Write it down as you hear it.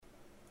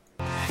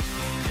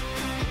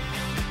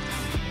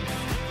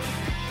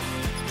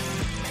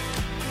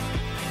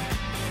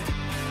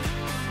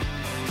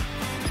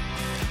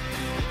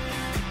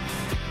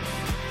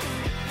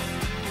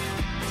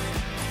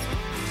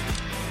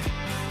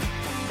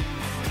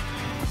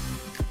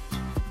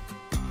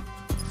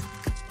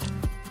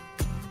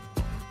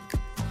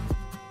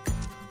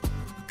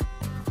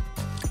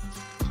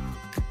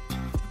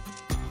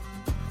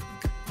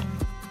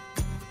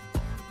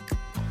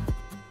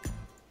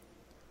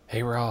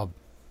Hey, Rob.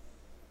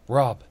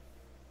 Rob.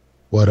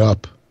 What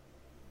up?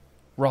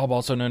 Rob,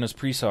 also known as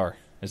Presar.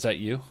 Is that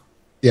you?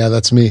 Yeah,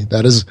 that's me.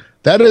 That is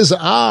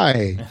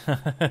I.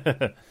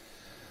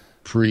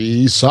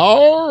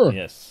 Presar.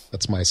 Yes.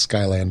 That's my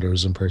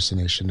Skylanders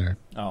impersonation there.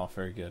 Oh,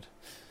 very good.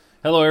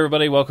 Hello,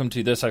 everybody. Welcome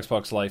to This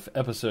Xbox Life,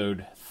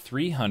 episode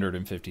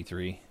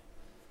 353.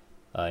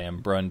 I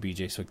am Brun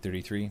BJ Swick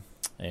 33,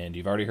 and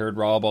you've already heard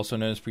Rob, also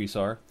known as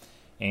Presar.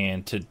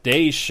 And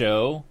today's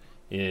show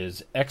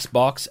is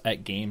Xbox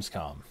at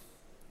Gamescom.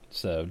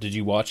 So, did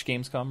you watch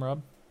Gamescom,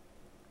 Rob?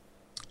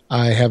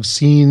 I have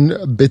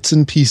seen bits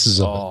and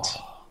pieces of it.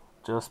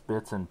 Just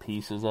bits and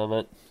pieces of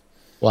it.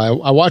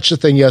 Well, I watched the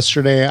thing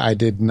yesterday. I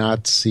did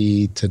not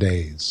see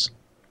today's.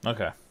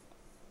 Okay.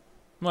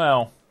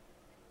 Well,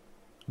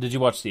 did you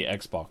watch the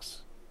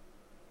Xbox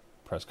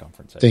press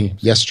conference? Thing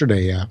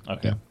yesterday, yeah.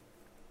 Okay.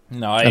 Yeah.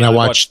 No, I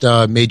watched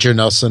Major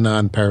Nelson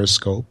on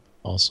Periscope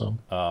also.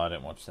 Oh, I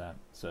didn't watch that.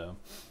 So,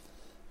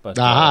 but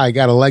I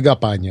got a leg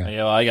up on you.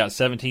 Yeah, I got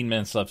 17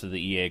 minutes left of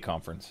the EA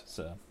conference.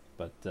 So,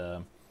 but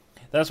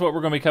that's what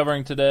we're going to be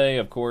covering today.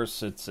 Of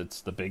course,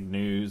 it's the big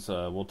news.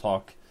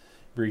 We'll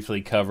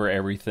briefly cover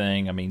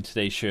everything. I mean,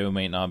 today's show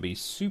may not be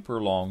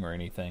super long or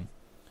anything,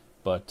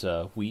 but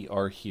we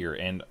are here.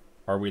 And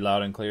are we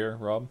loud and clear,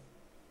 Rob?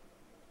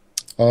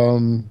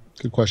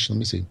 Good question. Let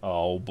me see.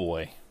 Oh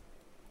boy.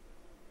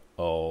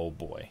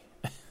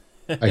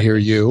 I hear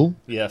you.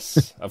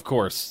 Yes, of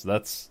course.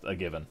 That's a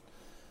given.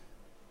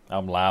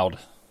 I'm loud.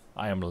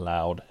 I am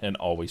loud and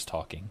always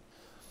talking.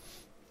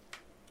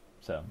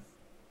 So.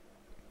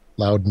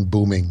 Loud and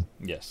booming.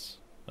 Yes,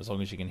 as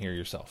long as you can hear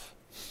yourself.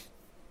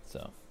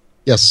 So.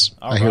 Yes,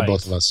 All I hear right.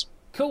 both of us.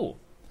 Cool.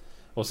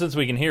 Well, since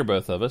we can hear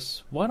both of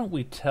us, why don't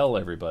we tell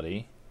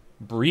everybody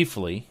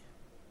briefly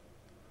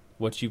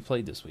what you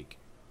played this week?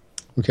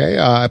 Okay,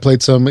 I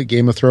played some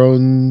Game of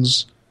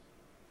Thrones,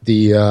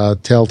 the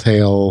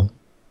Telltale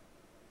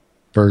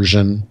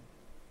version.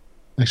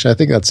 Actually, I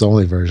think that's the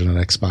only version on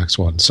Xbox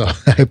One. So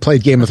I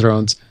played Game of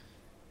Thrones.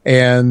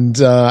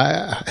 And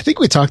I think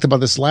we talked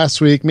about this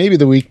last week, maybe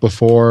the week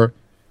before,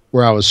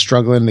 where I was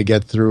struggling to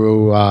get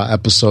through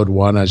episode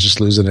 1. I was just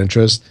losing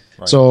interest.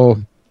 Right. So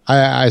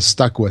I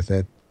stuck with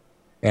it.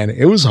 And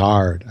it was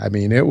hard. I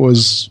mean, it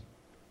was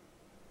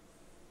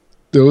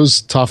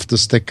tough to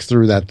stick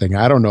through that thing.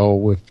 I don't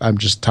know if I'm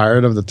just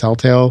tired of the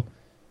Telltale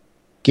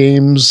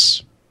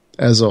games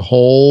as a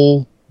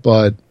whole,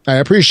 but I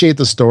appreciate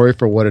the story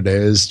for what it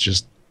is.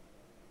 Just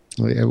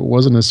it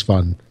wasn't as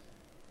fun.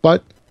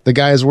 But the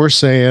guys were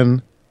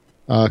saying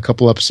a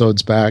couple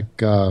episodes back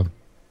from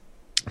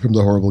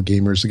the Horrible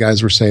Gamers, the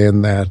guys were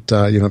saying that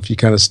if you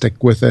kind of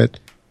stick with it,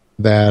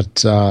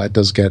 that it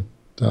does get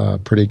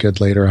pretty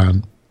good later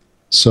on.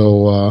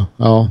 So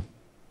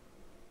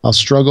I'll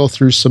struggle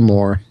through some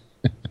more.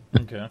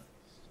 Okay.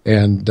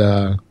 and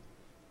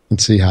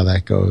see how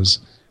that goes.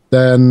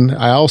 Then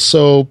I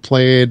also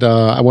played,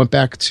 I went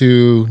back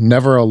to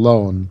Never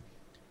Alone.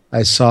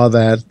 I saw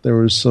that there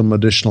was some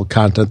additional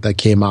content that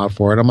came out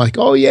for it. I'm like,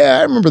 oh yeah,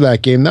 I remember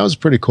that game. That was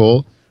pretty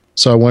cool.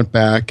 So I went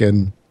back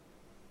and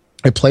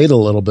I played a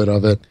little bit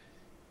of it.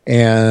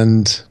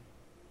 And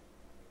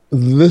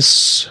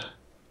this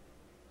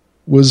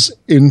was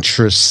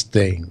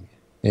interesting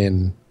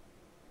in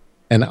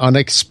an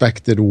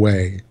unexpected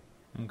way.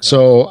 Okay.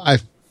 So I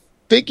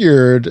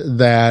figured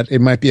that it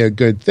might be a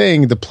good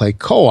thing to play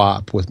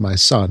co-op with my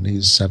son.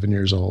 He's 7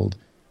 years old.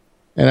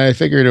 And I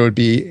figured it would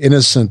be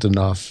innocent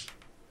enough,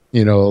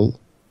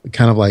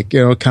 kind of like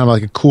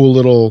a cool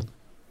little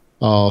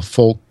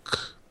folklore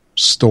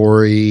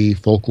story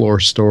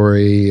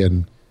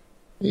and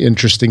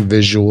interesting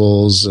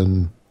visuals.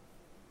 And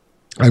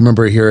I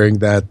remember hearing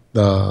that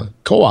the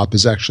co-op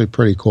is actually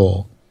pretty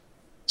cool.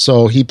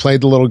 So he played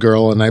the little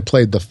girl and I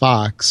played the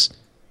fox.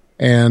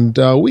 And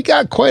we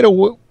got quite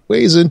a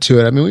ways into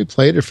it. I mean, we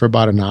played it for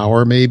about an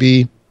hour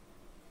maybe.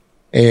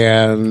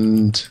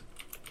 And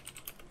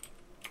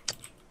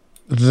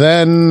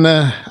then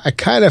I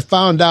kind of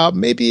found out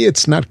maybe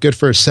it's not good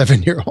for a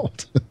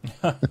 7-year-old.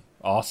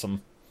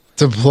 Awesome.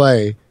 To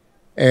play.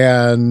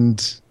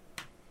 And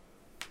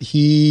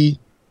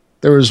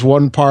there was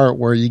one part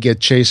where you get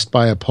chased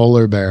by a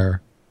polar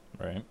bear.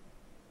 Right.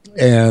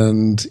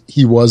 And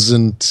he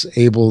wasn't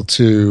able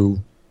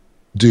to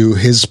do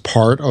his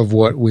part of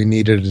what we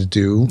needed to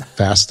do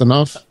fast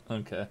enough.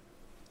 Okay.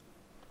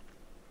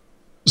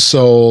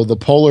 So the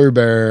polar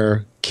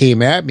bear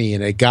came at me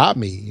and it got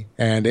me,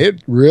 and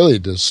it really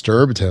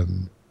disturbed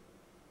him.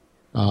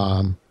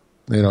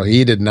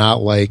 He did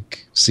not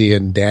like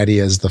seeing Daddy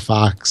as the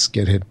fox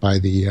get hit by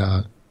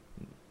the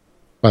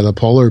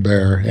polar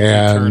bear.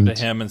 And turn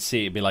to him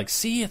and be like,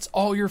 "See, it's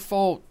all your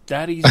fault.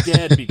 Daddy's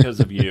dead because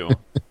of you."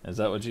 Is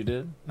that what you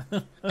did?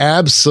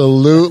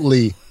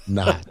 Absolutely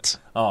not.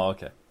 Oh,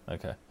 okay.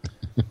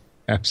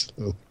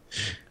 Absolutely.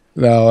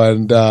 No,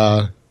 and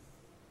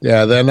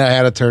then I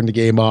had to turn the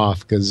game off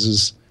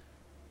because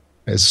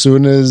as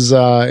soon as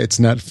it's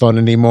not fun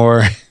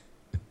anymore,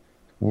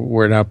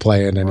 we're not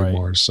playing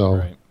anymore. Right, so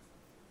right.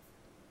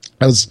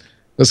 I was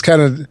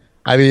kind of,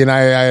 I mean,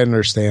 I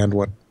understand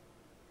what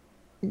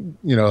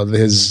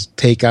his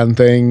take on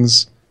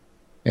things.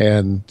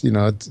 And,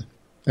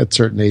 at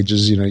certain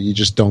ages, you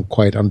just don't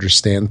quite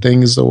understand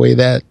things the way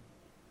that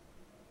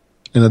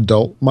an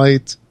adult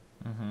might.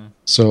 Mm-hmm.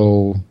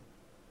 So,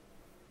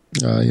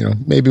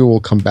 maybe we'll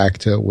come back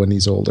to it when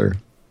he's older.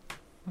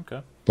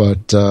 Okay.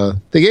 But the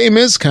game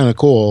is kind of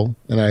cool,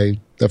 and I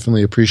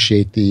definitely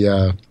appreciate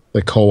the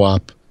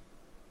co-op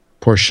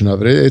portion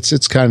of it.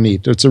 It's kind of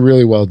neat. It's a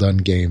really well done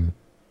game.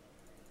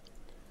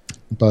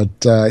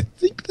 But I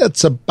think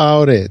that's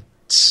about it.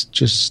 It's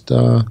just,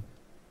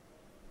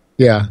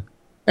 yeah.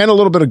 And a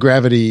little bit of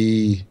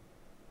Gravity.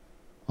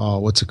 Oh,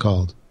 what's it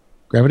called?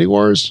 Gravity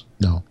Wars?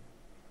 No.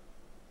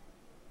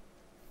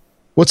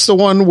 What's the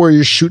one where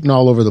you're shooting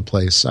all over the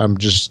place?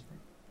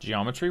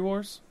 Geometry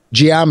Wars?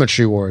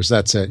 Geometry Wars.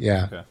 That's it.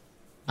 Yeah. Okay.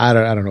 I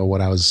don't know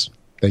what I was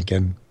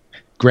thinking.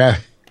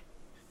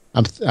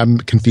 I'm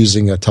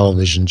confusing a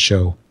television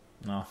show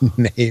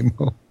name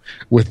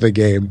with the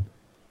game.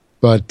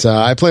 But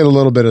I played a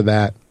little bit of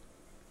that.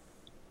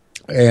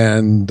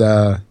 And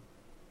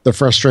the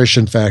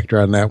frustration factor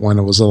on that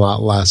one was a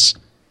lot less.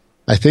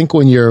 I think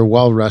when you're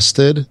well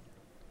rested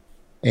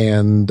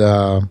and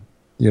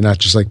you're not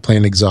just like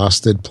playing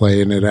exhausted,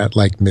 playing it at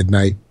like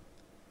midnight,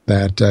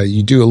 that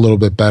you do a little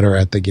bit better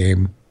at the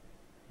game.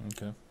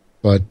 Okay.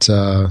 But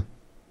yeah,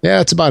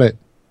 that's about it.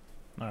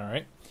 All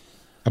right.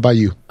 How about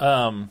you?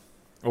 Well,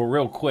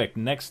 real quick,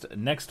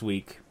 next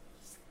week,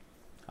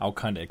 I'll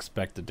kind of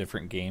expect a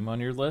different game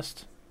on your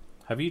list.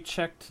 Have you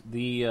checked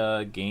the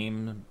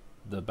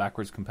the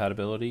backwards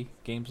compatibility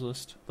games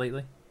list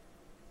lately?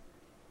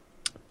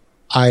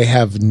 I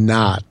have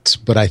not,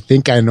 but I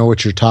think I know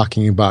what you're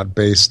talking about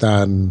based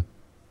on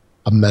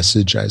a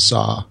message I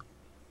saw.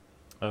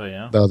 Oh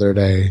yeah. The other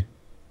day.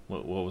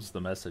 What was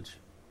the message?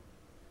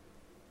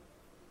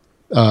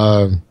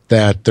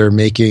 That they're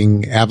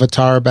making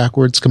Avatar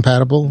backwards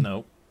compatible.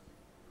 Nope.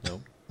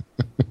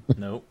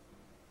 Nope.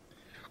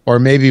 Or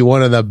maybe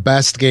one of the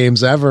best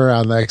games ever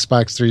on the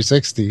Xbox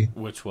 360.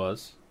 Which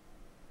was?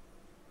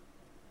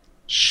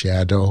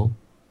 Shadow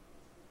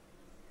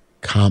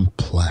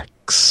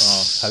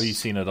Complex. Oh, have you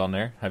seen it on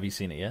there? Have you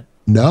seen it yet?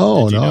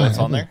 No, Did you no. know it's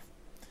on there?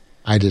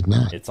 I did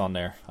not. It's on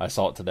there. I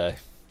saw it today.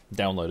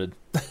 Downloaded.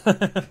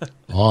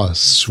 Oh,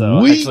 sweet. So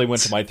I actually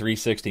went to my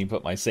 360 and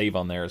put my save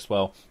on there as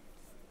well.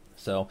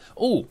 So,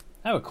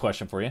 I have a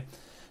question for you.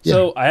 Yeah.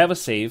 So I have a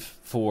save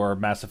for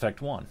Mass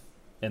Effect 1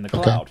 in the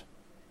cloud.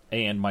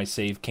 And my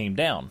save came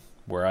down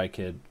where I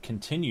could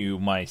continue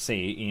my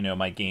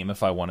my game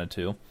if I wanted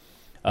to.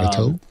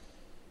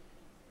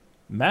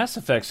 Mass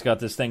Effect's got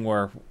this thing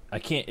where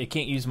it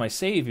can't use my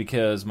save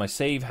because my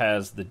save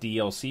has the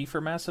DLC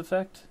for Mass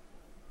Effect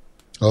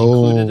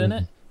included in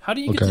it. How do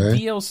you get the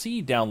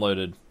DLC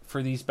downloaded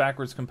for these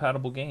backwards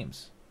compatible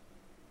games?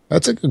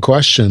 That's a good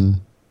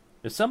question.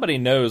 If somebody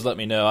knows, let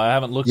me know. I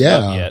haven't looked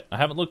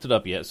it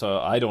up yet, so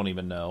I don't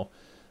even know.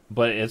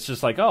 But it's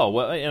just like,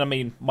 and I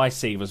mean, my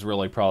save was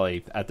really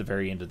probably at the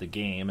very end of the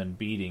game and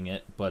beating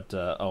it. But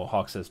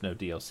Hawk says no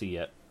DLC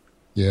yet.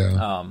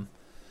 Yeah.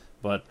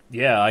 But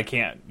yeah, I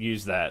can't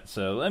use that.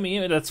 So I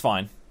mean, that's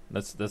fine.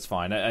 That's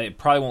fine. I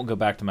probably won't go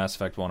back to Mass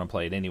Effect 1 and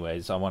play it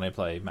anyways. I want to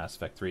play Mass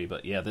Effect 3.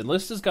 But yeah, the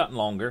list has gotten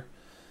longer.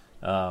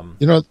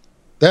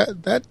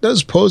 That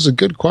does pose a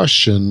good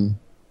question.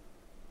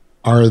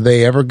 Are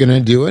they ever going to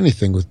do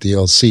anything with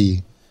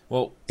DLC?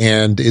 Well,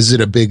 and is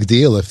it a big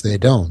deal if they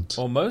don't?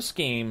 Well, most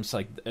games,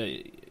 like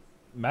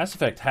Mass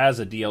Effect has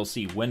a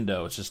DLC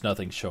window. It's just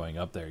nothing's showing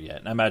up there yet.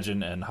 And I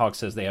imagine, and Hawk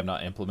says they have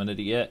not implemented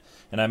it yet.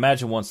 And I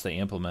imagine once they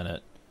implement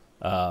it,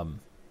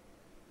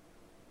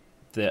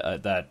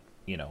 that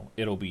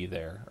it'll be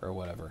there or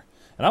whatever.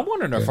 And I'm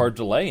wondering if our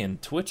delay in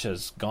Twitch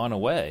has gone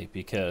away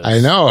because I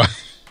know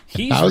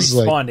he's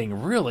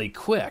responding really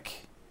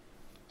quick.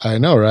 I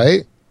know,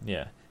 right?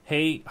 Yeah.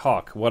 Hey,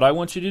 Hawk, what I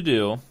want you to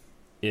do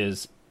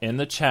is in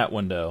the chat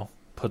window,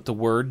 put the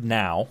word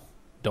now.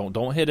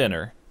 Don't hit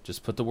enter.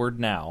 Just put the word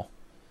now.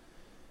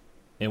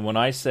 And when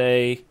I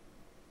say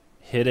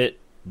hit it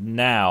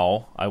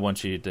now, I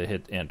want you to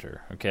hit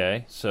enter.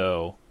 Okay?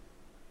 So,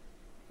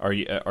 all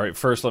right,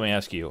 first let me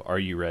ask you, are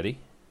you ready?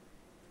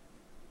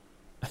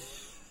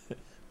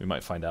 We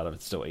might find out if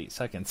it's still 8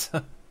 seconds.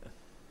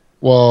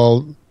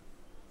 Well,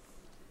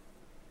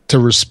 to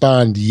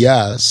respond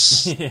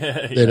yes,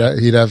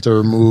 he'd have to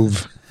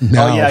remove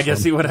now. Oh, yeah, I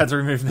guess he would have to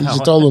remove now. You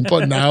just told him to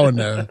put now in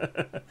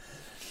there.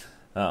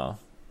 Oh,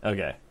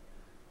 okay.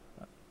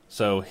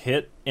 So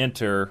hit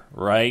enter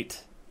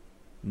right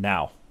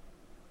now.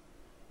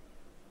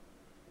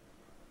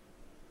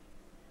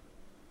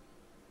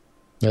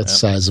 That's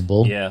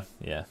sizable. Yeah.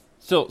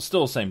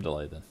 Still same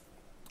delay then.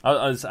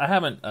 I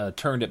haven't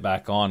turned it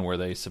back on where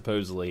they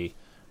supposedly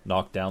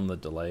knocked down the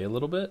delay a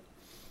little bit.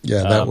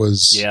 Yeah, that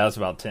was... Yeah, that's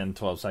about 10,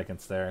 12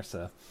 seconds there.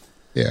 So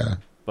yeah.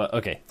 But,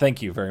 okay,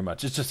 thank you very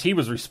much. It's just he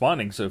was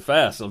responding so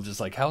fast. I'm just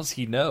like, how does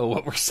he know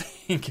what we're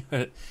saying?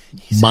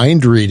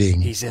 Mind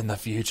reading. He's in the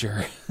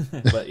future.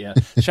 But, yeah,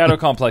 Shadow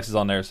Complex is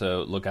on there,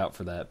 so look out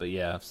for that. But,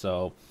 yeah,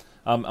 so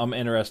I'm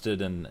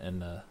interested in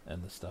the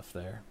stuff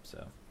there.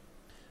 So,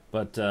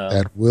 But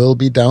that will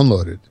be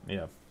downloaded.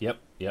 yeah,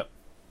 yep,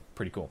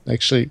 pretty cool.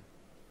 Actually,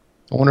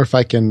 I wonder if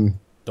I can.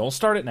 Don't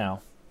start it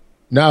now.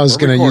 No, I was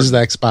going to use the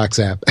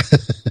Xbox app.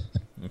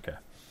 Okay,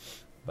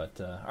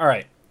 but all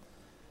right.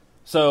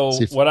 So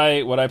what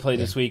I played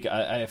this week,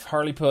 I've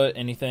hardly put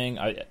anything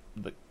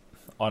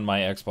on my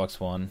Xbox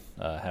One.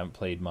 Haven't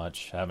played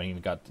much. Haven't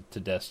even got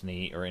to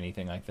Destiny or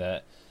anything like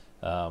that.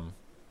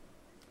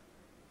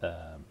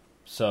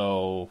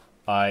 So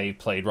I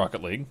played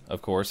Rocket League,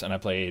 of course, and I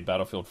played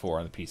Battlefield 4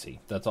 on the PC.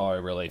 That's all I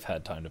really have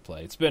had time to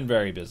play. It's been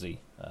very busy.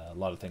 A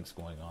lot of things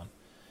going on,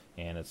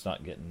 and it's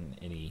not getting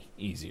any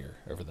easier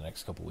over the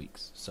next couple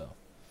weeks. So,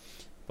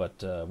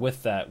 but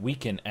with that, we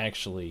can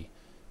actually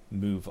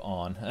move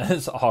on.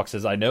 As Hawk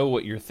says, I know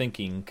what you're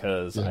thinking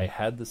because I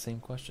had the same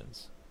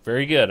questions.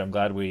 Very good. I'm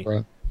glad we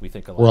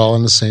think alike. We're all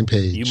on the same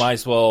page. You might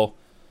as well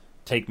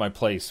take my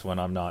place when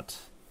I'm not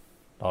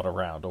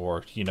around,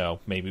 or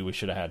maybe we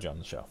should have had you on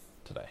the show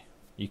today.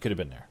 You could have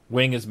been there.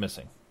 Wing is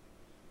missing.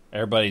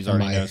 Everybody's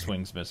already knows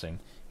Wing's missing.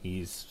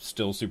 He's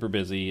still super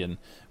busy, and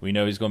we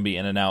know he's going to be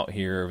in and out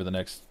here over the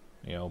next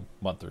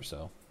month or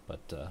so.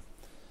 But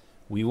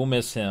we will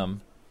miss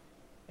him,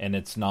 and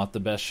it's not the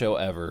best show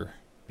ever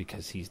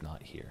because he's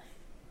not here.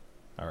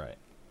 All right.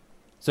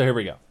 So here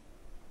we go.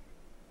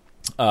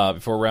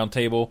 Before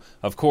Roundtable,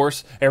 of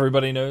course,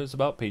 everybody knows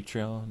about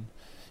Patreon.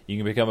 You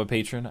can become a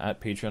patron at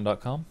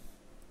patreon.com,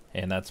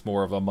 and that's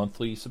more of a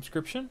monthly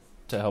subscription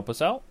to help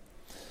us out.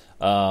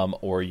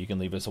 Or you can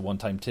leave us a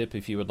one-time tip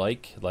if you would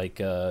like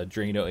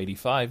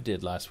Drano85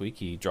 did last week.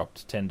 He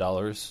dropped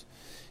 $10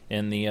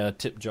 in the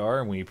tip jar,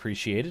 and we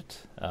appreciate it.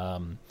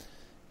 And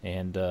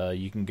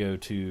you can go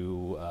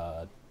to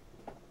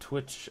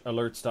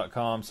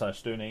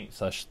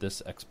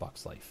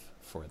twitchalerts.com/donate/thisXboxLife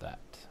for that.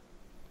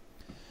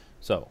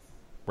 So,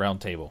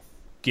 Roundtable.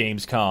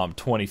 Gamescom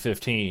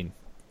 2015.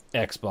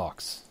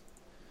 Xbox.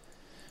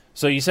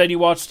 So you said you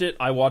watched it.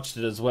 I watched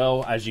it as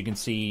well. As you can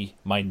see,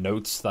 my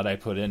notes that I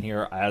put in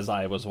here as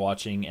I was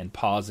watching and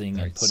pausing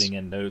and putting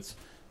in notes.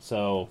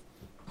 So,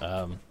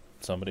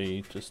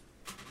 somebody just...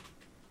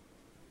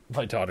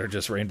 My daughter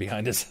just ran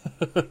behind us.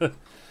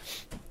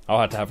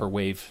 I'll have to have her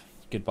wave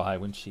goodbye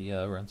when she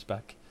runs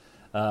back.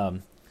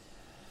 So,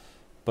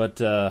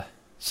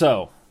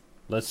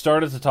 let's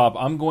start at the top.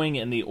 I'm going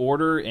in the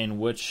order in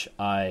which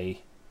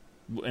they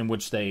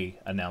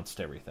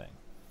announced everything.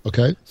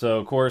 Okay. So,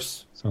 of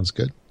course... Sounds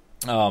good.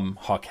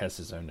 Hawk has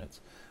his own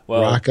notes.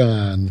 Well, rock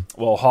on.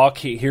 Well, Hawk,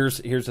 here's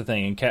the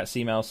thing, and Cat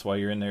Sea Mouse, while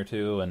you're in there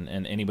too, and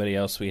anybody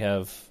else we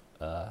have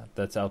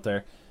that's out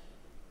there.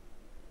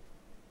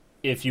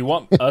 If you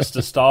want us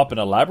to stop and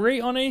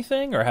elaborate on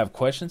anything or have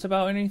questions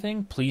about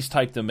anything, please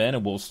type them in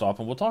and we'll stop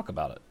and we'll talk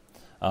about it.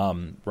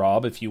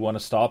 Rob, if you want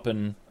to stop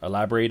and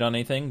elaborate on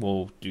anything,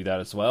 we'll do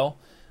that as well.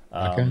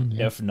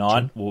 If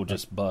not, we'll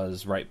just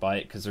buzz right by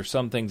it because there's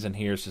some things in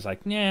here it's just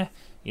like, but...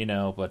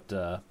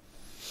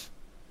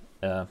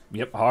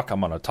 Yep, Hawk,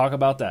 I'm going to talk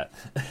about that.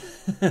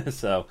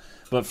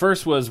 But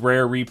first was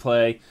Rare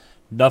Replay.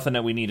 Nothing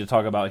that we need to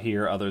talk about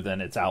here other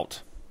than it's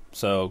out.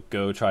 So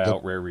go try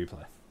out Rare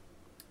Replay.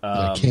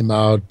 It came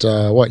out,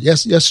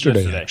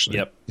 yesterday, actually.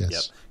 Yep. Yes.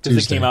 Yep.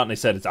 Because they came out and they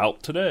said it's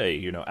out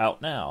today,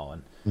 out now.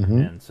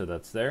 And so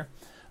that's there.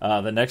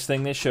 The next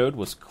thing they showed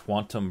was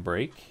Quantum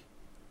Break.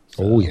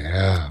 So,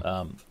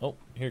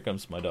 here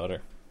comes my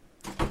daughter.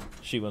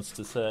 She wants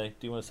to say,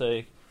 do you want to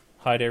say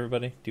hi to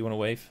everybody? Do you want to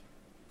wave?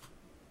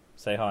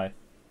 Say hi.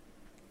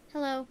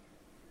 Hello.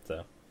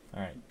 So, all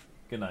right.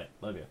 Good night.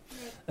 Love you.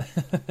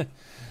 Right.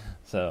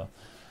 So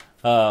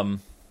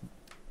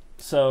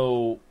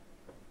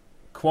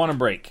Quantum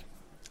Break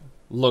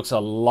looks a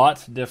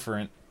lot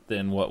different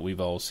than what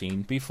we've all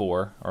seen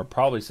before, or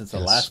probably since the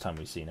last time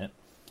we've seen it.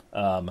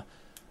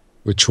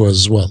 Which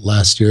was,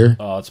 last year?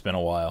 Oh, it's been a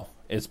while.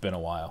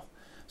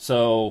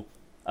 So,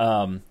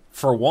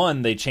 for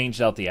one, they changed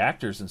out the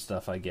actors and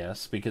stuff, I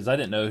guess, because I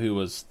didn't know who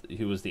was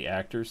the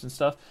actors and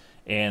stuff.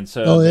 And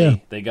so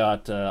they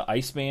got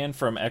Iceman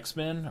from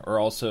X-Men, or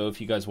also,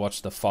 if you guys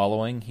watch The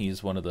Following,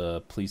 he's one of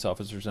the police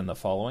officers in The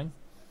Following.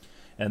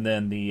 And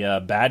then the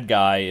bad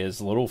guy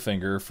is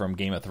Littlefinger from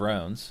Game of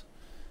Thrones,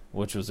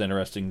 which was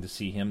interesting to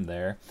see him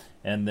there.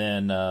 And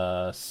then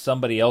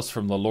somebody else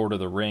from The Lord of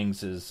the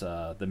Rings is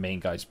the main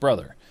guy's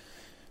brother.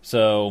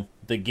 So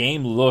the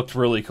game looked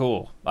really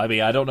cool. I mean,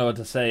 I don't know what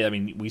to say. I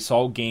mean, we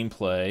saw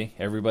gameplay.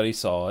 Everybody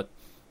saw it.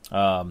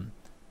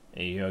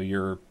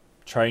 You're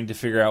trying to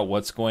figure out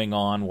what's going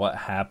on, what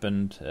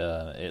happened.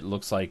 It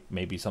looks like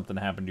maybe something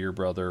happened to your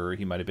brother, or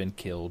he might have been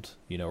killed,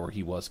 or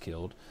he was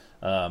killed.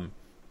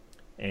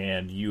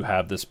 And you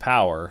have this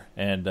power,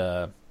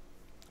 and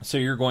so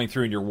you're going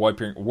through and you're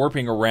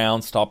warping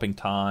around, stopping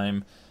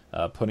time,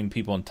 putting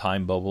people in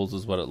time bubbles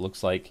is what it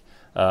looks like.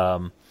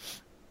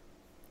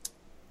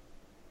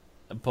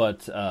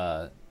 But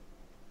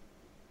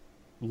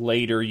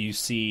later you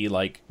see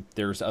like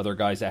there's other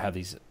guys that have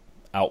these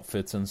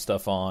outfits and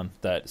stuff on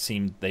that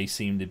seem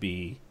to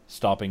be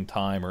stopping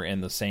time or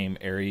in the same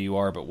area you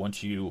are, but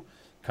once you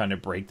kind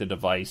of break the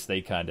device,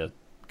 they kind of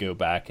go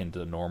back into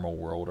the normal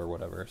world or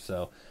whatever.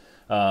 So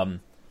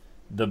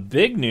The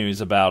big news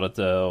about it,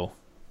 though,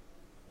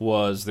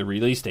 was the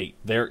release date.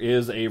 There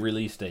is a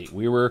release date.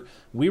 We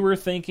were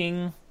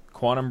thinking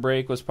Quantum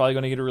Break was probably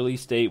going to get a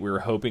release date. We were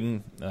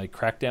hoping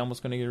Crackdown was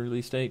going to get a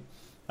release date.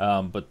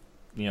 But,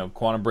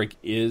 Quantum Break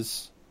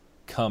is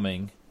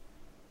coming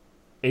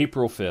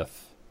April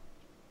 5th,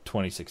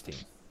 2016.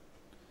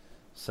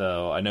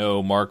 So I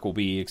know Mark will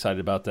be excited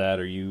about that.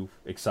 Are you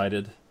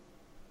excited,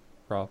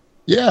 Rob?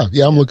 Yeah,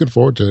 I'm looking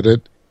forward to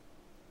it.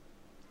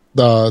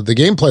 The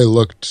gameplay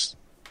looked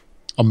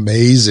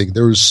amazing.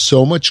 There was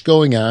so much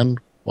going on.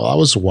 While I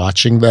was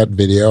watching that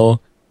video,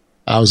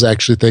 I was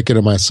actually thinking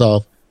to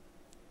myself,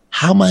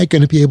 how am I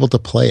going to be able to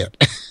play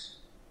it?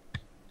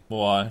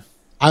 Why?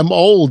 I'm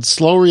old,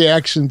 slow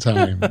reaction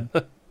time.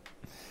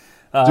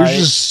 There's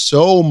just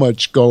so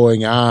much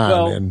going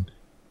on.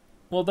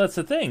 Well, that's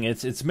the thing.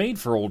 It's made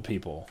for old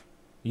people.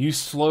 You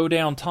slow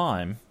down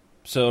time,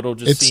 so it'll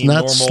just seem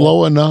normal. It's not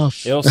slow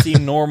enough. It'll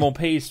seem normal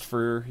paced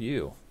for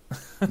you.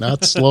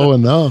 Not slow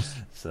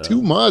enough. So,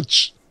 too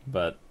much.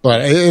 But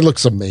it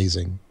looks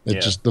amazing.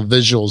 Just the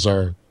visuals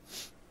are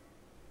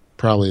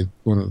probably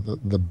one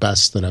of the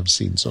best that I've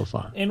seen so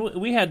far. And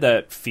we had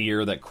that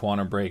fear that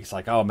Quantum Break's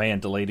like, oh man,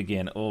 delayed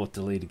again. Oh,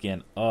 delayed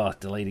again. Oh,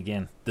 delayed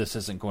again. This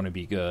isn't going to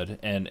be good.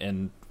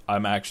 And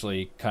I'm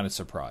actually kind of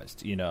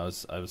surprised.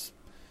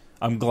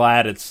 I'm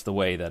glad it's the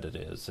way that it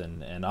is,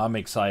 and I'm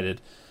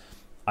excited.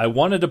 I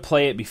wanted to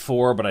play it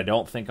before, but I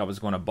don't think I was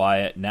going to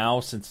buy it. Now,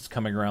 since it's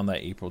coming around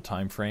that April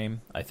time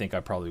frame, I think I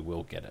probably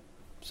will get it.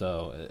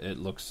 So it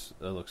looks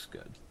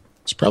good.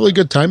 It's probably a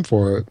good time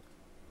for it.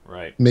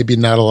 Right. Maybe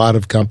not a lot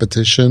of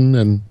competition,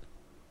 and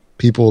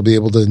people will be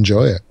able to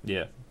enjoy it.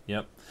 Yeah.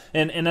 Yep.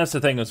 And that's the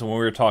thing is when we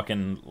were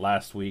talking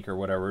last week or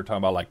whatever, we were talking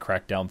about like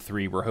Crackdown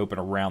 3. We're hoping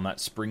around that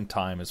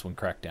springtime is when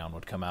Crackdown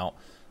would come out.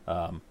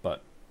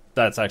 But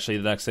that's actually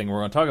the next thing we're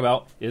going to talk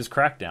about is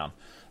Crackdown.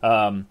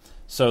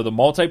 So the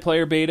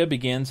multiplayer beta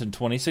begins in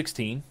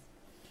 2016.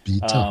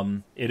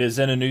 It is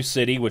in a new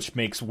city, which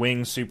makes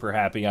Wing super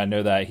happy. I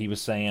know that he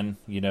was saying,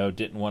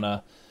 didn't want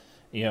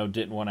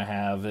to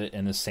have it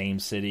in the same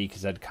city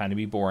because that'd kind of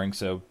be boring.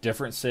 So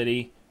different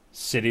city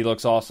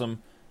looks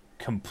awesome.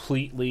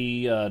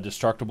 Completely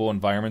destructible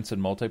environments in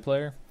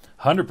multiplayer.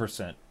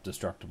 100%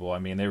 destructible. I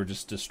mean, they were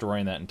just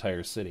destroying that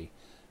entire city.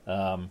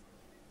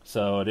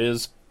 So it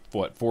is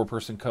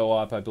 4-person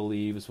co-op, I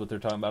believe, is what they're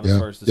talking about as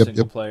far as the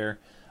single player.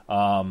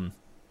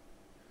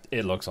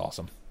 It looks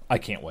awesome. I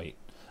can't wait.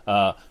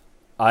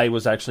 I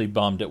was actually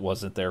bummed it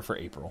wasn't there for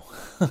April,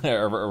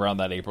 around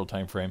that April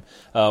time frame.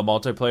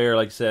 Multiplayer,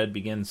 like I said,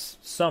 begins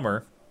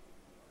summer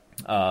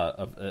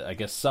of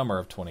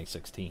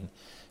 2016.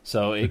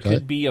 So it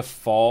could be a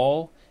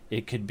fall.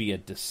 It could be a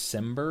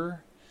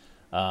December.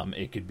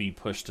 It could be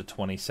pushed to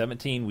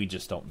 2017. We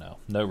just don't know.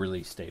 No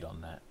release date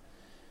on that.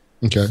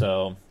 Okay.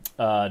 So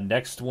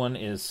next one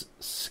is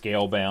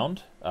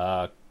Scalebound,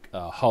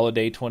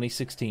 Holiday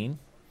 2016.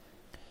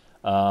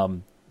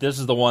 This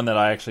is the one that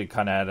I actually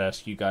kind of had to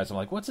ask you guys. I'm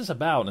like, what's this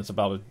about? And it's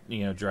about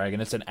a dragon.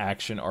 It's an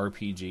action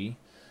RPG.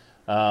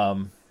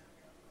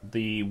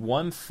 The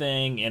one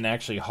thing, and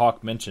actually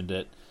Hawk mentioned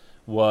it,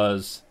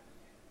 was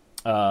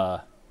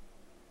the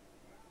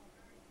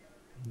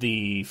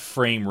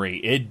frame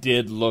rate. It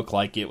did look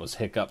like it was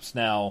hiccups.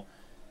 Now,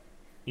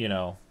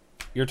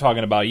 you're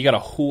talking about you got a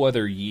whole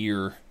other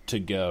year to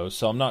go,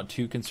 so I'm not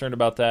too concerned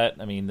about that.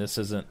 I mean, this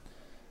isn't,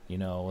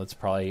 it's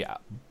probably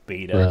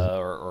beta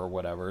or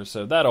whatever,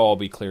 so that'll all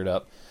be cleared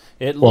up.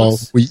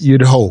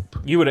 You'd hope.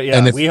 You would,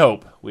 yeah. We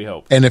hope.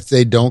 And if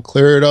they don't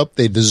clear it up,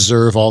 they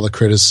deserve all the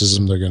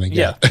criticism they're going to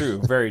get. Yeah,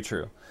 true, very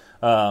true.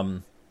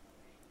 The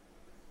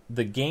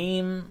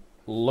game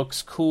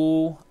looks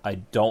cool. I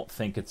don't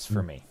think it's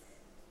for me.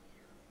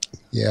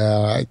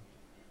 Yeah,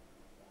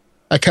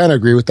 I kind of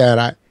agree with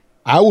that.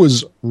 I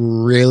was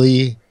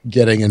really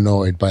getting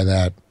annoyed by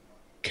that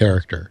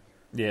character.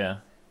 Yeah.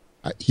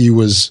 He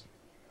was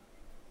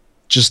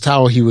just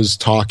how he was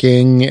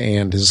talking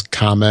and his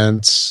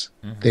comments,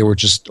 they were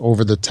just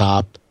over the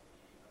top.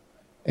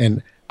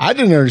 And I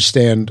didn't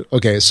understand.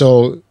 Okay,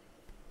 so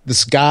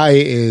this guy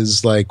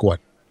is like what?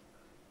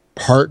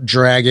 Part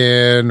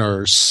dragon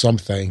or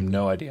something.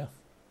 No idea.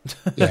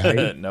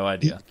 Yeah. No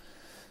idea.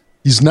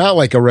 He's not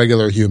like a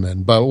regular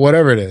human, but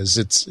whatever it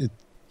is,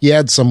 he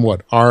had some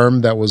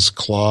arm that was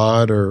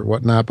clawed or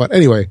whatnot. But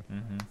anyway,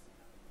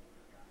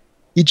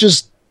 he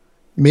just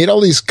made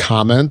all these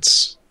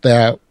comments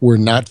that were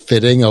not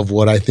fitting of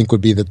what I think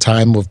would be the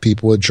time of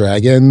people with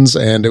dragons.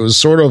 And it was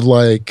sort of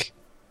like,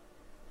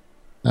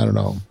 I don't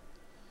know.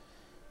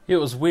 It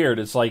was weird.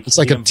 It's like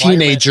a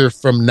teenager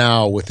from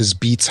now with his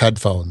Beats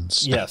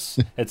headphones. Yes.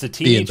 It's a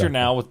teenager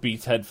now with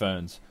Beats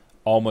headphones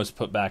almost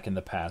put back in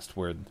the past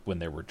when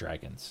there were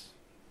dragons.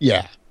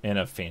 Yeah. In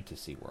a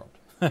fantasy world.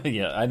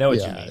 Yeah, I know what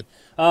you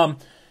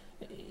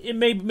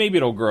mean. Maybe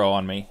it'll grow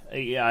on me.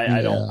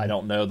 I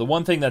don't know. The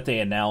one thing that they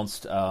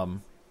announced,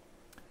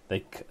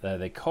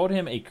 they called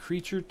him a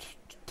creature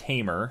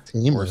tamer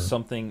or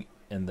something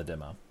in the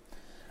demo.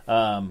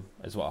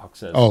 Is what Hawk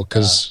says. Oh,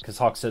 because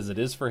Hawk says it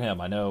is for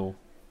him. I know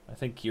I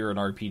think you're an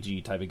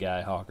RPG type of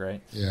guy, Hawk,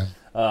 right? Yeah.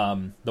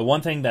 The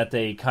one thing that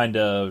they kind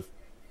of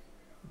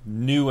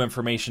new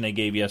information they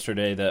gave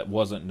yesterday that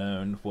wasn't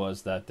known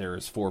was that there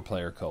is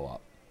 4-player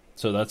co-op.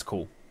 So that's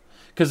cool.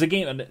 Because the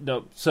game,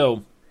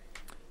 so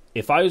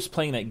if I was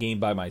playing that game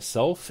by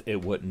myself,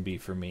 it wouldn't be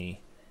for me.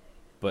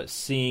 But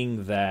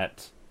seeing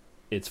that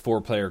it's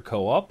 4-player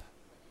co-op,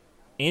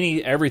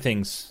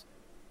 everything's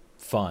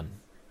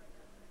fun,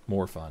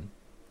 more fun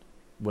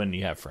when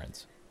you have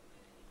friends.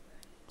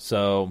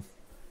 So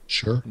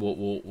sure,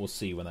 we'll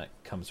see when that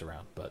comes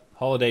around. But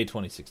holiday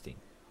 2016.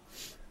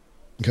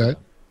 Okay.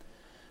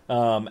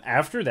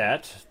 After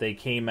that, they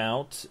came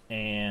out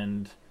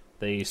and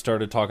they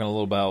started talking a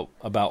little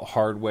about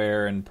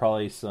hardware and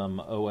probably some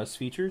OS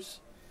features.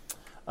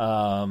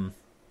 The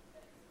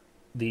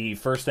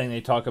first thing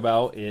they talk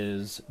about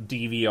is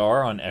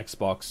DVR on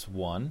Xbox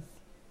One.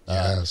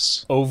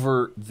 Yes.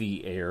 Over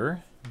the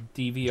air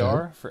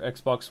DVR for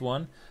Xbox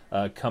One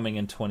coming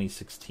in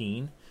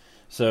 2016.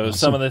 So awesome.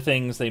 Some of the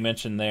things they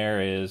mentioned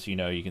there is, you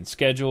can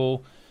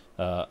schedule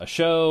a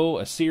show,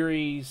 a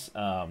series.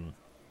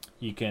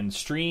 You can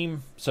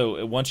stream.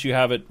 So once you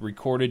have it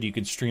recorded, you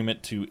can stream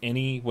it to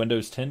any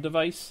Windows 10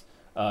 device.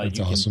 That's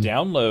you awesome. can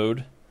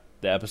download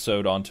the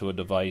episode onto a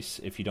device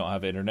if you don't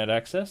have internet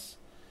access.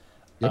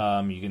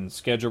 Yep. You can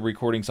schedule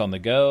recordings on the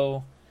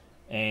go,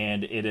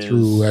 and it is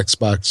through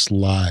Xbox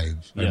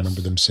Live. I Yes.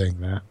 remember them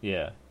saying that.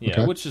 Yeah,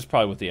 Okay. which is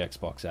probably with the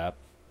Xbox app.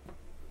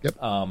 Yep.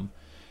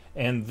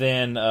 And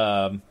then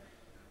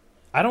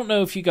I don't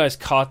know if you guys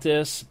caught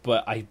this,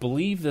 but I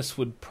believe this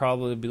would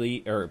probably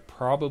be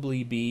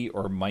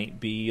or might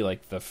be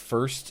like the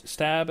first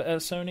stab at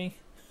Sony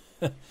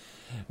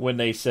when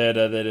they said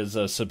that it is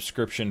a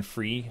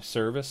subscription-free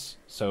service,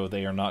 so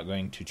they are not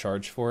going to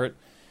charge for it.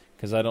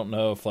 Because I don't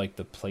know if like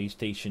the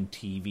PlayStation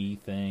TV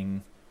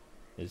thing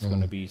is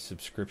going to be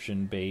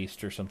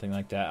subscription-based or something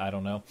like that. I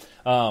don't know.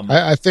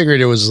 I figured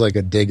it was like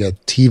a dig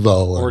at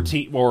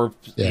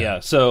TiVo. Yeah.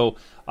 So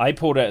I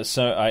pulled at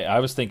I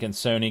was thinking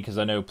Sony because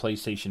I know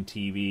PlayStation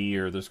TV,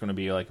 or there's going to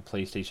be like a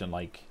PlayStation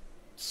like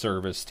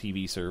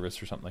TV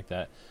service or something like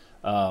that,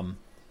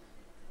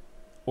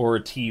 or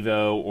a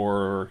TiVo,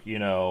 or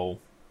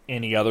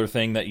any other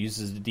thing that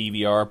uses the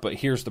DVR. But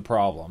here's the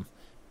problem: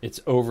 it's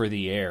over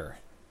the air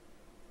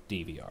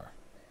DVR.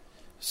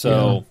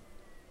 So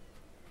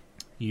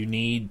you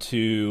need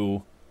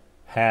to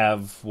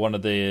have one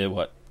of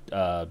the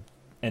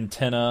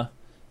antenna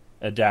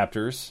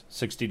adapters,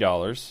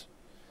 $60.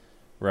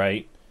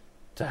 Right?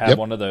 To have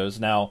one of those.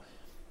 Now,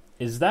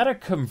 is that a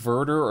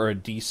converter or a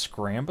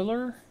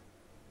descrambler?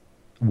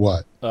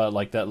 What?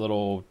 Like that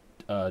little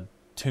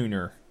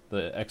tuner,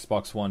 the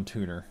Xbox One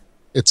tuner.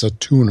 It's a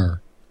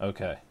tuner.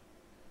 Okay.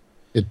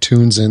 It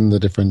tunes in the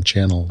different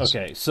channels.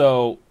 Okay,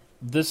 so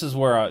this is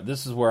where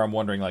I'm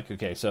wondering, like,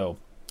 okay, so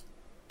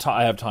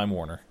I have Time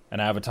Warner,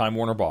 and I have a Time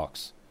Warner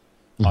box.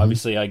 Mm-hmm.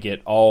 Obviously, I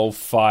get all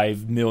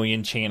 5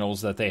 million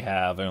channels that they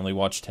have. I only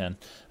watch 10,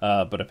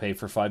 but I pay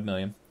for 5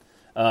 million.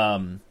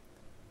 And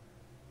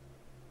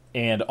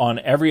on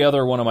every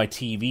other one of my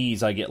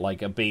TVs, I get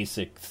like a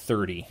basic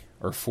 30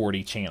 or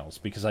 40 channels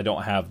because I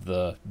don't have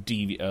the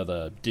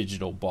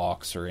digital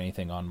box or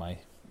anything on my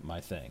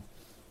thing.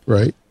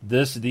 Right.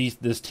 This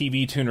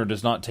TV tuner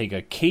does not take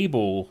a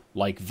cable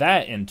like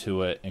that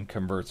into it and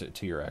converts it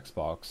to your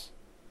Xbox.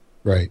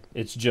 Right.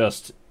 It's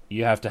just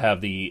you have to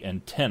have the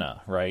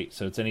antenna, right?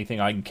 So it's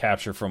anything I can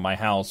capture from my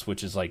house,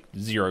 which is like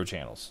 0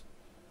 channels.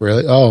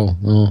 Really? Oh,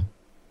 well.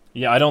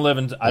 Yeah, I don't live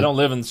in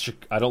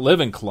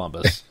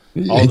Columbus.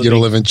 You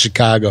don't live in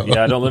Chicago.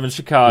 Yeah, I don't live in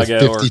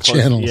Chicago. With 50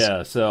 channels.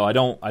 Yeah, so I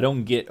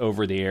don't get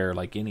over the air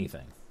like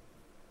anything.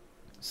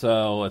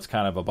 So it's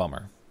kind of a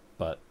bummer,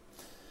 but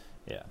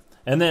yeah.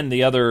 And then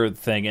the other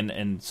thing,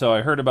 and so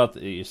I heard about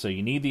so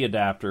you need the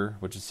adapter,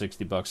 which is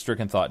 $60.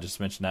 Stricken Thought just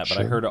mentioned that, but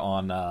Sure. I heard it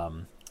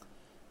on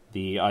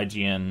the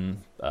IGN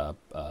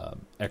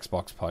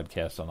Xbox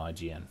podcast on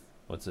IGN.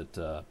 What's it?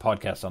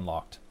 Podcast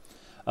Unlocked.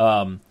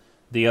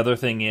 The other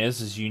thing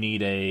is you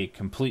need a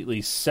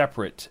completely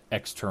separate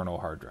external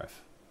hard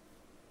drive.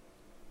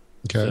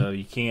 Okay. So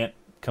you can't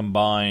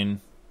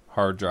combine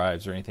hard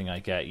drives or anything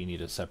like that. You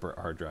need a separate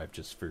hard drive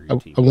just for your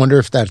TV. I wonder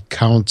if that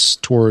counts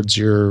towards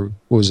your,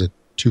 what was it,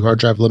 2 hard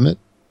drive limit?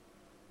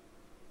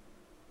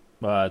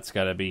 It's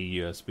got to be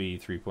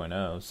USB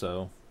 3.0,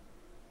 so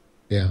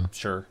Yeah.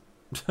 sure.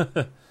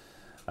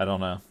 I don't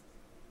know.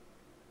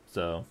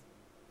 So,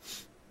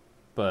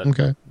 but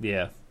Okay.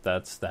 yeah,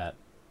 that's that.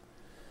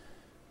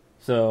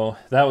 So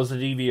that was the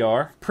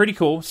DVR. Pretty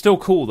cool. Still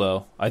cool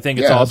though. I think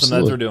it's awesome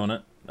absolutely. that they're doing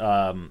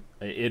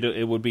it.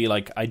 It would be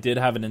like, I did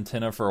have an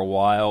antenna for a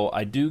while.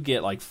 I do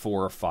get like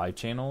 4 or 5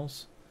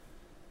 channels,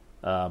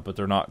 but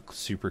they're not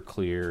super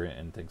clear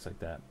and things like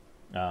that.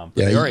 But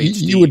they are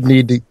HD. you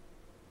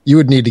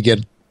would need to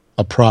get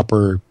a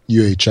proper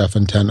UHF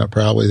antenna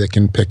probably that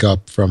can pick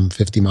up from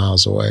 50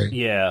 miles away.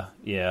 Yeah.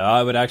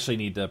 I would actually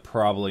need to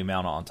probably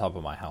mount it on top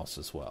of my house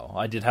as well.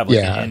 I did have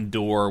like an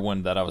indoor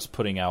one that I was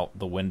putting out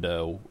the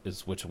window,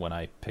 is which one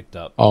I picked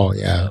up. Oh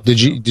yeah. Stuff, Did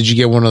you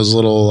get one of those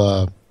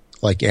little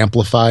like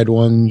amplified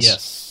ones.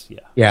 Yes. Yeah.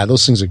 Yeah,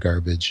 those things are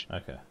garbage.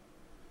 Okay.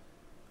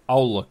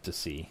 I'll look to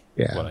see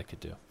what I could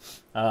do.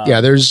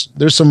 Yeah, there's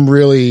some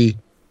really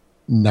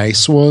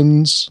nice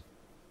ones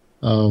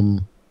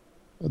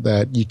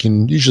that you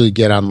can usually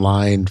get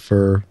online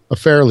for a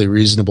fairly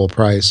reasonable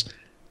price.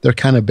 They're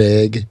kind of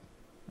big,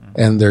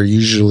 and they're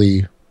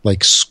usually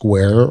like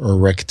square or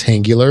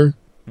rectangular.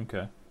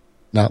 Okay.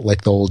 Not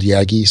like the old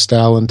Yagi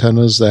style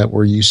antennas that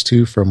we're used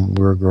to from when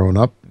we were growing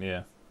up.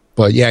 Yeah.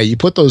 But yeah, you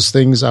put those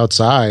things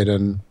outside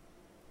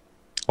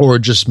or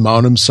just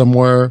mount them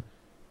somewhere.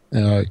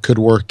 It could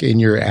work in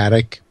your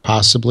attic,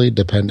 possibly,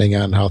 depending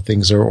on how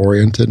things are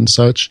oriented and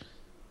such.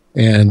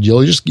 And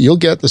you'll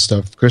get the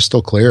stuff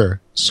crystal clear.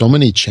 So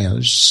many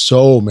channels.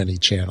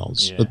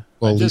 Yeah.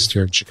 Well, at least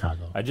here in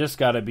Chicago. I just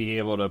got to be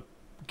able to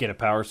get a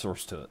power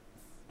source to it.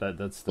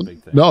 That's the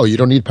big thing. No, you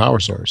don't need power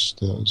source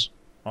to those.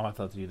 Oh, I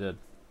thought you did.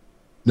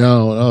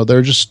 No,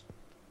 they're just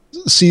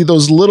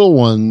those little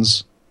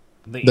ones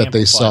that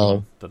they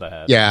sell. That I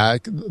had. Yeah,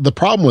 the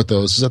problem with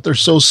those is that they're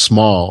so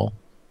small,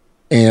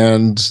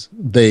 and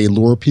they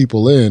lure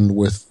people in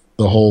with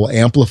the whole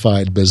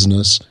amplified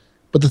business.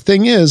 But the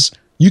thing is,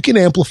 you can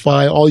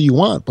amplify all you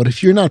want, but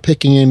if you're not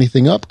picking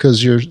anything up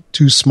because you're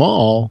too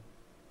small,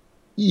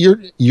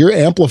 you're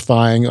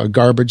amplifying a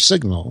garbage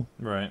signal.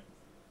 Right.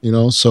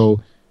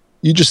 So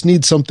you just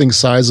need something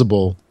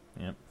sizable.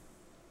 Yep.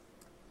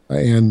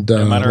 And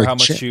no matter how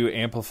much you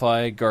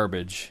amplify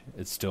garbage,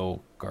 it's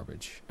still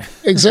garbage.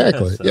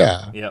 Exactly.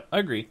 Yeah. Yep. I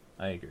agree.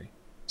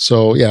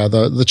 So yeah,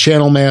 the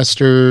Channel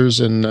Masters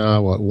and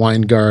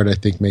WineGuard I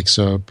think makes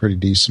a pretty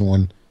decent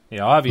one.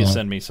 Yeah, I'll have you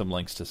send me some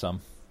links to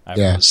some.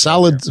 Yeah,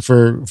 Solid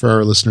for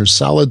our listeners.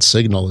 Solid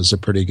Signal is a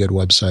pretty good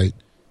website.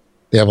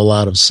 They have a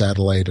lot of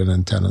satellite and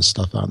antenna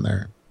stuff on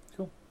there.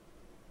 Cool.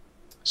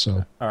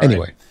 So right.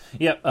 Anyway,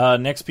 yep.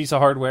 Next piece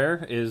of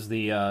hardware is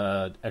the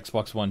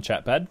Xbox One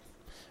chat pad.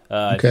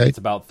 I think it's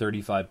about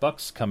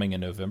 $35 coming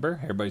in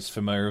November. Everybody's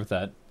familiar with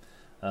that.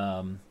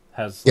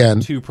 Has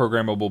two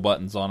programmable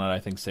buttons on it. I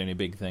think it's the only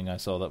big thing I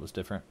saw that was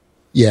different.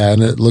 Yeah,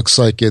 and it looks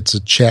like it's a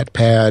chat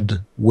pad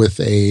with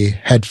a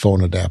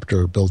headphone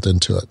adapter built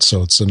into it,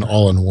 so it's an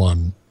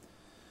all-in-one.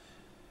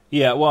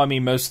 Yeah, well, I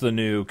mean, most of the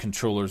new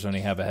controllers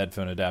only have a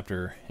headphone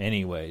adapter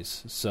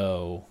anyways.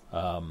 So,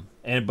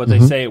 but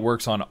they say it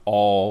works on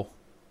all,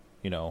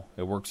 all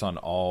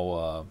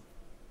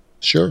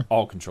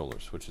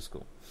controllers, which is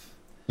cool.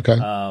 Okay.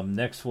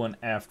 Next one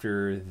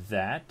after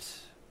that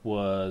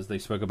was they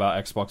spoke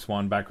about Xbox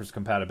One backwards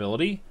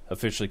compatibility,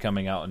 officially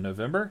coming out in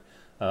November.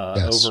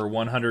 Over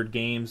 100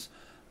 games.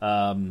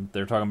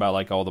 They're talking about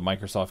like all the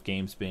Microsoft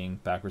games being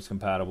backwards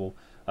compatible.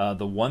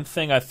 The one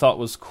thing I thought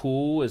was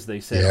cool is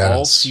they said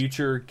all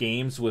future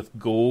games with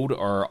gold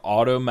are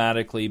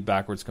automatically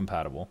backwards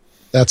compatible.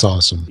 That's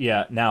awesome.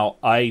 Yeah. Now,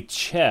 I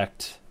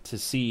checked to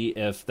see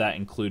if that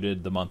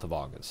included the month of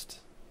August.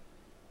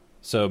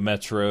 So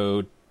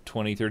Metro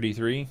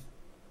 2033,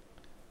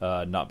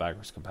 not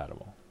backwards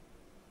compatible.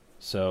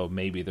 So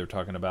maybe they're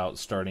talking about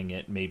starting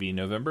it maybe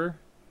November.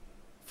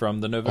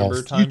 From the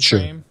November time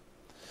frame.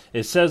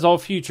 It says all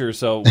future,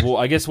 so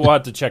I guess we'll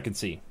have to check and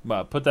see.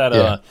 Put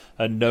that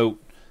a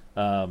note,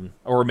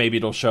 or maybe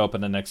it'll show up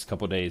in the next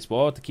couple of days.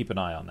 We'll have to keep an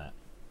eye on that,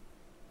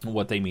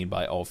 what they mean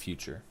by all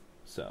future.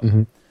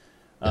 So,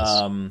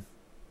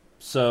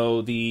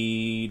 so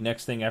the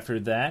next thing after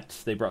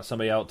that, they brought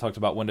somebody out, talked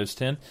about Windows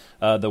 10.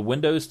 The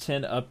Windows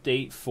 10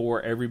 update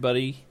for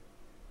everybody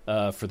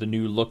for the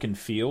new look and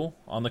feel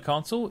on the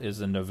console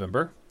is in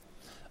November.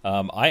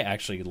 I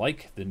actually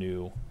like the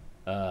new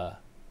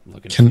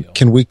look and feel.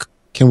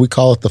 Can we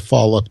call it the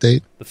fall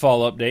update? The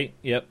fall update.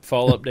 Yep,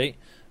 fall update.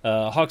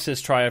 Hawk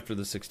says try after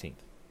the 16th.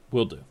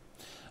 Will do.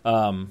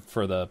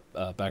 For the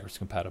backwards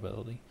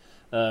compatibility.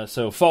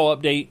 So fall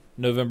update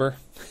November.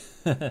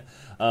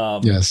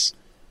 Yes.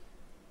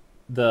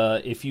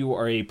 If you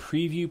are a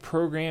preview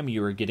program,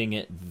 you are getting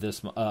it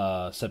this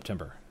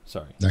September.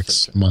 Sorry,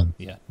 next month.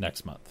 Yeah,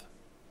 next month.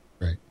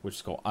 Right. Which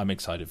is cool. I'm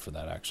excited for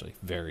that actually.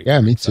 Very. Yeah,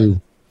 me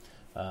excited.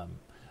 too.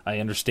 I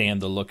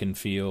understand the look and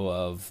feel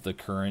of the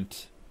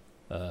current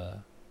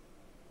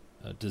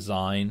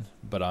design,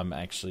 but I'm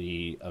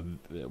actually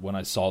when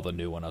I saw the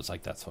new one, I was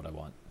like, "That's what I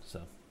want."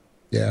 So,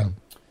 yeah,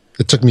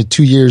 it took me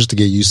 2 years to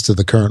get used to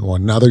the current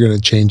one. Now they're going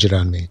to change it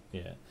on me.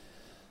 Yeah.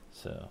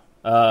 So,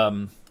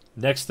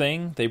 next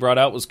thing they brought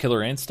out was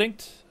Killer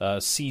Instinct,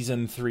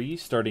 season 3,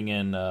 starting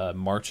in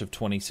March of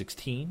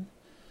 2016.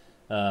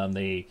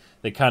 They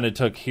kind of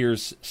took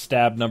here's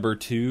stab number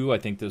 2. I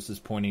think this is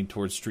pointing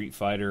towards Street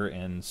Fighter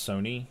and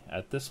Sony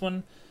at this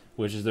one,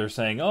 which is they're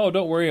saying, oh,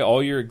 don't worry,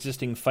 all your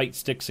existing fight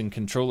sticks and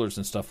controllers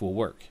and stuff will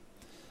work.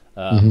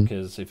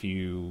 Because if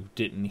you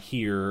didn't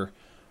hear,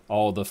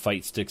 all the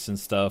fight sticks and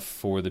stuff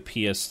for the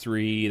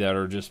PS3 that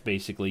are just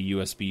basically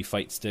USB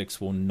fight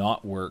sticks will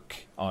not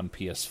work on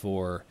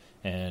PS4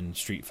 and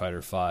Street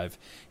Fighter 5.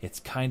 It's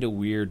kind of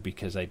weird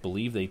because I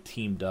believe they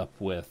teamed up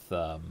with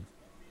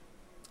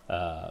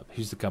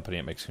who's the company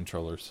that makes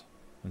controllers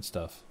and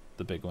stuff?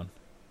 The big one.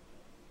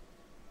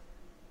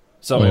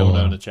 Somebody will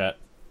know in the chat.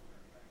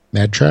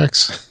 Mad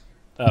Tracks?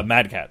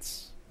 Mad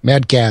Cats.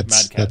 Mad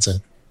Cats. That's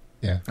it.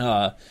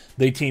 Yeah.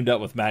 They teamed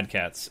up with Mad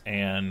Cats,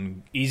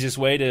 and easiest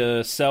way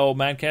to sell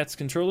Mad Cats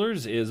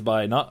controllers is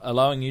by not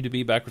allowing you to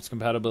be backwards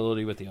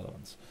compatibility with the other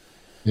ones.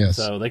 Yes.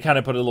 So they kind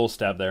of put a little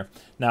stab there.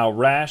 Now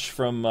Rash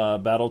from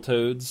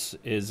Battletoads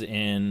is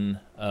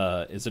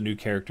a new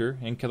character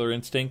in Killer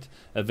Instinct,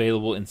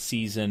 available in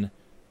season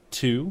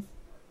 2,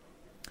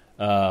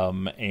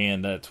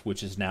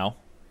 which is now.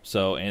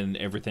 So and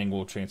everything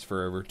will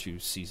transfer over to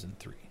season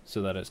 3.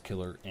 So that is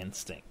Killer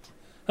Instinct.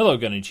 Hello,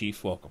 Gunny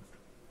Chief. Welcome.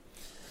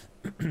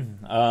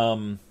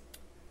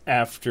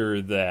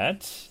 After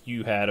that,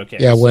 you had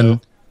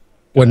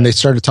when they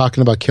started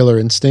talking about Killer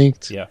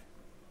Instinct,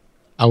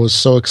 I was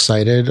so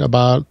excited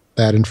about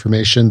that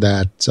information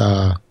that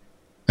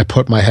I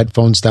put my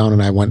headphones down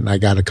and I went and I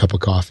got a cup of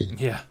coffee.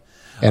 Yeah,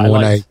 and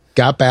when I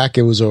got back,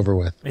 it was over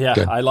with. Yeah,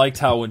 Good. I liked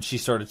how when she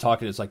started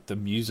talking, it's like the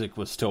music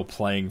was still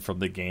playing from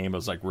the game. It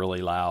was like really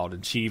loud,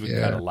 and she even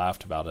kind of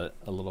laughed about it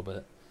a little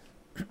bit.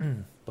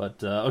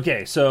 But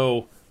okay,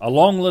 so a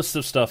long list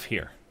of stuff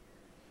here,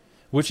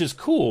 which is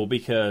cool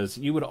because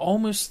you would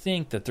almost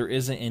think that there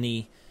isn't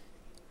any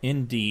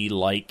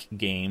indie-like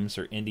games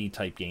or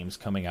indie-type games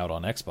coming out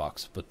on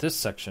Xbox, but this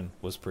section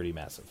was pretty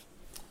massive.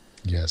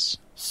 Yes.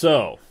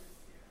 So,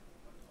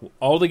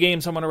 all the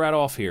games I'm going to rattle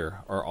off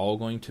here are all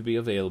going to be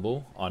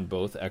available on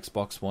both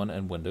Xbox One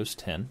and Windows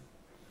 10.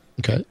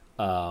 Okay.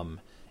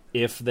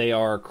 If they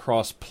are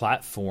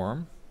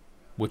cross-platform,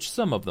 which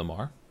some of them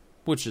are,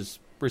 which is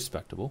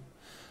respectable.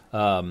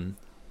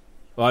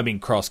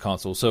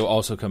 Cross-console, so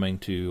also coming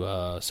to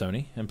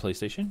Sony and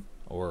PlayStation,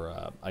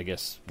 or I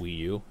guess Wii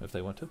U if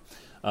they want to.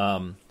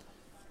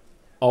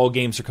 All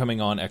games are coming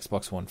on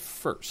Xbox One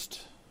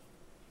first.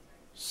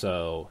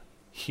 So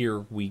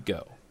here we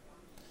go.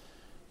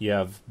 You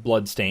have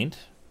Bloodstained.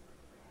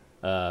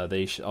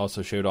 They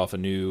also showed off a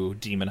new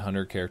Demon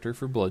Hunter character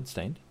for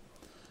Bloodstained.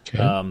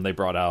 Okay. They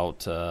brought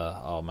out,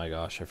 oh my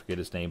gosh, I forget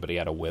his name, but he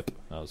had a whip.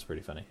 That was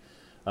pretty funny.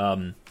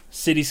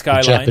 City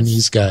Skylines. The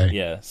Japanese guy.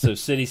 Yeah, so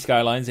City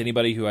Skylines,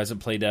 anybody who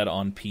hasn't played that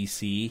on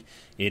PC,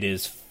 it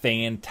is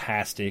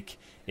fantastic.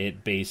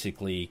 It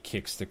basically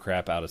kicks the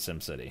crap out of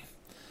SimCity.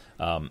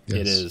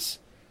 Yes.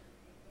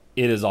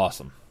 It is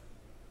awesome.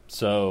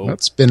 So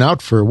it's been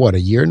out for what,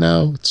 a year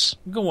now? It's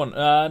going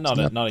not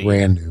a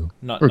brand new.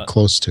 Not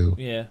close to.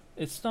 Yeah,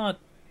 it's not.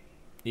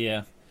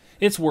 Yeah,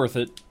 it's worth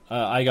it.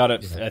 I got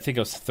it. Yeah. I think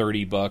it was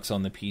 $30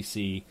 on the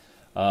PC.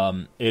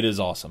 It is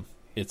awesome.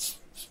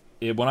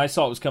 When I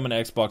saw it was coming to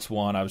Xbox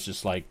One, I was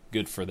just like,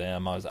 good for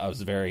them. I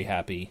was very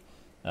happy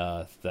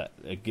that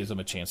it gives them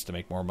a chance to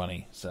make more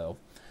money. So,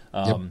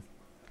 it'll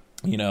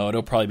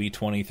probably be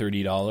 $20,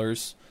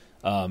 $30.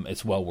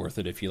 It's well worth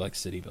it if you like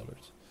city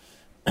builders.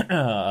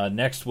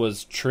 Next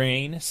was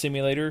Train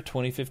Simulator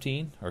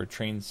 2015, or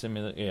Train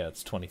Simulator. Yeah,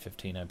 it's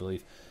 2015, I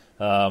believe.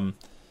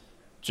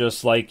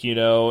 Just like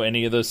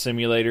any of those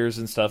simulators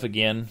and stuff.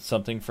 Again,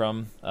 something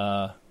from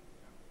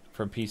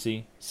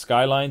PC.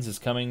 Skylines is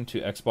coming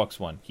to Xbox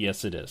One.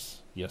 Yes, it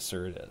is. Yes,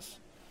 sir, it is.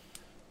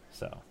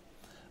 So,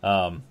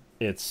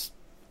 it's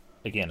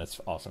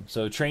awesome.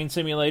 So, Train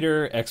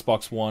Simulator,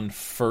 Xbox One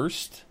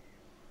first.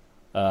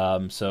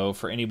 So,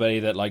 for anybody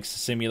that likes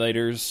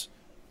simulators,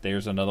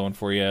 there's another one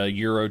for you.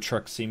 Euro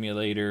Truck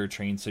Simulator,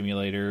 Train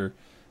Simulator.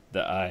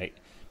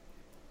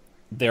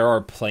 There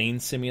are plane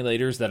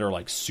simulators that are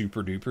like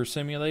super duper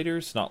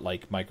simulators, not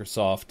like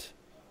Microsoft.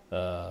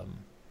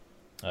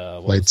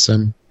 Flight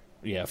Sim.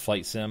 Yeah,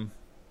 Flight Sim,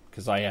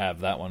 because I have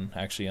that one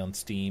actually on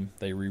Steam.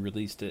 They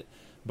re-released it,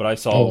 but I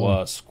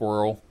saw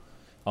Squirrel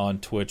on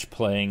Twitch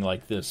playing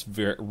like this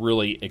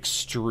really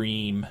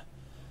extreme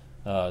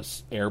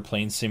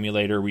airplane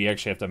simulator. We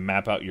actually have to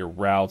map out your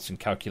routes and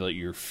calculate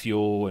your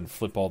fuel and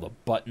flip all the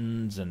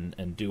buttons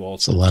and do all.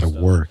 It's a lot of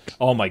work.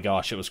 Oh my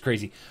gosh, it was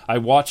crazy. I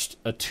watched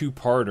a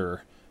 2-parter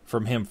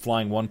from him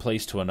flying one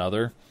place to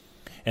another,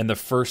 and the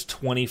first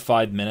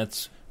 25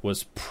 minutes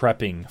was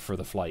prepping for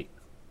the flight.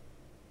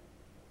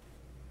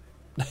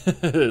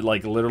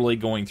 Like literally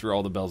going through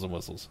all the bells and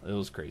whistles. It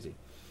was crazy.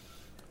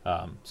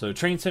 So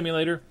Train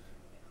Simulator,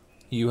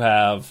 you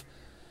have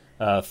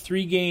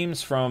 3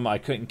 games from, I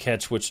couldn't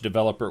catch which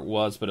developer it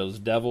was, but it was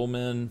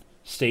Devilman,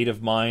 State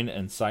of Mind,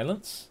 and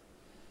Silence.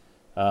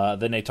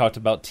 Then they talked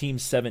about Team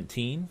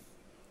 17.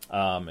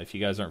 If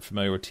you guys aren't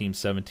familiar with Team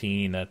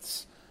 17,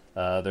 that's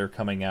they're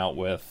coming out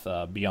with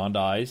Beyond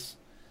Eyes,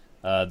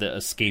 The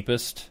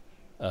Escapist,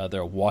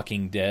 their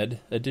Walking Dead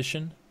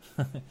edition.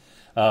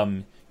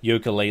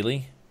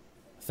 Yooka-Laylee.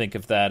 Think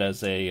of that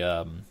as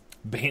a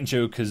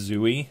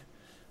Banjo-Kazooie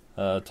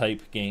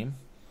type game.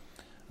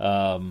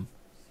 And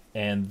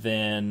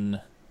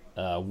then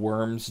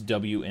Worms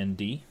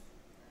WMD.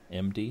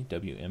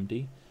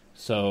 WMD.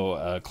 So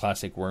a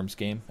classic Worms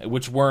game.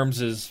 Which Worms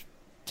is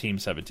Team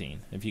 17.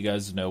 If you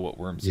guys know what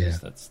Worms is,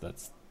 that's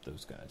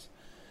those guys.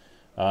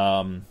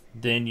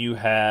 Then you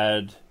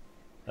had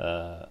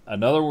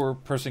another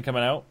person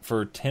coming out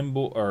for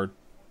Thimbleweed.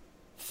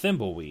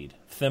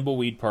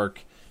 Thimbleweed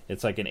Park.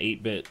 It's like an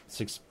 8-bit,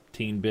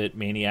 16-bit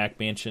Maniac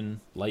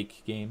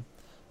Mansion-like game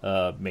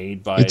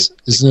made by...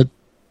 Isn't it...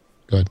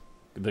 Go ahead.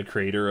 the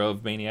creator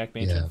of Maniac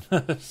Mansion.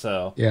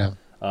 So yeah,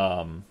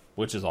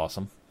 which is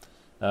awesome.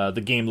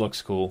 The game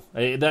looks cool.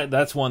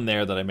 That's one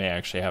there that I may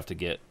actually have to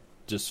get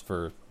just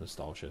for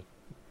nostalgia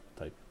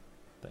type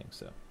thing.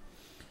 So,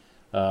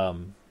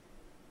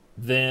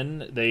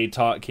 then they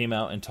came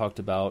out and talked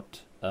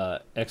about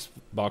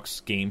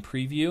Xbox game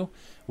preview,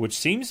 which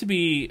seems to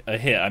be a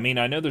hit. I mean,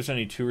 I know there's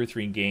only 2 or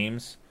 3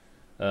 games.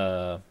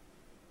 Oh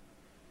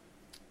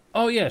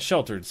yeah,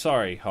 Sheltered.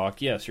 Sorry,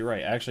 Hawk. Yes, you're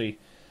right. Actually,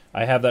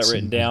 I have that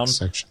written down.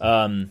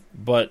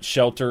 But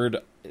Sheltered,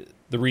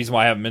 the reason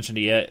why I haven't mentioned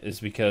it yet is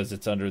because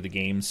it's under the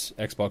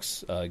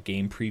Xbox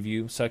game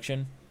preview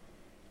section.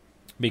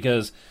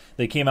 Because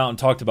they came out and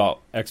talked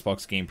about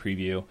Xbox game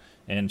preview,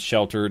 and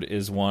Sheltered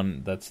is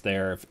one that's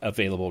there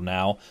available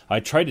now. I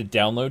tried to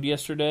download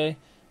yesterday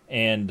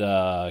and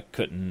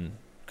couldn't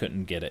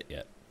get it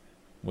yet,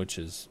 which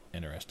is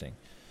interesting.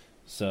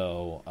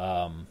 So,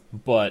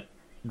 but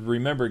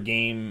remember,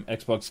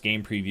 Xbox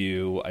game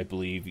preview, I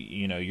believe,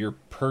 you're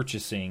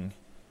purchasing.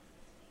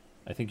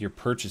 I think you're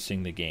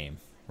purchasing the game,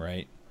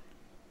 right?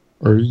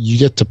 Or you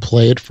get to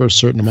play it for a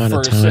certain amount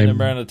of time. For a certain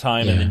amount of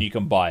time, and then you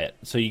can buy it.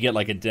 So you get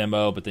like a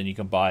demo, but then you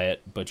can buy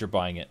it, but you're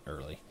buying it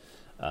early.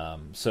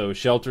 So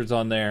Sheltered's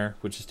on there,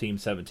 which is Team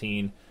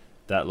 17.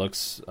 That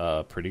looks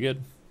pretty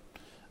good.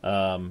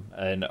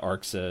 And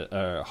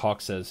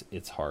Hawk says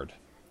it's hard.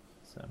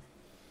 So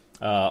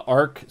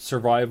Ark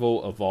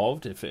Survival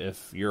Evolved.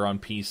 If you're on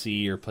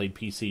PC or played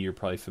PC, you're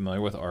probably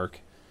familiar with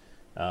Ark.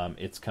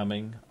 It's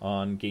coming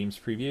on Games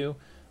Preview.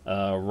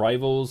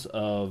 Rivals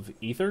of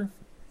Aether.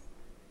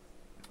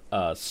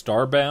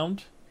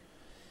 Starbound,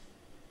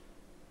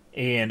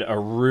 and a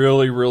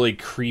really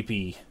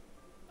creepy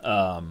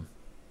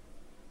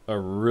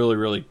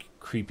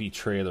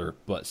trailer,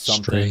 but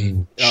something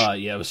strange.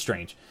 Yeah, it was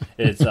strange.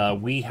 It's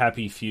We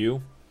Happy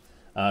Few.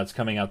 It's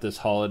coming out this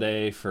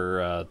holiday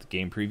for the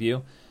game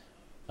preview.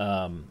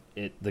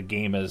 The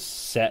game is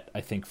set, I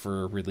think,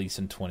 for release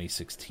in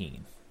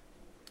 2016.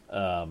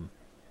 That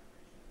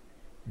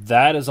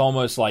is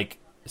almost like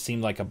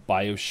seemed like a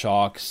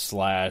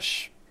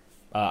BioShock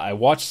 / I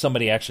watched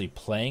somebody actually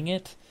playing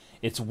it.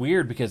 It's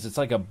weird because it's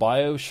like a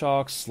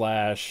BioShock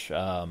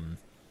 /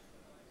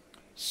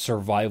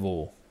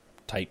 survival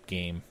type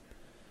game.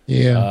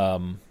 Yeah.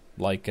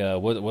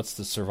 What's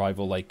the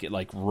survival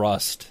like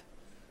Rust?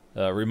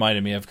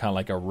 Reminded me of kind of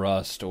like a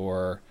Rust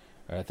or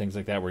things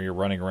like that where you're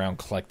running around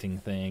collecting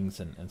things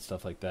and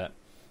stuff like that.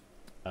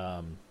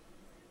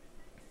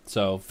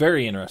 So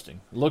very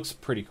interesting. Looks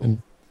pretty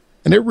cool.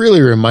 And it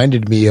really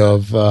reminded me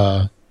of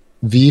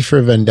V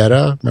for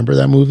Vendetta. Remember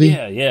that movie?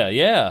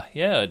 Yeah.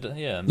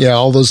 Yeah,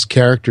 all those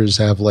characters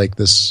have like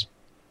this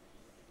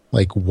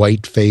like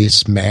white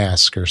face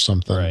mask or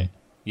something. Right.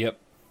 Yep.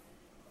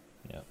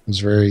 It was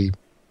very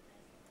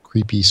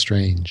creepy,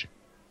 strange.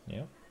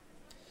 Yep.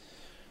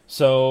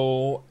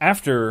 So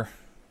after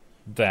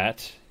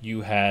that,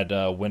 you had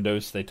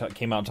Windows. They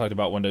came out and talked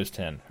about Windows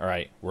 10. All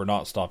right, we're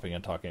not stopping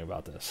and talking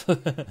about this.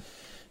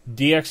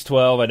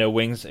 DX12, I know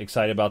Wing's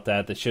excited about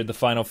that. They showed the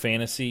Final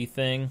Fantasy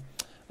thing.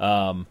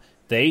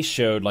 They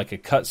showed like a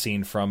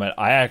cutscene from it.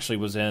 I actually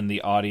was in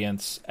the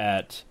audience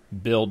at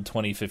Build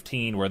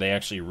 2015 where they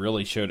actually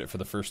really showed it for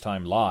the first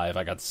time live.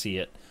 I got to see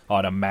it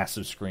on a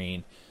massive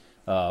screen,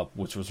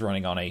 which was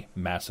running on a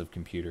massive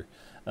computer.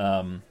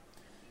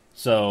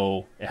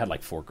 So it had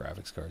like 4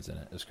 graphics cards in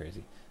it. It was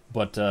crazy.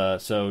 But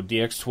so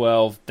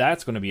DX12,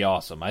 that's going to be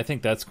awesome. I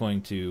think that's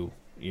going to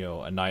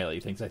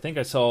annihilate things. I think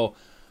I saw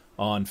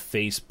on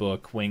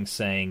Facebook Wing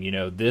saying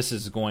this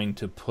is going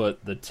to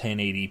put the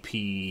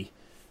 1080p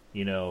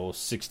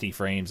 60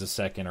 frames a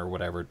second or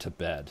whatever to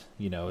bed.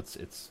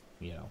 It's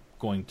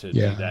going to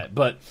do that.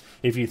 But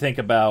if you think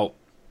about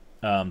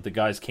the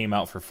guys came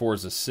out for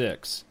Forza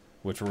 6,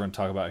 which we're going to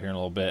talk about here in a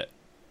little bit,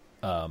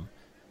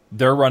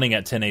 they're running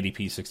at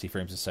 1080p 60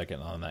 frames a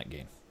second on that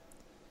game.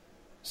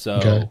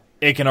 So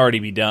it can already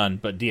be done,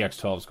 but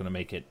DX12 is going to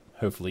make it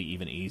hopefully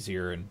even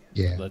easier and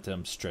let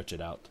them stretch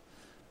it out.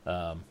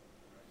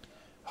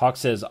 Hawk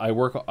says, I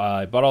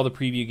bought all the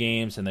preview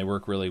games and they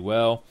work really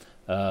well.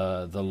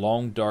 The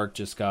Long Dark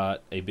just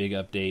got a big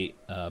update,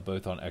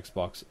 both on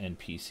Xbox and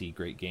PC.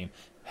 Great game.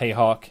 Hey,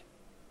 Hawk,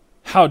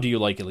 how do you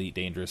like Elite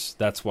Dangerous?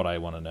 That's what I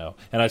want to know.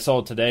 And I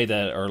saw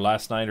today or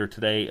last night or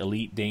today,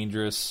 Elite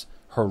Dangerous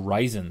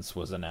Horizons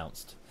was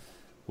announced,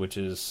 which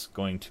is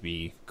going to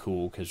be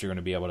cool because you're going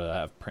to be able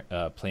to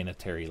have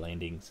planetary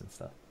landings and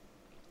stuff.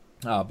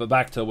 But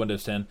back to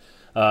Windows 10.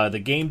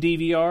 The game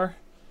DVR,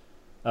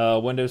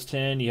 Windows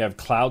 10, you have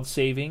cloud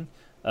saving.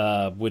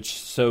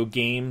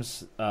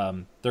 Games,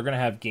 they're going to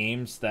have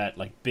games that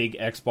like big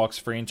Xbox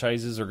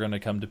franchises are going to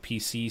come to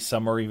PC.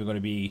 Some are even going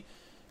to be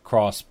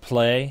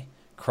cross-play,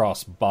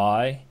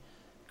 cross-buy,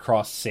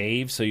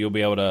 cross-save, so you'll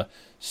be able to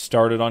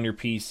start it on your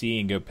PC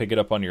and go pick it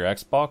up on your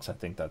Xbox. I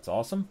think that's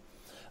awesome.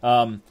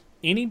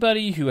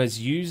 Anybody who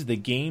has used the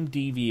game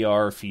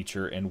DVR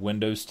feature in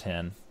Windows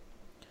 10,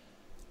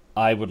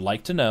 I would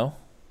like to know.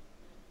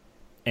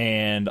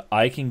 And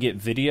I can get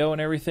video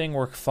and everything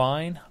work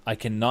fine. I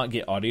cannot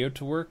get audio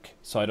to work,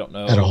 so I don't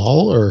know at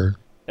all. Or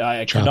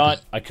I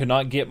could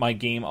not get my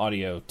game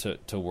audio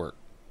to work.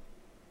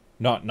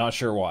 Not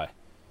sure why.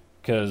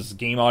 Because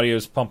game audio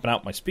is pumping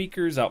out my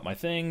speakers, out my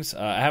things.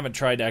 I haven't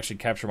tried to actually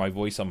capture my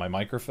voice on my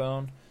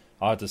microphone.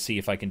 I'll have to see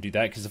if I can do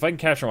that. Because if I can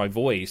capture my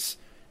voice,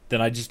 then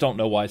I just don't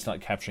know why it's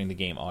not capturing the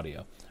game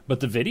audio.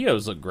 But the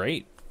videos look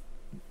great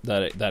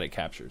that it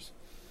captures.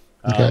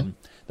 Okay.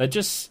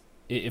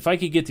 If I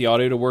could get the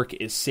audio to work,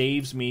 it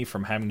saves me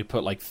from having to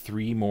put like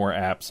 3 more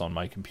apps on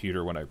my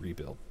computer when I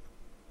rebuild.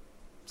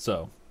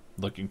 So,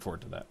 looking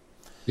forward to that.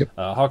 Yep.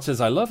 Hawk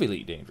says, I love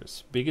Elite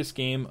Dangerous. Biggest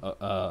game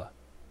of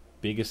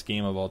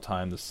all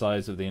time, the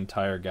size of the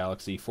entire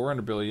galaxy,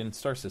 400 billion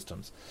star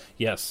systems.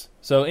 Yes.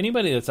 So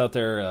anybody that's out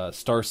there,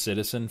 Star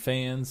Citizen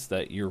fans,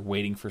 that you're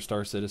waiting for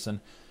Star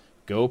Citizen,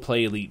 go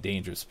play Elite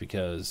Dangerous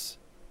because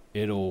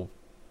it'll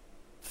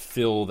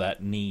fill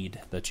that need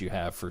that you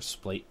have for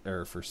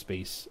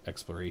space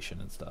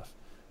exploration and stuff.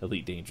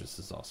 Elite Dangerous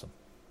is awesome.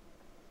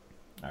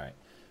 All right.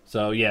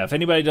 So yeah, if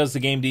anybody does the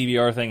game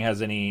DVR thing,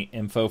 has any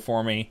info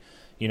for me,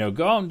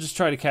 go out and just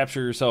try to capture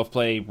yourself,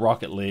 play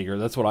Rocket League, or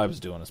that's what I was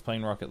doing. I was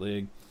playing Rocket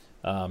League,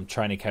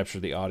 trying to capture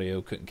the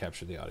audio, couldn't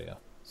capture the audio.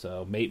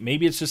 So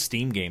maybe it's just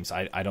Steam games.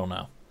 I don't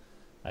know.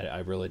 I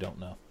really don't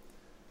know.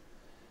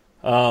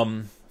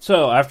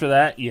 So after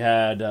that, you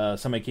had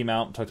somebody came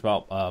out and talked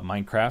about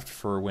Minecraft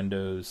for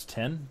Windows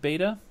 10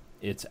 beta.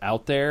 It's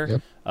out there.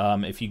 Yep.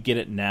 If you get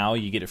it now,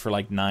 you get it for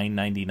like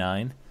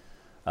 $9.99.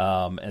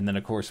 And then,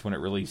 of course, when it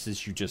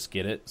releases, you just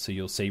get it, so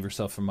you'll save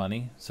yourself some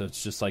money. So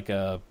it's just like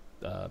an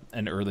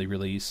early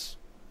release.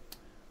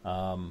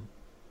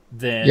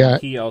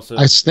 He also...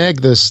 I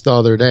snagged this the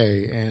other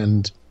day,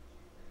 and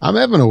I'm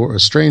having a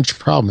strange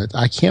problem.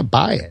 I can't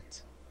buy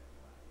it.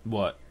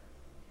 What?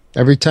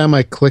 Every time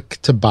I click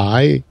to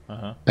buy,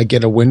 I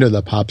get a window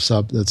that pops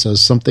up that says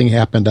something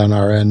happened on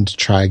our end.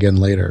 Try again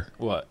later.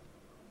 What?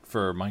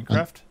 For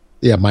Minecraft?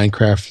 Yeah,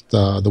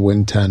 Minecraft, the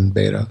Win 10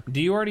 beta.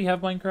 Do you already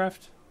have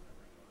Minecraft?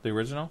 The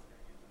original?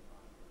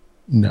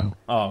 No.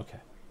 Oh, okay.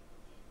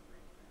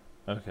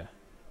 Okay.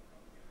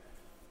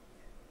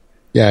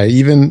 Yeah,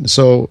 even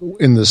so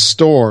in the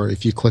store,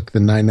 if you click the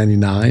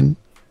 $9.99,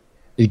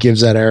 it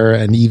gives that error,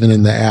 and even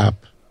in the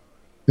app,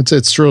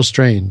 it's real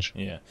strange.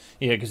 Yeah,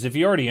 because if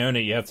you already own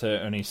it, you have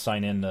to only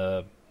sign in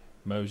the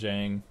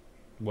Mojang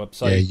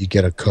website. Yeah, you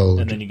get a code,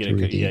 and then you get a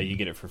code. Yeah, you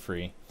get it for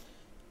free.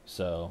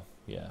 So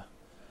yeah,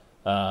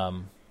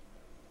 all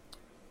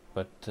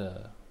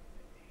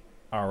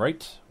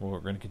right. Well, we're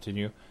going to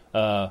continue.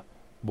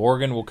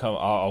 Morgan will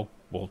come.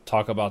 We'll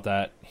talk about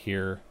that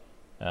here.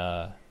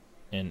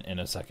 In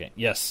a second.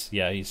 Yes,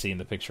 yeah, he's seeing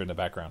the picture in the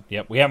background.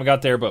 Yep, we haven't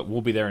got there, but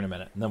we'll be there in a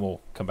minute, and then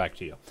we'll come back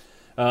to you.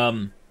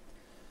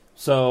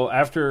 So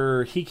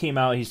after he came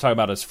out, he's talking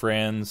about his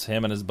friends,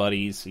 him and his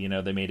buddies. They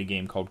made a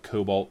game called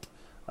Cobalt.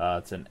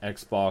 It's an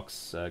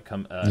Xbox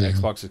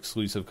Xbox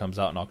exclusive, comes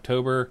out in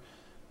October.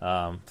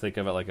 Think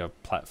of it like a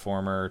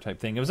platformer type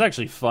thing. It was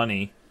actually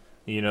funny.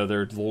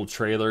 Their little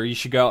trailer. You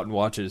should go out and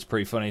watch it. It's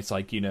pretty funny. It's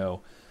like,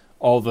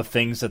 all the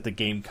things that the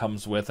game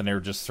comes with, and they were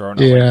just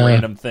throwing out like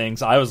random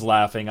things. I was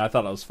laughing. I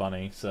thought it was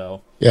funny.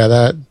 So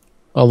yeah,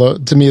 although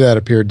to me that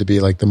appeared to be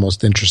like the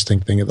most interesting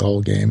thing of the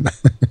whole game.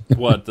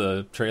 What,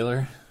 the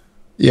trailer?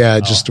 Yeah,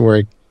 just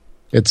where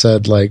it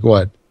said like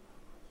what,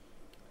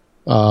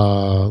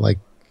 like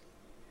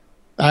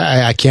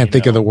I can't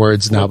think of the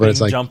words now, but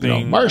it's like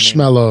jumping,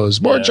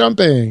 marshmallows, more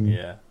jumping.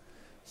 Yeah.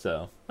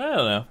 So I don't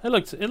know.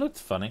 It looked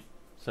funny.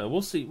 So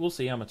we'll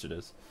see how much it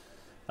is.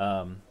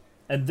 And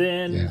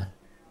then. Yeah.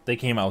 They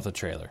came out with a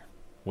trailer,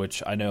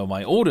 which I know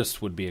my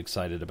oldest would be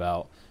excited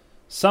about.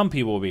 Some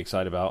people will be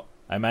excited about.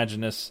 I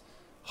imagine this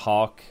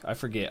Hawk. I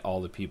forget all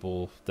the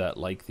people that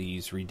like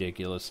these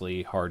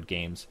ridiculously hard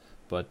games,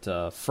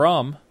 but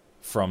from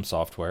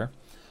Software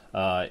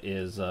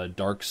is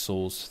Dark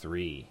Souls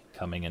 3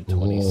 coming in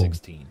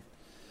 2016. Whoa.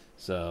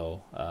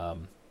 So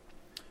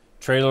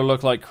trailer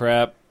looked like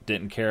crap.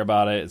 Didn't care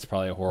about it. It's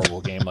probably a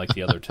horrible game like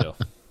the other two.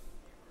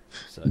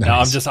 So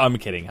nice. No, I'm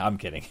kidding.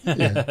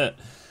 Yeah.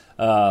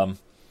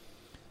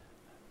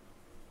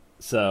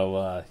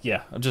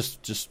 I'm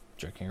just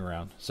joking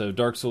around. So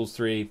Dark Souls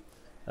 3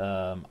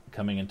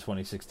 coming in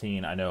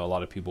 2016. I know a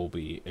lot of people will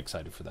be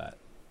excited for that.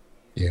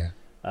 Yeah.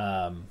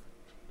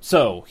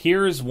 So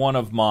here's one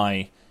of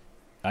my...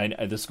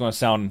 this is going to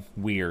sound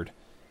weird.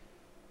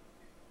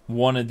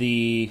 One of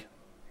the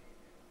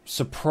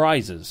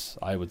surprises,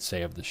 I would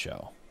say, of the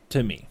show,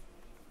 to me.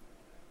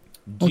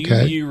 Do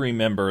you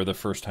remember the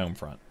first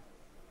Homefront?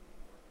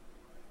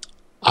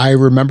 I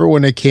remember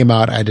when it came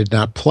out. I did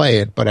not play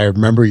it, but I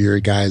remember your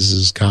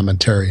guys'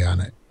 commentary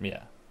on it.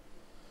 Yeah.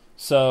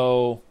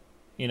 So,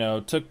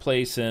 took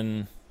place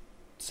in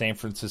San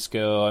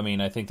Francisco. I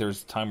mean, I think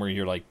there's a time where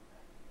you're like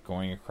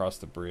going across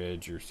the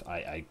bridge, or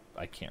I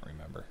can't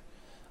remember.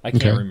 I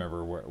can't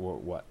remember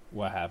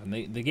what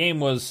happened. The game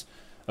was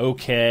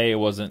okay. It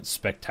wasn't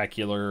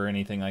spectacular or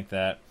anything like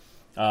that.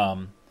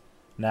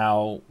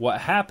 Now,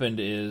 what happened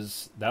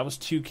is that was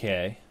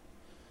 2K.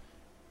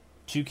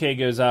 2K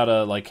goes out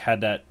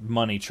had that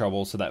money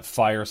trouble, so that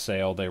fire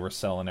sale they were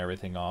selling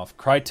everything off.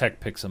 Crytek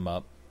picks them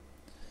up.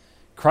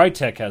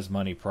 Crytek has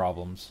money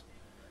problems.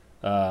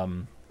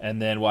 And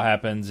then what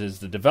happens is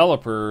the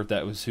developer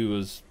who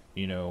was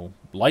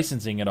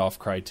licensing it off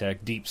Crytek,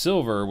 Deep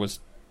Silver, was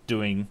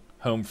doing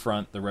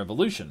Homefront: The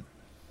Revolution.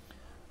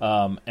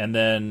 And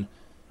then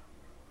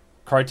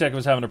Crytek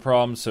was having a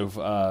problem,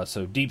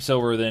 so Deep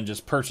Silver then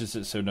just purchased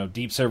it. So no,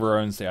 Deep Silver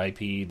owns the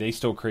IP. They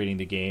still creating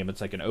the game. It's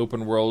like an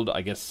open world,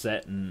 I guess,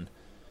 set in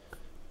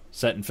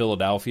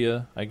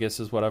Philadelphia, I guess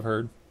is what I've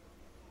heard.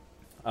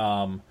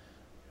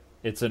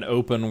 It's an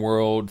open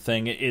world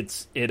thing.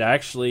 It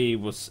actually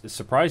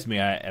surprised me.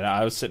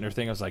 I was sitting there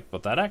thinking, I was like,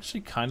 but that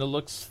actually kind of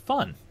looks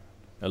fun.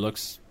 It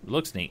looks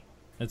neat.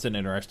 It's an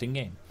interesting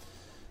game.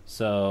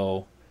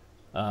 So,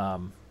 that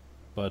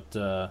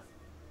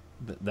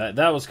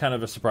was kind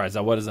of a surprise.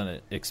 I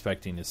wasn't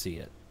expecting to see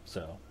it.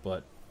 So,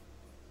 but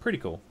pretty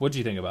cool. What'd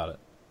you think about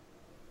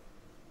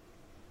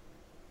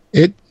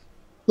it?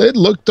 It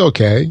looked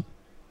okay.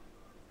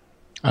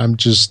 I'm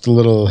just a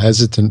little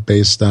hesitant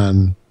based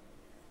on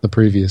the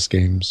previous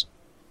games.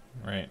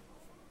 Right.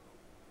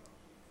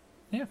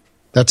 Yeah.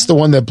 That's the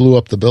one that blew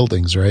up the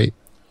buildings, right?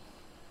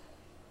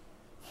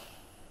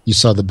 You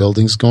saw the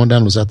buildings going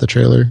down? Was that the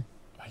trailer?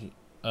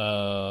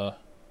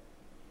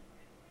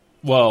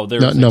 Well, there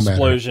was an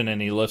explosion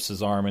and he lifts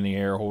his arm in the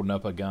air holding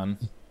up a gun.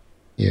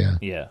 Yeah.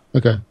 Yeah.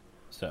 Okay.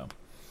 So,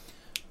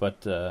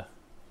 but, all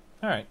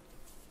right.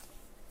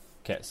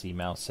 Cat C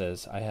Mouse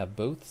says, I have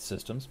both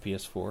systems,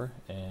 PS4,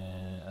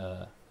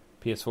 and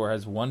PS4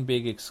 has one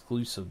big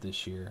exclusive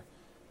this year,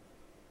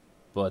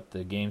 but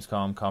the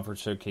Gamescom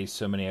conference showcased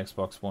so many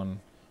Xbox One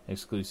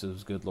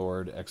exclusives. Good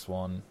Lord,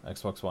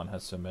 Xbox One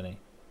has so many.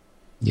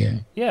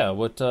 Yeah. Yeah,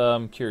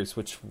 I'm curious,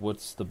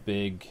 what's the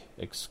big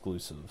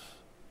exclusive?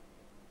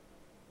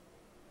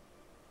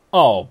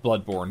 Oh,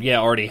 Bloodborne.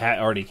 Yeah,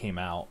 already came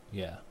out.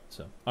 Yeah.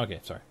 So, okay,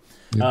 sorry.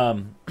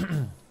 Yeah.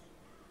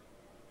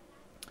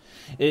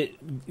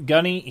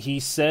 Gunny, he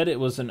said it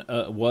was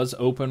was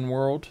open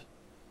world.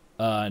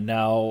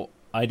 Now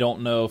I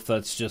don't know if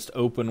that's just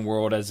open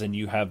world as in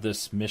you have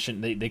this mission.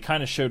 They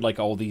kind of showed like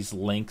all these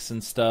links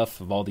and stuff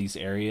of all these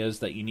areas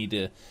that you need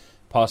to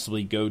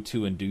possibly go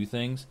to and do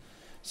things.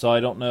 So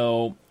I don't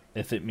know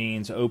if it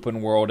means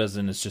open world as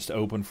in it's just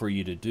open for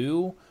you to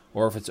do,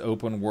 or if it's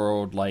open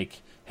world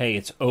like, hey,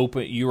 it's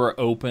open. You are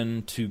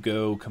open to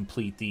go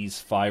complete these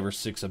 5 or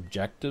 6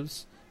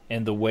 objectives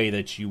in the way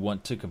that you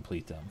want to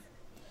complete them.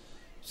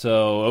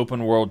 So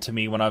open world to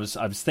me, when I was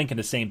thinking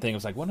the same thing. I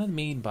was like, what do I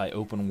mean by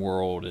open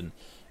world?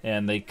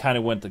 And they kind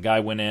of the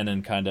guy went in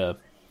and kind of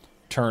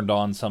turned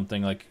on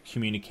something like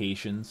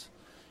communications,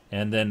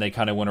 and then they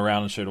kind of went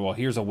around and showed, well,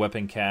 here's a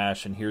weapon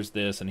cache, and here's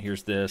this, and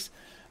here's this.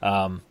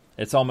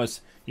 It's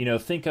almost,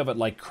 think of it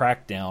like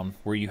Crackdown,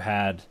 where you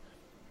had,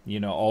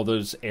 all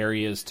those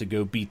areas to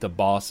go beat the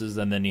bosses,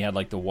 and then you had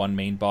like the one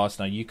main boss.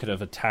 Now you could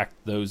have attacked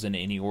those in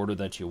any order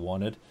that you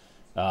wanted.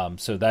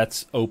 So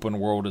that's open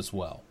world as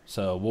well.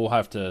 So we'll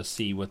have to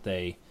see what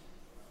they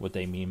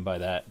mean by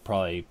that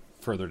probably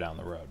further down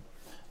the road.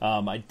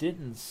 I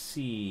didn't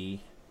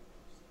see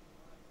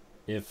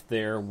if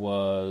there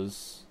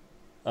was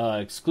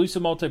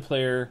exclusive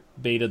multiplayer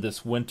beta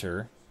this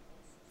winter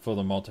for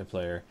the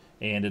multiplayer,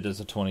 and it is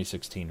a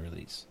 2016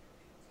 release.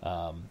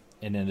 And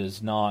it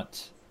is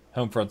not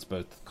Homefront's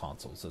both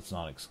consoles. It's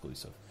not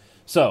exclusive.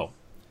 So,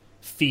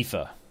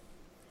 FIFA,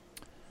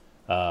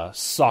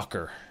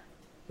 soccer.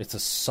 It's a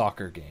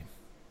soccer game.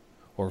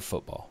 Or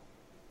football.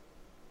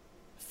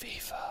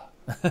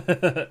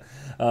 FIFA.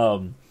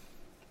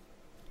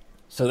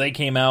 So they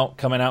coming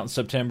out in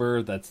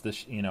September. That's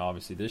this,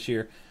 obviously this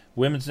year.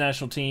 Women's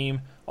national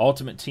team,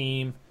 Ultimate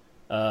Team.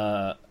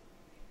 Then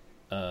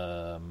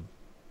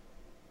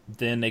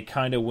they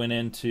kind of went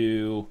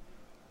into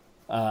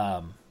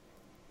hey,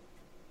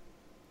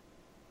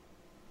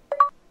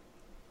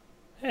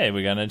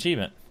 we got an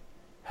achievement.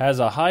 Has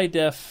a high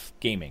def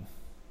gaming.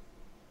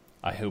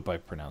 I hope I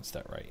pronounced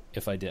that right.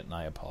 If I didn't,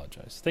 I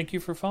apologize. Thank you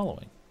for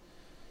following.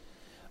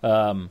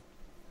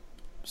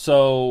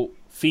 So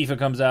FIFA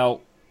comes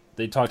out.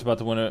 They talked about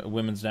the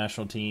women's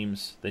national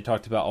teams. They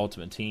talked about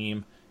Ultimate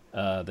Team.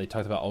 They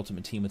talked about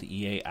Ultimate Team with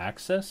EA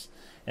Access.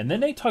 And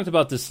then they talked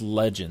about this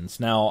Legends.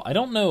 Now, I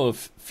don't know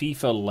if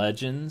FIFA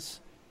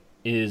Legends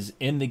is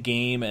in the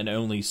game and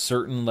only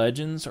certain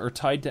Legends are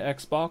tied to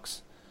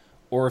Xbox,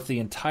 or if the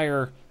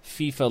entire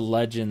FIFA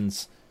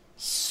Legends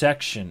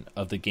section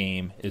of the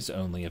game is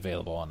only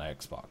available on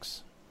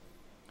Xbox.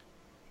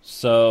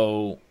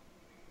 So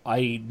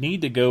I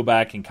need to go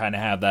back and kind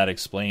of have that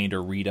explained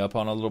or read up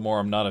on a little more.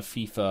 I'm not a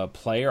FIFA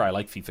player. I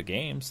like FIFA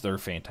games. They're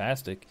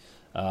fantastic.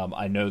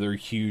 I know they're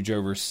huge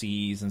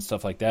overseas and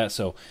stuff like that.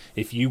 So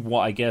if you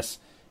want, I guess,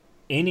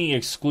 any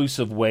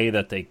exclusive way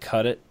that they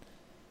cut it,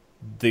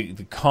 the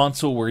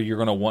console where you're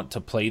going to want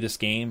to play this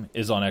game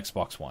is on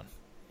Xbox One.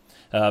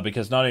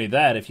 Because not only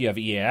that, if you have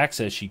EA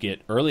Access, you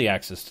get early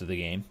access to the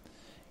game,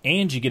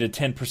 and you get a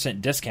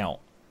 10% discount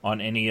on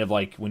any of,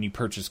 like, when you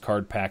purchase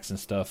card packs and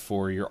stuff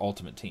for your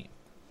Ultimate Team.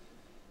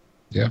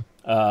 Yeah.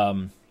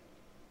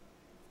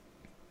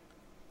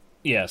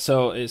 Yeah,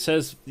 so it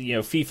says,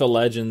 FIFA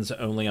Legends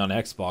only on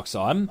Xbox.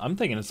 So I'm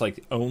thinking it's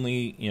like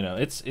only,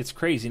 it's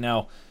crazy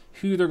now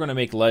who they're going to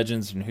make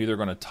Legends and who they're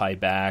going to tie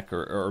back,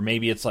 or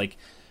maybe it's like,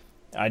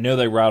 I know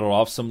they rattled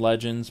off some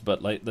Legends,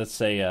 but like let's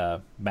say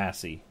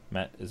Massey.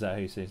 Matt, is that how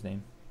you say his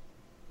name?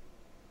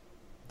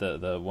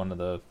 The one of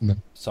the No.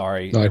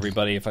 Sorry, No,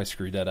 everybody, if I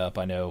screwed that up.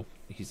 I know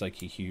he's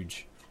like a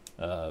huge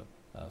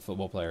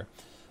football player.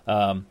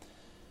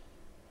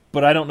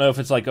 But I don't know if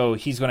it's like, oh,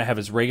 he's going to have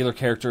his regular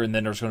character and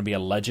then there's going to be a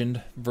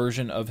legend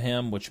version of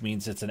him, which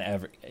means it's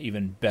an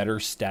even better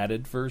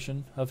statted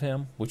version of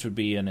him, which would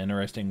be an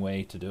interesting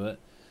way to do it.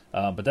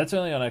 But that's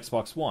only on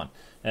Xbox One.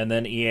 And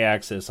then EA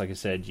Access, like I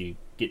said, you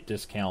get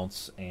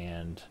discounts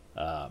and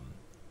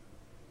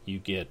you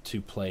get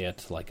to play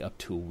it like up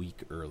to a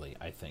week early,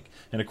 I think.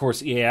 And of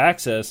course, EA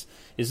Access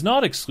is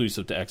not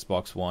exclusive to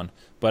Xbox One,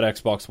 but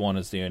Xbox One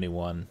is the only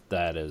one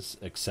that has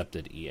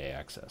accepted EA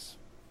Access,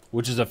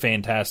 which is a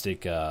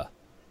fantastic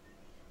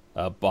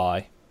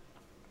buy.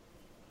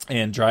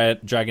 And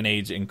Dragon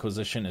Age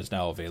Inquisition is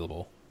now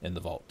available in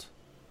the vault.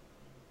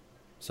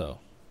 So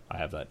I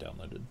have that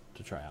downloaded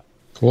to try out.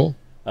 Cool.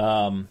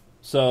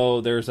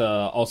 So there's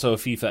also a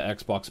FIFA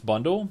Xbox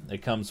bundle.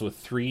 It comes with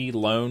 3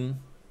 loaner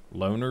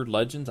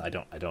legends. I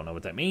don't know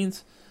what that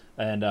means.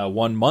 And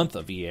 1 month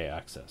of EA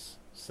Access.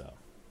 So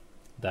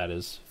that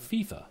is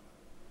FIFA.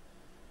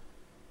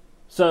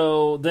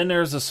 So then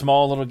there's a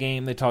small little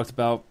game they talked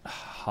about,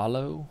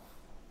 Halo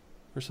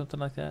or something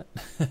like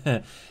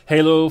that.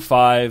 Halo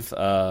 5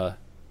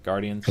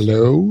 Guardians.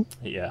 Hello?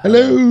 Yeah.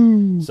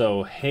 Hello!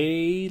 So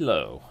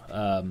Halo.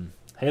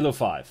 Halo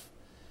 5.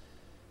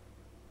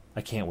 I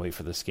can't wait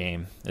for this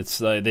game. It's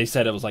they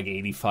said it was like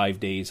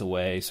 85 days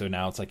away, so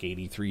now it's like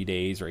 83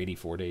 days or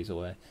 84 days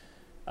away.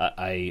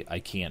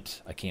 I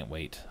can't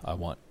wait. I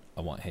want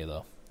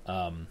Halo.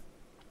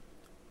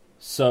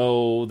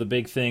 So the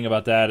big thing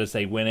about that is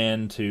they went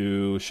in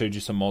to showed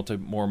you some more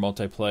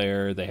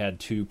multiplayer. They had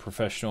 2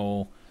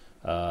 professional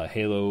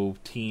Halo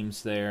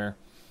teams there.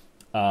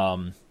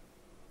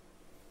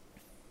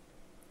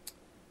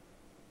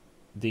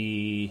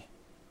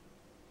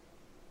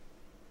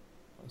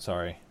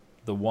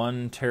 The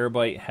 1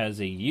 terabyte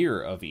has a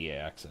year of EA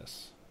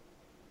Access,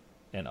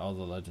 and all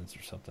the Legends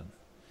or something.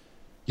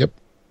 Yep.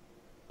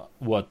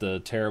 What,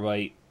 the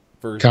terabyte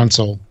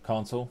version?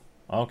 Console.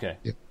 Okay.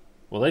 Yep.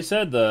 Well, they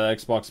said the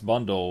Xbox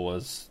bundle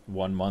was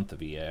 1 month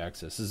of EA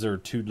Access. Is there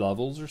 2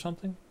 levels or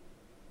something?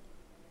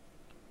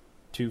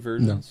 2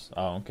 versions?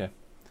 No. Oh, okay.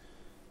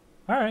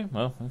 All right.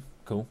 Well,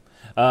 cool.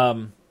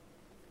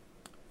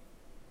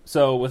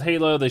 So with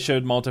Halo, they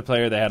showed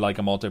multiplayer. They had like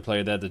a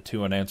multiplayer. They had the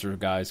 2 unanswered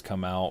guys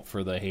come out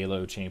for the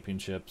Halo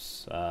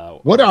championships.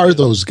 What are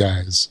those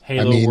guys?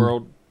 Halo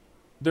World.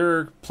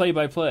 They're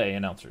play-by-play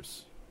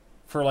announcers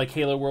for like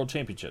Halo World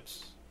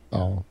Championships.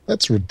 Oh,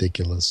 that's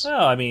ridiculous.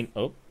 Well, I mean,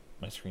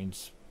 my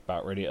screen's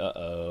about ready.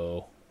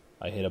 Uh-oh.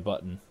 I hit a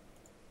button.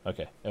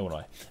 Okay, and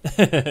what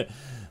do I?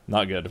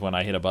 Not good when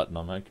I hit a button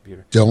on my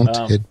computer.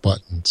 Don't hit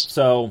buttons.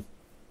 So,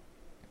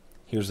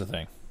 here's the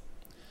thing.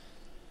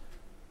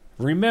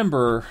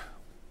 Remember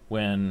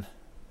when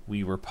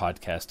we were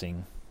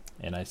podcasting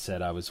and I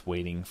said I was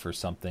waiting for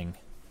something,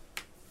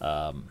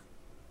 and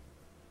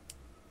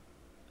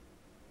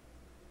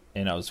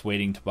I was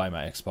waiting to buy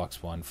my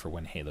Xbox One for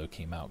when Halo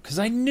came out, because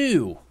I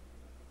knew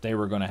they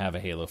were going to have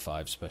a Halo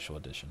 5 special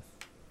edition.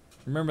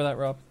 Remember that,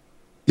 Rob?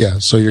 Yeah,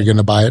 so you're going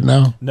to buy it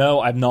now?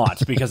 No, I'm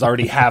not, because I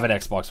already have an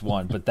Xbox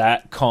One, but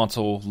that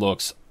console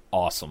looks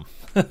awesome.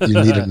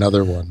 You need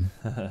another one.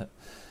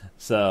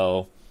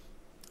 So,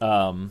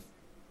 the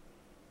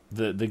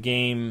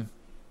game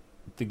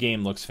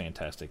looks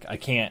fantastic. I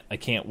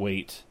can't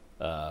wait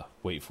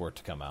for it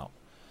to come out.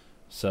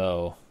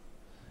 So,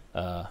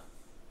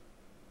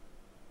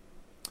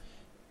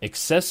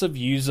 excessive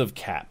use of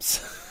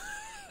caps.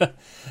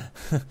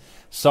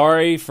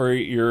 Sorry for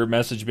your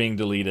message being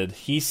deleted.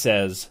 He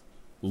says,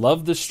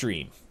 "Love the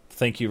stream.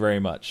 Thank you very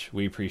much.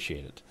 We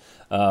appreciate it."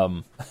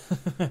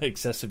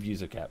 Excessive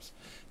use of caps.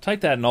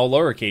 Type that in all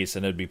lowercase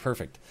and it'd be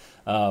perfect.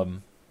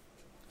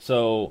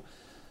 So,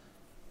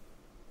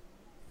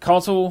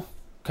 console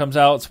comes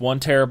out. It's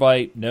 1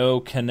 terabyte. No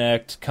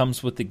Connect.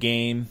 Comes with the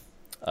game.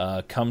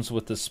 Comes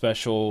with the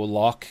special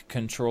lock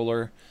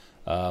controller.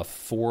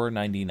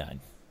 $4.99.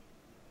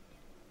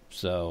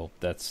 So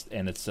it's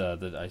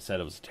I said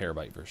it was a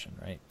terabyte version,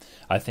 right?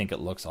 I think it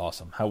looks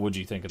awesome. How would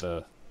you think of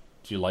do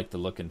you like the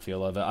look and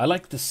feel of it? I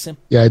like the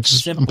simple. Yeah,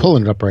 I'm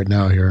pulling it up right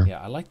now here. Yeah,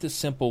 I like the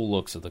simple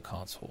looks of the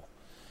console.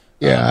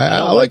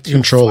 Yeah, I like the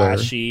controller.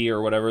 Flashy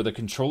or whatever. The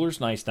controller's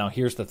nice. Now,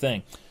 here's the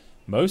thing.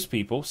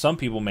 Some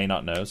people may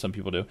not know, some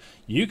people do.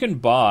 You can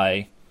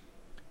buy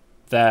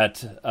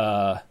that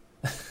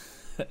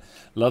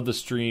Love the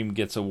Stream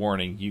gets a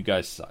warning. You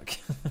guys suck.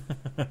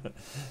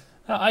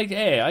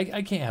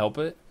 I can't help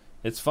it.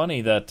 It's funny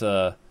that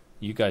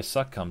You Guys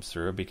Suck comes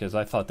through, because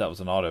I thought that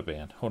was an auto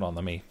ban. Hold on,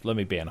 let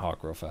me ban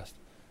Hawk real fast.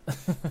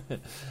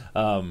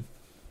 You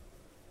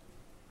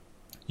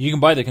can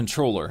buy the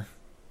controller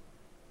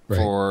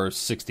for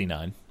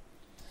 $69,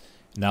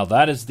 Now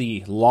that is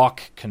the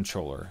Locke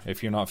controller.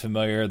 If you're not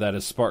familiar, that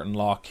is Spartan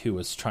Locke, who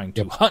is trying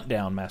to hunt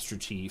down Master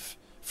Chief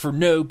for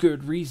no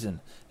good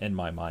reason, in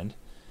my mind.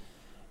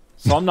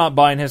 So I'm not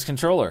buying his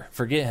controller.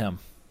 Forget him.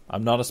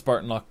 I'm not a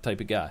Spartan Locke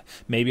type of guy.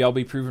 Maybe I'll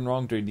be proven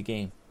wrong during the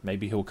game.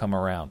 Maybe he'll come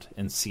around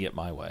and see it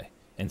my way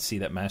and see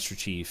that Master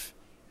Chief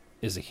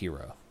is a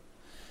hero.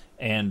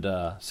 And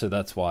so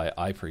that's why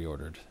I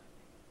pre-ordered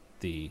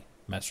the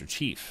Master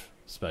Chief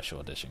Special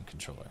Edition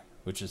controller,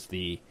 which is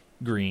the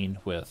green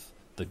with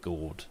the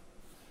gold,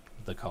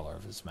 the color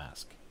of his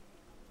mask.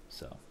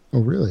 So.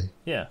 Oh, really?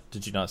 Yeah.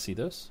 Did you not see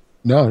those?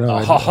 No.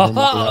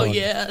 Oh,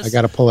 yes. I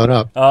got to pull it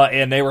up.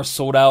 And they were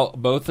sold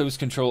out. Both those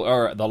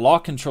the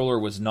Locke controller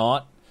was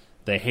not.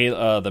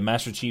 The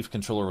Master Chief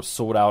controller was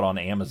sold out on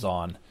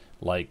Amazon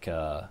like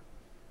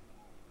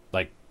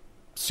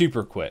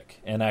super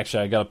quick. And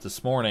actually, I got up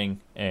this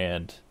morning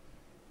and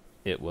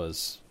it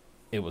was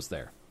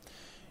there.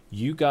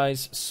 You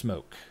guys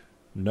smoke.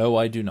 No,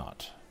 I do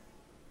not.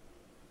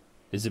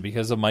 Is it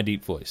because of my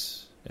deep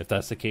voice? If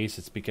that's the case,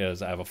 it's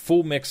because I have a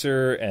full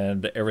mixer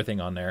and everything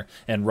on there,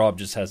 and Rob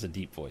just has a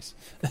deep voice.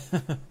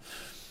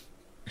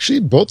 Actually,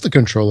 both the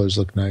controllers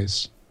look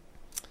nice.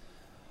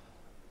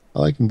 I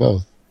like them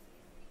both.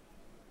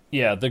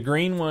 Yeah, the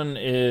green one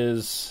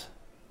is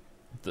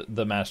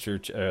the Master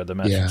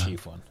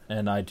Chief one,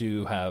 and I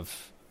do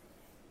have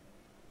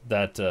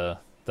that.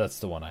 That's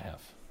the one I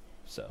have.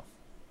 So,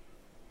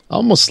 I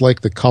almost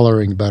like the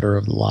coloring better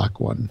of the Locke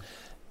one.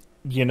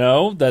 You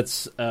know,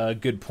 that's a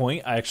good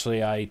point.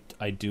 Actually, I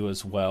do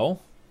as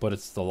well, but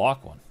it's the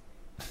Locke one.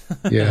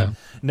 Yeah.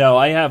 No,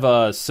 I have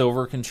a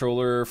silver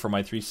controller for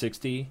my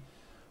 360,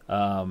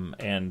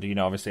 and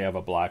obviously I have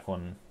a black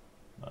one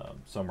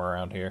somewhere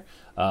around here.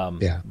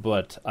 Yeah.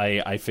 But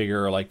I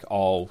figure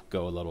I'll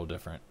go a little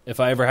different. If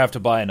I ever have to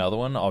buy another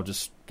one, I'll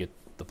just get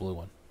the blue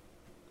one.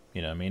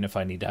 You know what I mean? If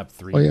I need to have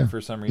three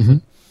for some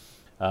reason.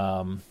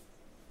 Mm-hmm.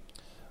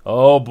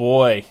 Oh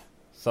boy,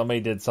 somebody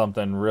did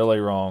something really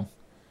wrong.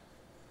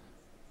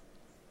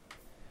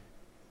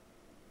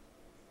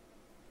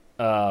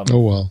 Oh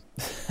well.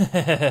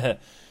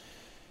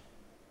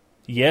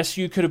 Yes,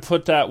 you could have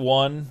put that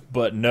one,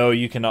 but no,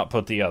 you cannot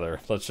put the other.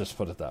 Let's just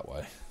put it that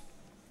way.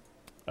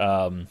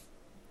 I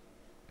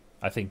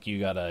think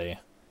you got a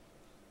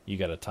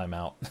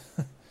timeout.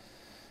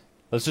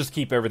 Let's just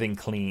keep everything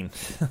clean.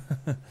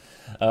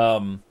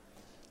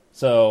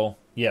 So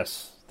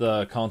yes,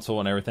 the console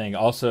and everything.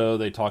 Also,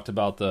 they talked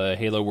about the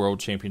Halo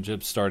World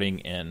Championship starting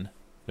in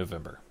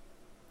November.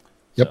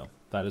 Yep. So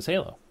that is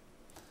Halo.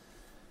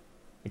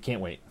 I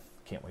can't wait.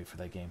 Can't wait for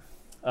that game.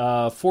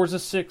 Forza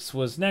 6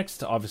 was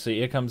next.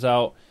 Obviously, it comes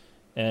out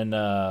in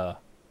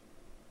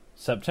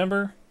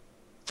September.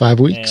 5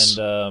 weeks.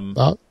 And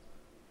about.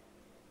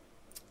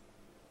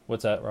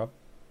 What's that, Rob?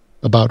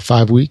 About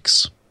 5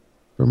 weeks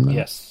from now.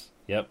 Yes.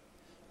 Yep.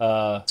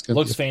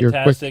 Looks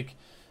fantastic.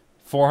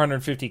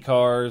 450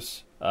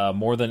 cars,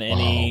 more than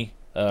any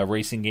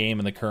racing game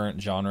in the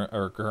current genre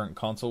or current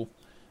console,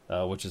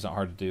 which isn't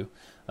hard to do.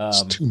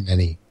 It's too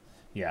many.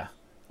 Yeah.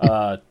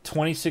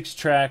 26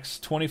 tracks,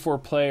 24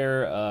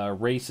 player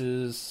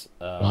races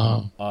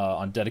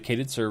on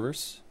dedicated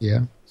servers.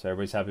 Yeah. So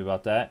everybody's happy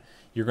about that.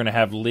 You're going to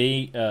have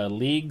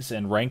leagues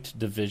and ranked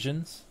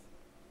divisions.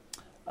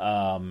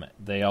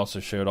 They also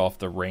showed off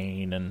the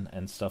rain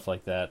and stuff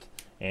like that.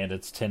 And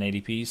it's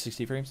 1080p,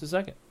 60 frames a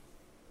second.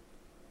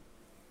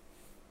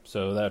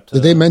 So that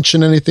did they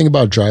mention anything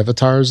about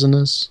drivatars in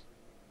this?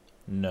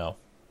 No.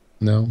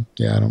 No?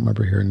 Yeah, I don't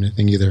remember hearing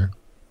anything either.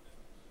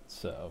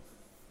 So,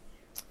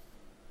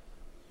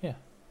 yeah.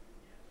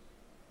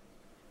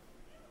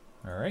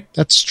 All right.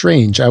 That's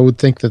strange. I would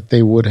think that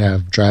they would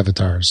have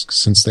drivatars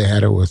since they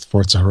had it with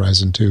Forza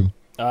Horizon 2.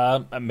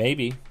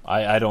 Maybe.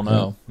 I don't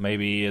know. Yeah.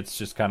 Maybe it's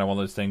just kind of one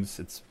of those things.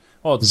 It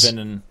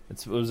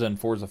was in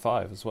Forza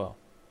 5 as well.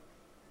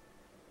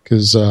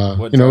 Because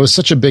it was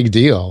such a big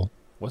deal.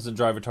 Wasn't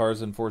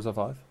drivatars in Forza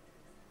 5?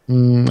 I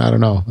don't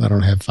know. I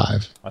don't have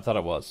 5. I thought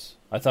it was.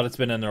 I thought it's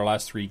been in their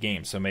last 3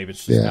 games, so maybe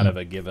it's just kind of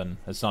a given.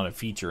 It's not a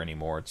feature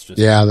anymore. It's just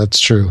that's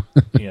true.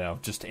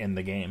 Just in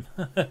the game.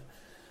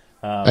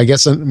 I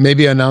guess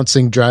maybe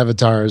announcing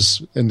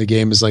drivatars in the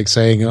game is like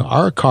saying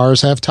our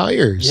cars have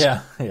tires.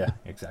 Yeah,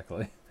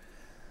 exactly.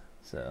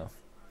 So,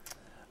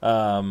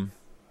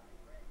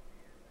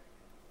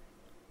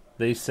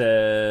 they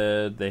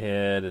said they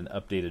had an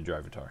updated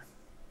drivatar.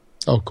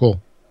 Oh,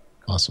 cool.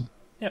 Awesome.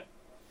 Yep.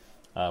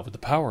 With the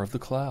power of the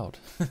cloud.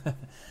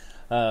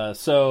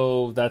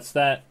 So that's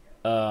that.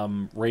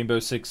 Rainbow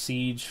Six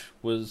Siege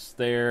was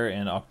there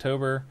in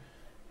October.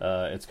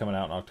 It's coming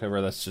out in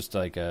October. That's just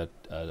like a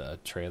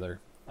trailer.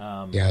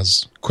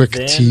 It's quick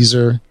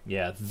teaser.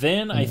 Yeah.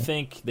 Then I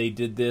think they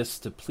did this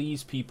to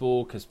please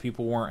people because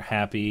people weren't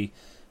happy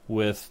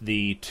with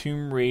the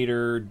Tomb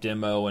Raider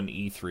demo in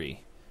E3,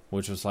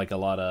 which was like a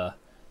lot of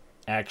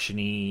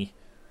action-y,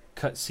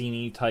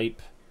 cutscene-y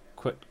type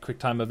quick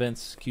time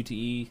events,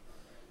 QTE.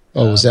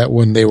 Oh, was that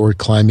when they were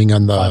climbing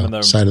on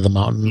the side of the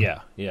mountain?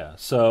 Yeah.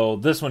 So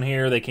this one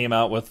here, they came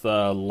out with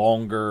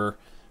longer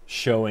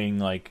showing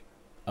like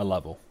a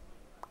level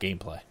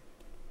gameplay.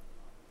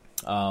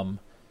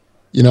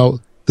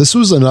 This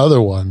was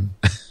another one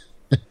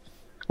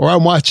where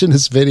I'm watching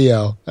this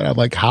video and I'm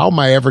like, how am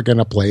I ever going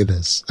to play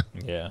this?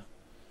 Yeah.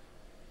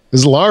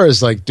 Because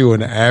Laura's like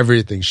doing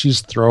everything.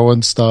 She's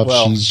throwing stuff.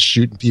 Well, she's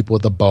shooting people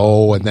with a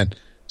bow and then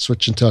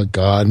switching to a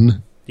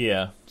gun.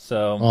 Yeah.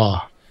 So,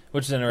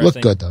 which is interesting.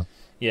 Look good though.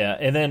 Yeah,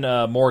 and then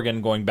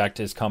Morgan, going back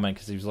to his comment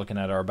because he was looking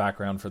at our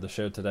background for the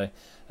show today,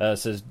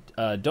 says,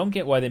 "Don't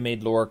get why they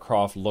made Lara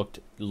Croft look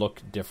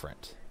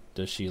different.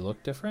 Does she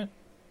look different?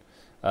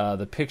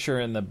 The picture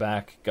in the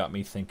back got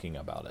me thinking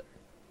about it.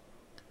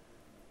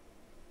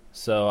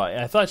 So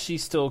I thought she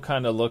still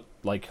kind of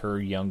looked like her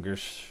younger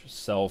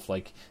self.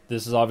 Like,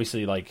 this is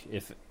obviously like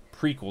if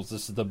prequels.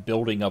 This is the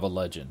building of a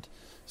legend.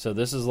 So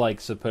this is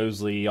like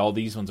supposedly all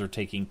these ones are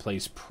taking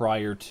place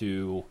prior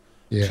to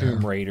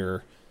Tomb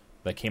Raider."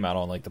 That came out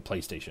on like the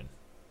PlayStation,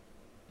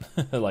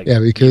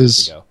 because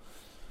years ago.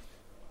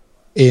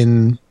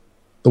 In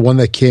the one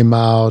that came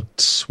out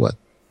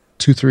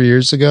 2-3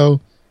 years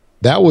ago,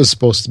 that was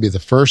supposed to be the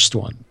first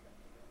one,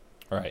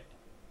 right?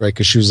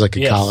 Because she was like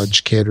a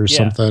college kid or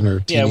something,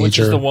 or teenager. Yeah, which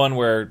is the one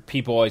where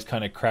people always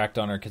kind of cracked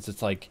on her because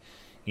it's like,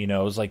 it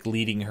was like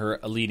leading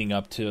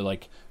up to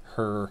like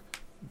her,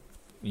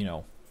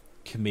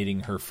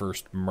 committing her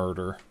first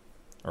murder.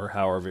 Or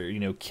however,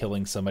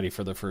 killing somebody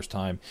for the first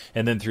time.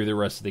 And then through the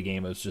rest of the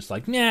game, it was just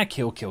like,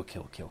 kill.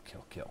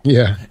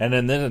 Yeah. And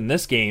then in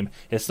this game,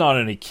 it's not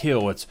any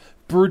kill. It's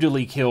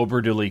brutally kill.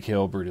 Murder.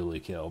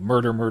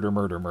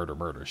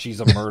 She's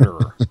a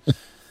murderer.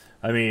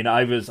 I mean,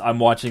 I'm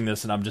watching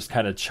this and I'm just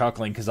kind of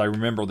chuckling because I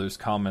remember those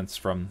comments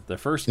from the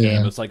first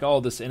game. It's like,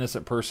 oh, this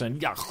innocent person,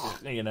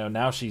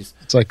 now she's...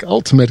 It's like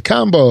ultimate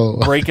combo.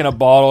 breaking a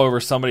bottle over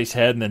somebody's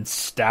head and then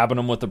stabbing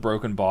them with the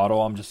broken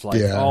bottle. I'm just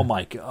like, oh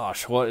my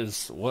gosh,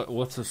 what's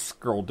this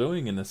girl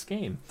doing in this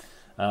game?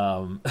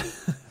 One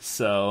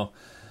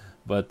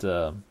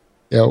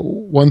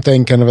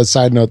thing, kind of a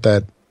side note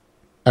that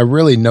I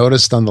really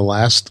noticed on the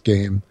last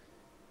game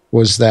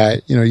was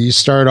that, you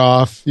start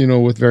off,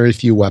 with very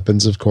few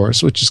weapons, of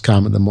course, which is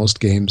common in most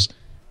games.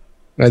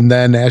 And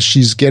then as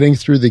she's getting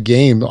through the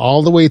game,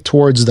 all the way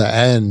towards the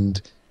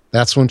end,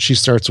 that's when she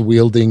starts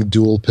wielding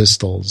dual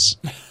pistols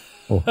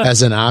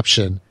as an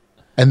option.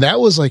 And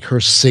that was like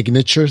her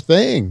signature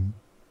thing.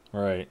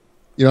 Right.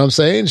 You know what I'm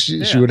saying?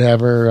 She would have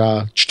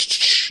her,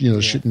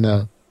 shooting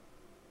the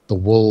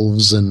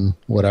wolves and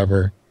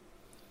whatever.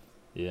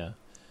 Yeah.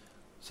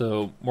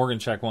 So Morgan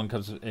Check One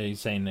comes. He's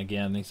saying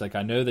again. He's like,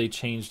 I know they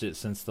changed it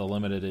since the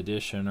limited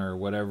edition or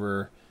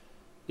whatever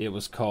it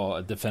was called,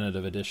 a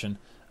definitive edition.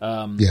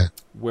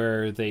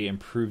 Where they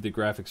improved the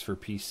graphics for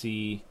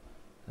PC,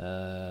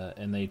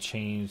 and they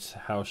changed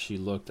how she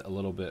looked a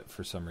little bit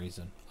for some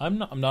reason. I'm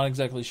not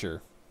exactly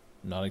sure.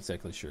 But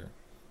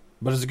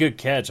it's a good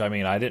catch. I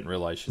mean, I didn't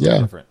realize she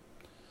looked different.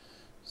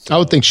 So, I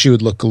would think she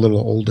would look a little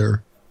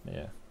older.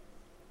 Yeah.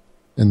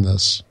 In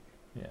this.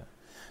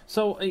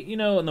 So,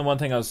 and the one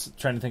thing I was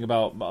trying to think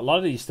about, a lot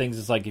of these things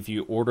is like if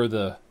you order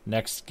the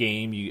next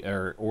game,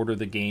 order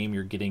the game,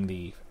 you're getting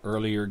the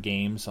earlier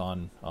games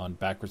on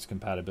backwards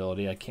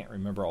compatibility. I can't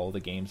remember all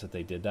the games that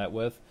they did that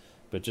with,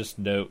 but just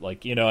note,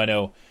 like, I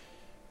know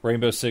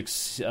Rainbow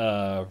Six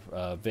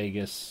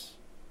Vegas,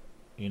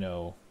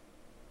 or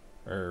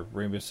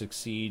Rainbow Six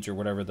Siege, or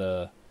whatever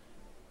the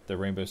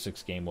Rainbow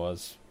Six game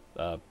was.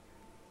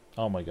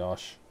 Oh my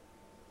gosh.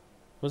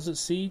 Was it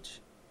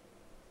Siege?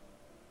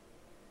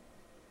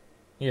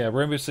 Yeah,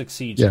 Rainbow Six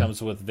Siege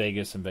comes with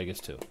Vegas and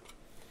Vegas 2.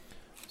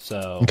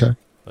 So, okay.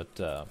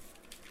 But, all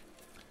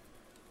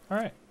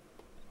right.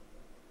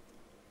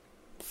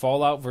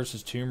 Fallout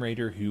versus Tomb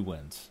Raider, who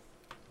wins?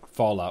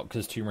 Fallout,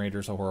 because Tomb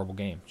Raider's a horrible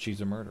game. She's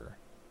a murderer.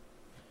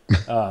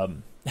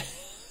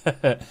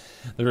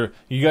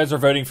 You guys are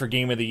voting for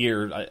Game of the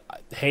Year.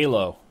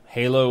 Halo.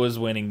 Halo is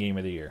winning Game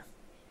of the Year.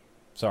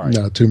 Sorry.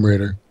 No, Tomb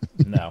Raider.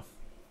 No.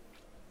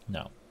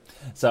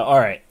 So, all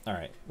right.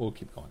 We'll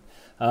keep going.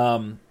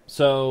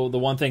 So the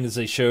one thing is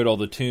they showed all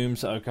the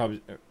tombs. Of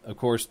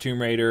course,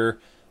 Tomb Raider,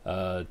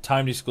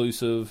 timed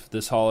exclusive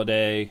this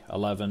holiday,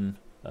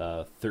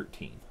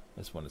 11/13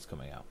 is when it's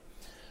coming out.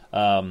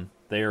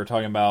 They were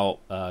talking about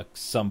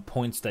some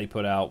points they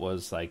put out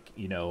was like,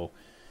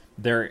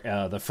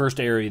 the first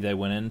area they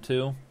went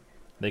into,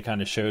 they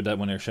kind of showed that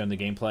when they were showing the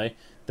gameplay.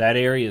 That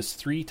area is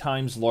 3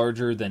 times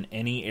larger than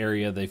any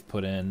area they've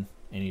put in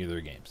any of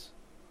their games.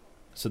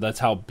 So that's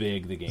how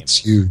big the game is. It's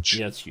huge.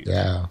 Yeah, it's huge.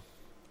 Yeah.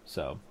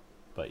 So,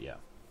 but yeah.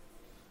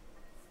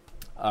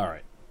 All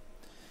right.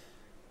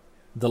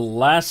 The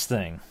last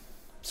thing.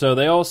 So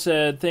they all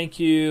said, thank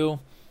you.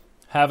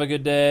 Have a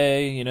good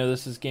day.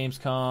 This is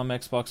Gamescom,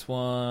 Xbox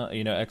One,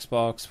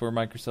 Xbox for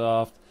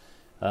Microsoft.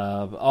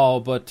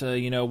 But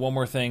one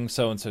more thing,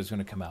 so-and-so is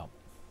going to come out.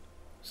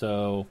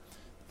 So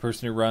the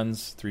person who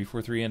runs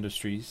 343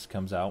 Industries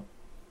comes out.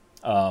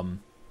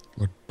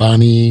 What,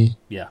 Bonnie?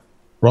 Yeah.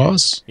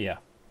 Ross? Yeah.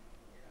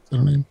 Is that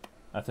her name?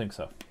 I think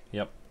so.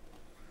 Yep.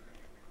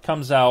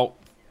 Comes out.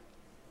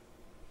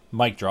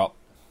 Mic drop.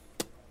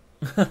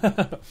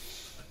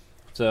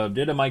 So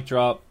did a mic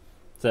drop.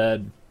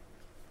 Said,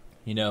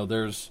 we know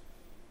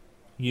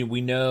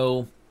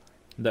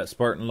that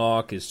Spartan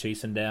Locke is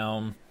chasing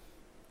down,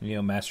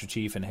 Master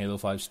Chief in Halo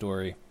 5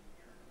 story.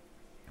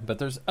 But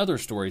there's other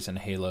stories in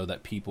Halo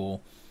that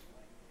people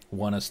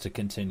want us to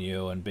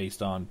continue, and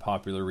based on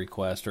popular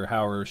request, or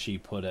however she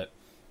put it,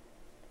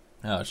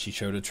 she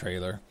showed a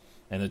trailer.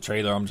 And the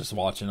trailer I'm just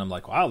watching, I'm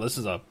like, wow, this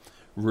is a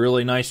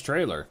really nice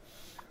trailer.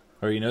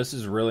 Or, this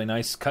is a really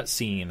nice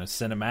cutscene, a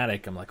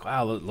cinematic. I'm like,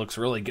 wow, that looks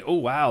really good. Oh,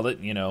 wow,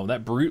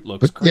 that brute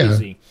looks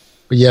crazy. Yeah,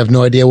 but you have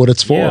no idea what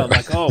it's for. Yeah, I'm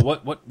like, oh,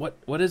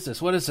 what is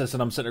this? What is this?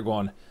 And I'm sitting there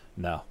going,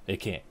 no, it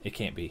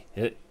can't be.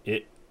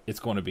 It's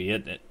going to be.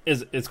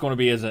 It's going to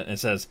be, isn't it? It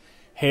says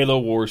Halo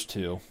Wars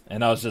 2.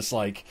 And I was just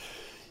like,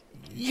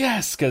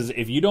 yes, because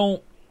if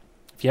you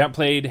haven't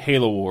played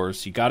Halo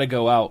Wars, you got to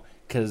go out,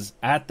 because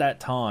at that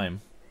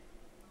time,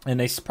 and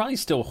they probably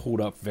still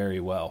hold up very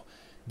well,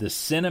 the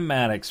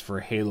cinematics for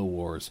Halo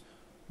Wars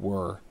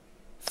were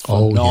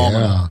phenomenal. Oh,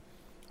 yeah.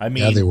 I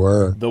mean, yeah, they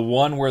were. The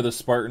one where the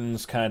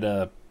Spartans kind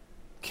of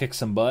kick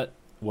some butt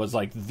was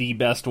like the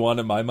best one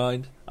in my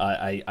mind.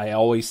 I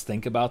always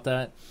think about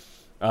that.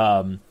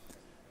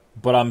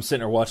 But I'm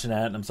sitting there watching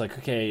that, and I'm like,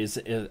 okay,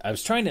 I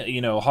was trying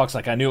to, Hawk's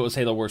like, I knew it was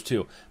Halo Wars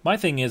 2. My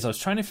thing is, I was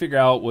trying to figure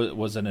out,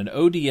 was it an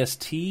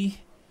ODST,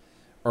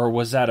 or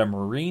was that a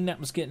Marine that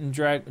was getting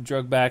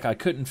drugged back? I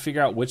couldn't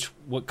figure out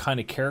what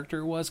kind of character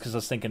it was, because I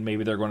was thinking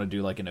maybe they're going to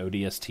do like an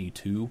ODST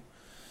 2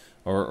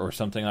 or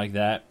something like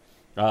that.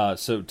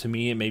 So to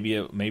me, maybe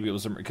it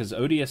was, because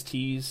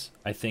ODSTs,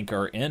 I think,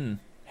 are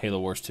in Halo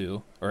Wars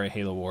 2, or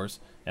Halo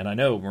Wars, and I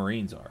know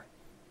Marines are.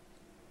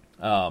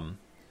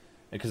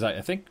 Because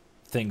I think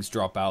things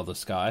drop out of the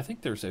sky. I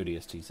think there's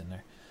ODSTs in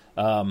there.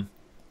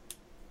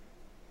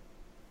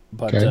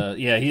 But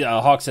okay.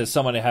 Hawk says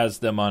someone has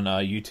them on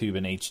YouTube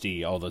in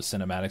HD, all the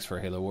cinematics for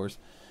Halo Wars.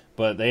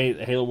 But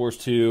Halo Wars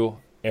 2,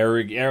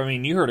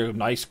 you heard a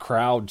nice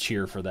crowd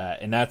cheer for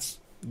that, and that's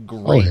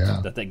great.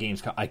 Oh, yeah. that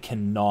game's. I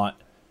cannot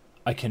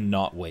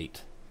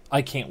wait.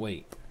 I can't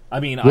wait. I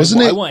mean,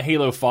 I want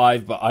Halo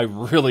 5, but I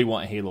really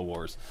want Halo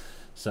Wars.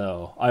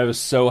 So I was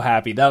so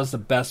happy. That was the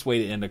best way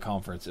to end a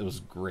conference. It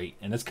was great,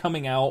 and it's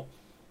coming out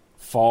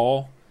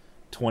fall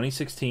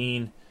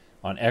 2016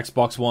 on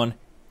Xbox One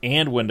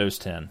and Windows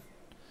 10.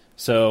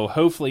 So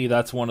hopefully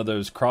that's one of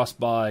those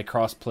cross-buy,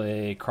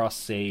 cross-play,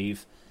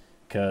 cross-save,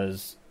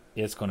 because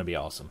it's going to be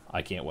awesome.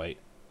 I can't wait.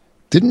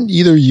 Didn't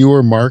either you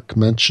or Mark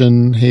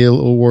mention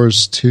Halo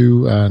Wars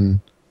 2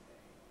 on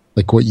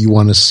like what you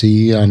want to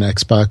see on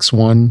Xbox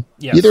One?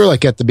 Yes. Either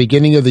like at the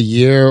beginning of the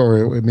year,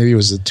 or maybe it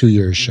was a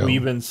 2-year show.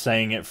 We've been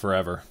saying it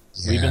forever.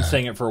 Yeah. We've been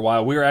saying it for a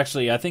while. We were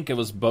actually, I think it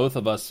was both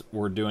of us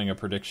were doing a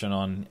prediction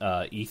on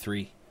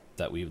E3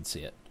 that we would see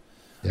it.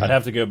 Yeah. I'd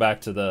have to go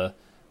back to the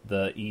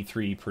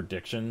E3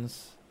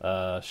 predictions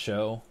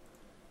show.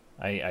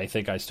 I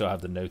think I still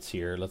have the notes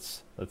here.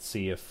 Let's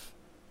see if,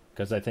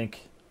 because I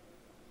think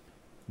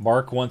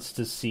Mark wants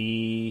to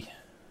see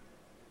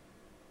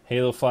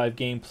Halo 5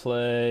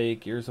 gameplay,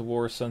 Gears of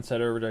War,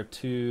 Sunset Overdrive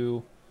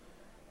 2.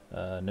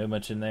 No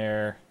much in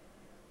there.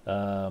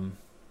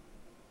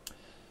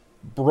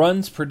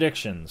 Brun's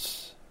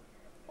predictions.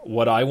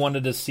 What I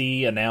wanted to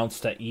see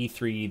announced at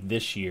E3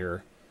 this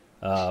year.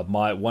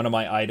 One of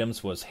my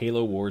items was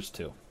Halo Wars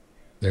 2.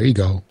 There you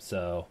go.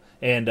 So,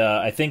 and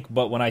I think,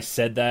 but when I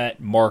said that,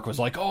 Mark was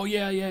like, "Oh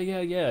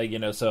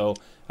yeah." So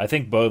I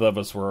think both of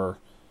us were,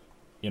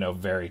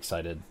 very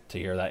excited to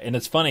hear that. And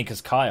it's funny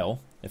because Kyle,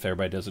 if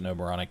everybody doesn't know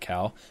Moronic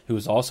Cal, who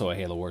is also a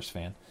Halo Wars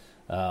fan,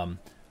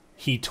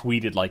 he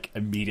tweeted like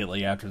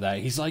immediately after that.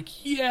 He's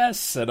like,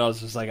 "Yes," and I was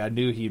just like, I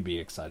knew he'd be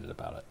excited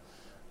about it.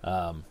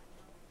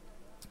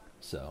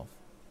 So,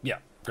 yeah,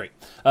 great.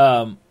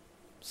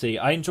 See,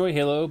 I enjoy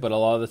Halo, but a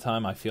lot of the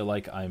time I feel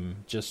like I'm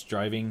just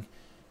driving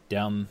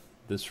down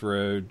this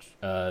road,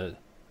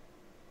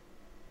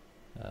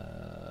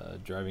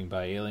 driving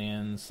by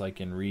aliens.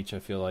 Like in Reach, I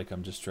feel like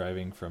I'm just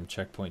driving from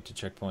checkpoint to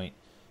checkpoint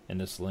in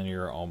this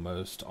linear,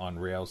 almost on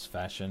rails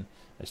fashion.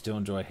 I still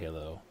enjoy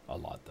Halo a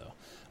lot, though.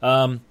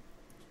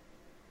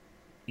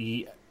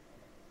 It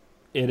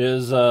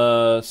is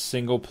a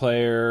single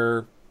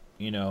player.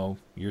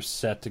 You're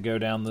set to go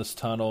down this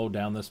tunnel,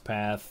 down this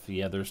path.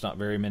 Yeah, there's not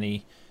very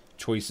many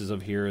choices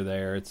of here or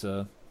there. It's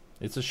a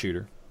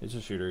shooter. It's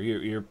a shooter.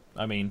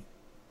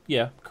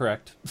 Yeah,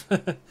 correct.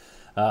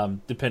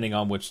 Depending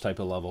on which type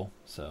of level.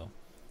 So,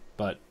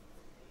 but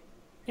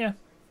yeah,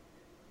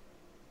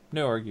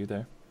 no argue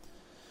there.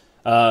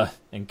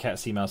 And Cat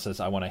C Mouse says,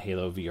 "I want a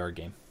Halo VR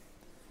game."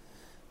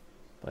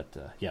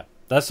 But yeah,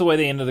 that's the way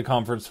the end of the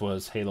conference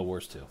was. Halo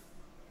Wars 2.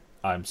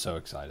 I'm so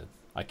excited.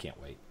 I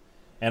can't wait.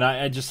 And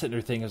I just sit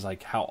there thinking,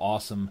 like, how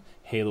awesome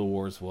Halo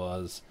Wars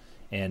was,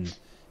 and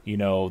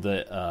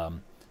the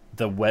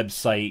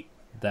website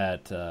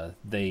that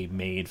they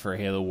made for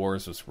Halo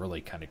Wars was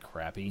really kind of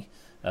crappy,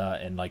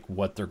 and like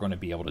what they're going to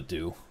be able to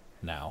do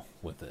now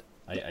with it.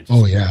 I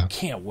just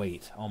can't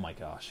wait. Oh my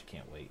gosh, I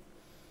can't wait.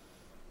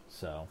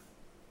 So,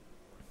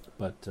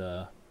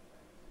 but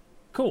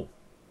cool.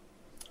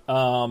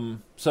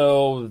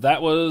 So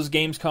that was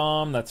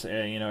Gamescom. That's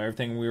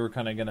everything we were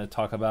kind of going to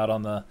talk about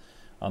on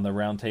the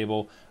round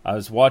table. I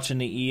was watching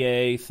the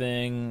EA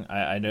thing.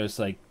 I noticed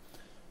like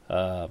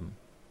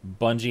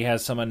Bungie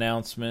has some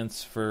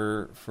announcements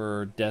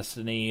for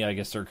Destiny. I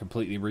guess they're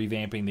completely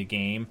revamping the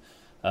game.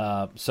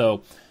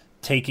 So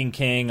Taken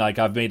King, like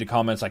I've made the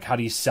comments, like how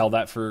do you sell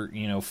that for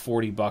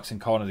 $40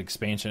 and call it an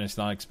expansion? It's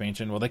not an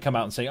expansion. Well, they come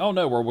out and say, oh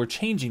no, we're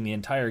changing the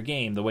entire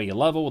game, the way you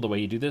level, the way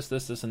you do this,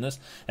 and this,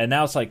 and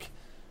now it's like,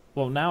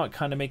 well, now it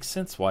kind of makes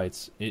sense why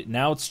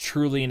now it's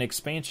truly an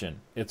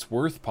expansion. It's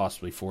worth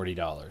possibly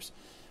 $40.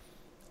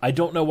 I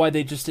don't know why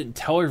they just didn't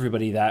tell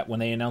everybody that when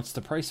they announced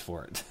the price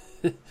for it.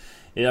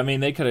 I mean,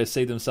 they could have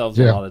saved themselves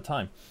a lot of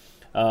time.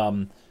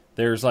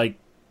 There's like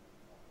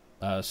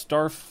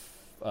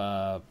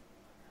Starfighter,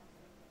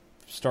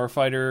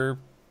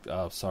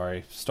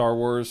 Star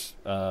Wars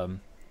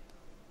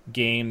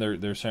game.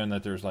 They're saying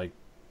that there's like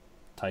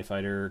TIE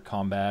Fighter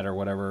combat or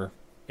whatever,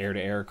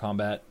 air-to-air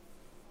combat.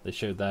 They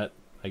showed that,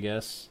 I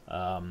guess.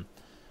 Yeah,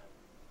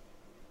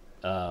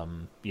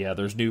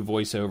 there's new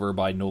voiceover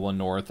by Nolan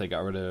North. They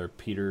got rid of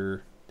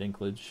Peter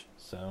Dinklage,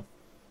 so.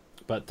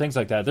 But things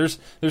like that. There's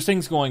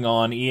things going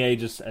on. EA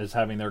just is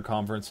having their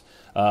conference.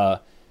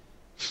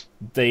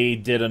 They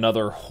did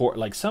another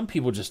like some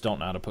people just don't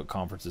know how to put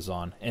conferences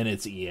on, and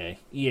it's EA.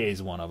 EA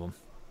is one of them.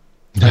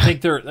 I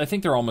think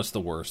they're almost the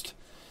worst.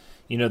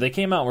 They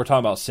came out and we're talking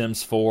about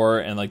Sims 4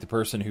 and like the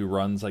person who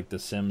runs like the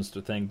Sims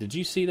thing. Did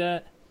you see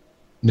that?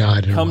 No,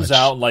 I didn't. Comes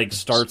out like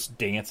starts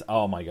dance.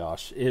 Oh my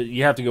gosh,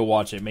 you have to go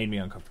watch it. It made me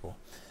uncomfortable.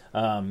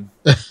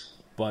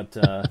 But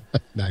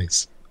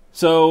nice.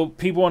 So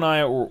people and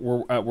I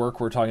were at work.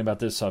 We're talking about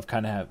this, so I've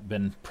kind of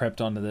been prepped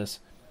onto this.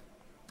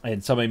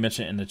 And somebody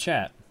mentioned it in the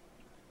chat.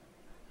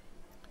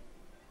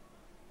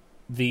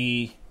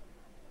 We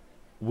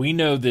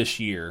know this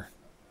year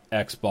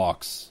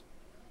Xbox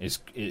is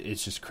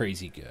just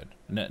crazy good.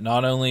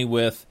 Not only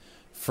with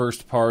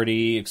first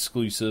party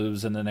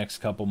exclusives in the next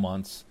couple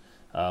months,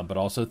 but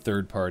also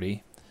third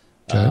party.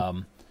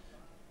 Okay.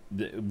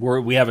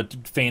 We have a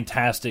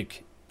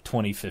fantastic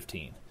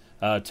 2015.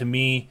 To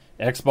me,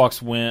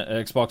 Xbox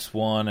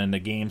One and the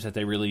games that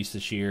they released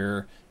this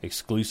year,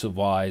 exclusive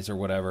wise or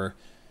whatever,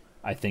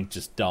 I think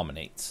just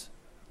dominates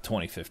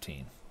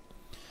 2015.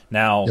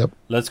 Now,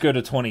 Let's go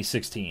to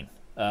 2016.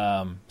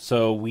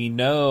 So we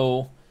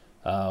know,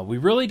 we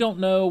really don't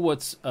know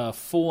what's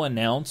full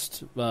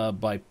announced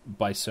by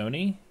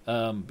Sony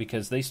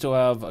because they still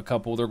have a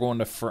couple. They're going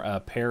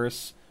to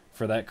Paris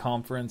for that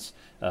conference.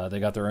 They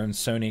got their own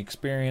Sony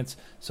experience.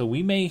 So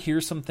we may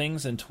hear some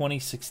things in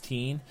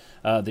 2016.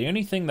 The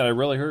only thing that I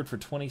really heard for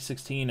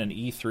 2016 and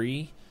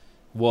E3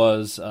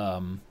 was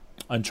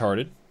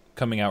Uncharted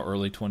coming out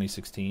early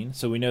 2016.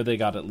 So we know they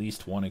got at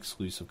least one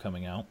exclusive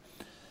coming out.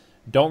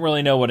 Don't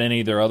really know what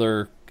any of their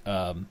other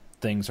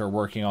things are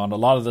working on. A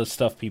lot of the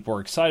stuff people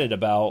are excited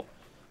about,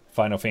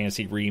 Final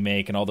Fantasy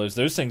Remake and all those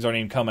things aren't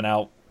even coming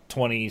out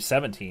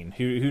 2017.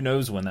 Who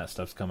knows when that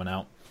stuff's coming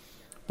out.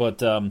 But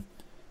to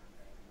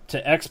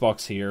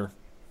Xbox here,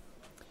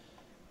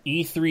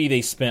 E3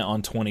 they spent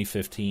on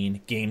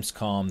 2015.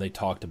 Gamescom they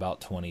talked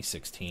about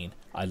 2016.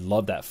 I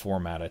love that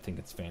format. I think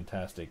it's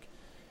fantastic.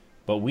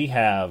 But we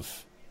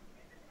have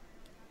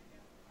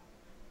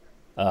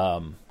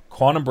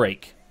Quantum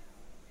Break.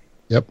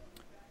 Yep.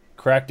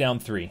 Crackdown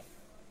 3.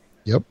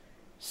 Yep.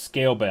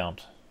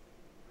 Scalebound.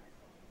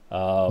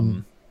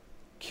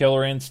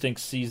 Killer Instinct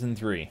Season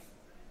 3.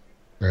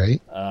 Right.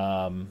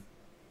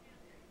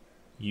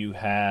 You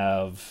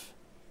have...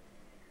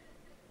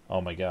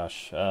 Oh my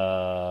gosh.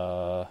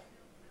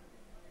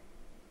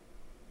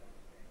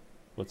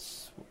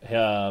 What's...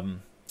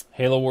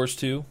 Halo Wars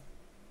 2.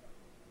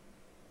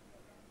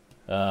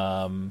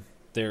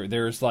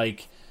 There's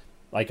like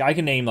I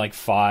can name like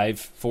 4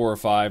 or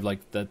 5, like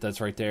that's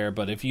right there.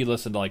 But if you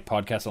listen to like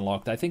Podcast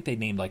Unlocked, I think they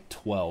named like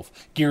 12.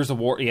 Gears of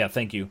War, yeah,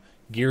 thank you.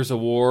 Gears of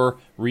War,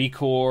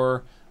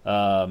 Recore.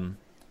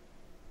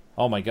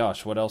 Oh my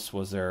gosh, what else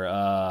was there?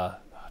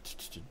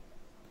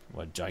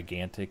 What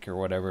Gigantic or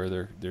whatever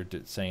they're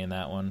saying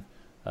that one.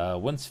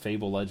 When's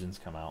Fable Legends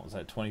come out? Was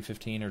that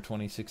 2015 or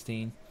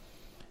 2016?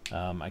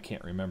 I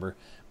can't remember.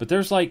 But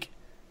there's like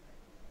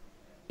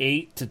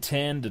 8 to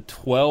 10 to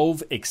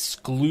 12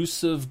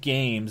 exclusive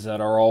games that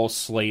are all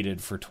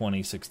slated for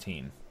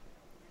 2016.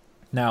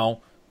 Now,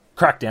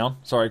 Crackdown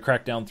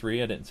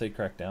 3. I didn't say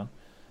Crackdown.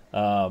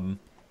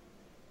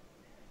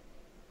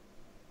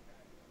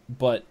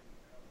 But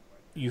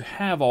you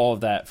have all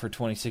of that for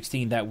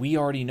 2016 that we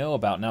already know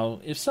about.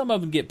 Now, if some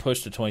of them get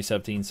pushed to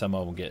 2017, some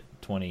of them get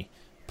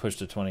pushed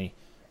to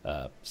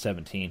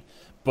 2017.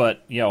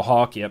 But,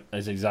 Hawk, yep,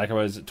 that's exactly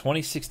what it is.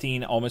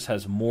 2016 almost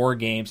has more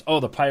games.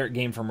 Oh, the pirate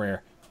game from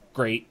Rare.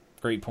 Great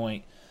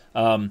point.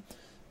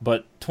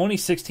 But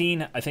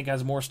 2016, I think,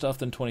 has more stuff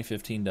than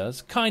 2015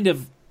 does. Kind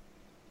of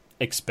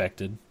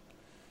expected,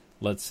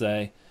 let's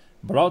say.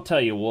 But I'll tell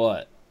you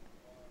what.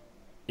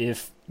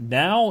 If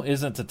now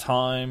isn't the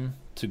time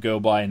to go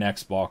buy an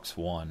Xbox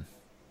One,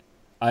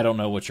 I don't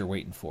know what you're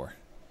waiting for.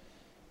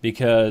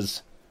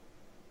 Because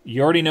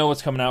you already know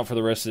what's coming out for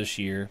the rest of this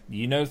year.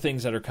 You know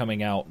things that are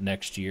coming out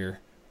next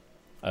year.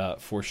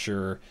 For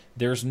sure.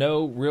 There's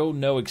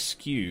no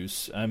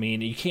excuse. I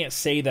mean, you can't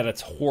say that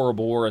it's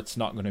horrible or it's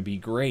not going to be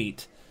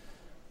great.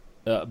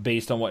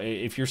 based on what,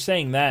 if you're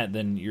saying that,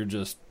 then you're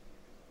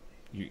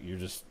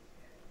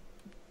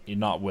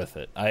not with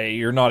it.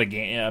 You're not a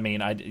game. I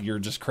mean, you're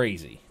just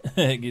crazy.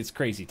 It's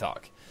crazy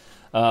talk.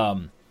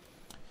 And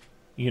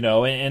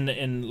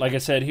like I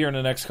said, here in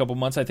the next couple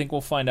months, I think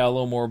we'll find out a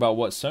little more about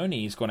what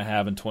Sony is going to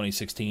have in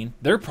 2016.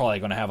 They're probably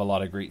going to have a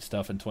lot of great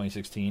stuff in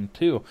 2016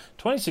 too.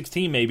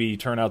 2016 maybe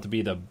turn out to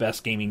be the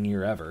best gaming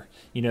year ever.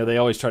 They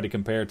always try to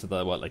compare it to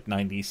the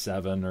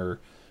 97 or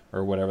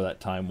whatever that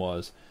time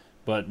was.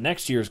 But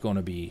next year is going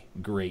to be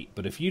great.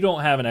 But if you don't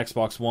have an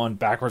Xbox One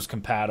backwards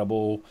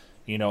compatible,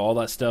 all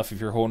that stuff,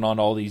 if you're holding on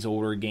to all these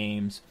older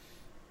games,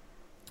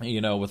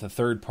 with the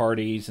third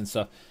parties and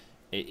stuff,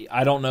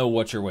 I don't know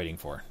what you're waiting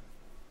for.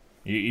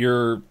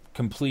 You're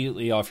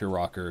completely off your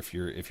rocker if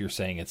you're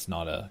saying it's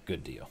not a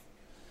good deal.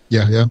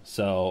 Yeah.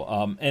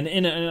 So,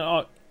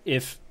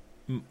 if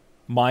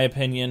my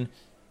opinion,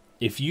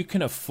 if you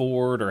can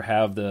afford or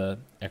have the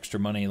extra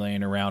money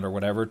laying around or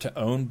whatever to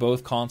own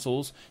both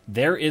consoles,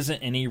 there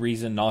isn't any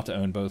reason not to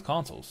own both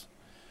consoles.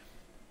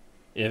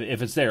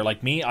 If it's there,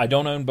 like me, I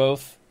don't own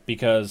both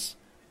because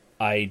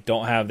I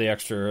don't have the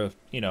extra,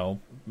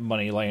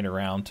 money laying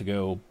around to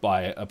go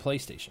buy a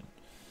PlayStation.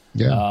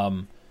 Yeah.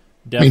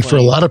 For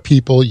a lot of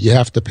people, you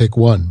have to pick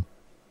one.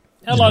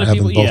 A lot of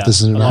people do.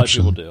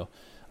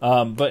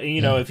 But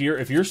Yeah.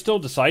 if you're still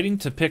deciding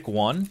to pick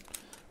one,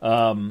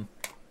 and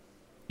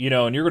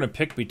you're going to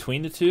pick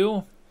between the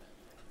two,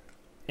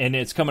 and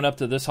it's coming up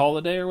to this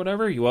holiday or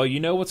whatever,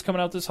 what's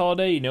coming out this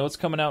holiday, what's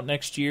coming out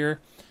next year.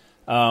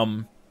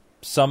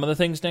 Some of the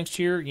things next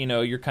year,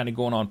 you're kind of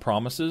going on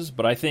promises,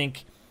 but I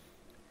think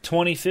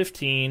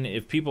 2015, a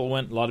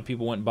lot of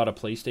people went and bought a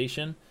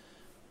PlayStation.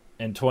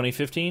 In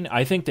 2015,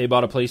 I think they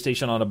bought a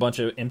PlayStation on a bunch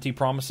of empty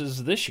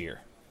promises this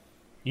year.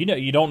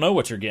 You don't know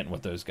what you're getting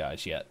with those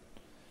guys yet.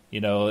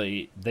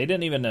 They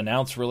didn't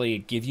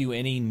even give you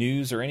any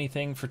news or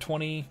anything for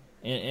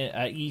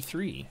at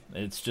E3.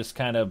 It's just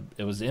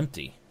it was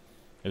empty.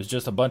 It was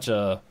just a bunch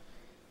of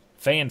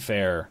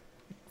fanfare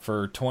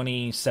for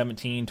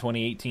 2017,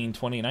 2018,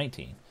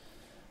 2019.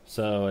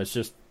 So it's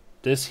just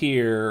this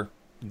here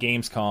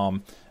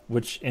Gamescom,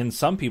 which in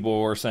some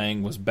people were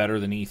saying was better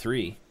than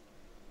E3.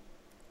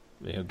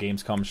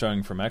 Gamescom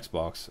showing from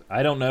Xbox.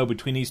 I don't know,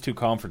 between these two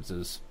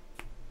conferences,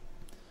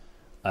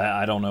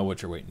 I don't know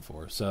what you're waiting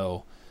for.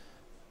 So,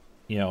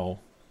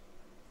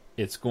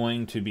 it's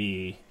going to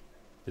be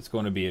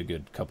a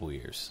good couple of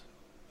years.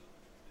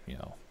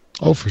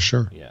 Oh, for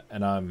sure. Yeah,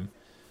 and I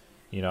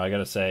got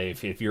to say,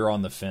 if you're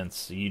on the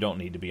fence, you don't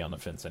need to be on the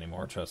fence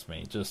anymore. Trust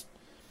me. Just,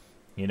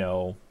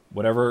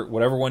 whatever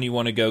one you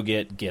want to go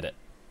get it.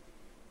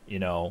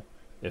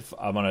 If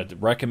I'm going to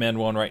recommend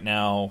one right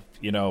now,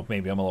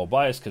 maybe I'm a little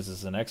biased because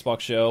it's an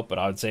Xbox show, but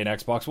I would say an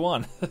Xbox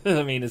One.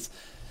 I mean, it's,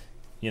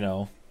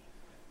 you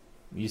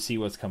see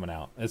what's coming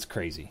out. It's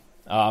crazy.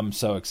 I'm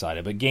so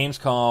excited. But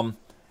Gamescom,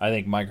 I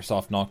think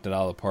Microsoft knocked it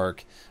out of the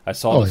park. I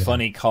saw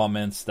funny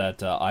comments that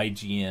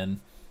IGN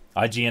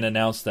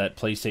announced that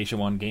PlayStation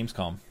won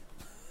Gamescom.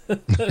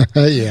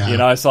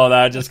 Yeah. I saw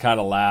that. I just kind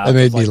of laughed. It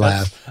made me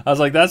laugh. I was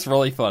like, that's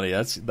really funny.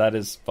 That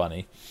is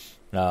funny.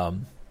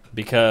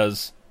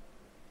 Because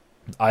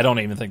I don't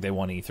even think they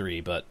won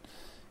E3, but,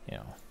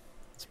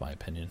 it's my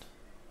opinion.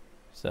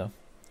 So,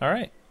 all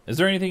right. Is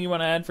there anything you want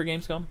to add for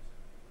Gamescom?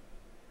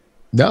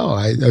 No,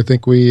 I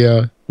think we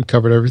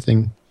covered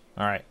everything.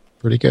 All right.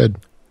 Pretty good.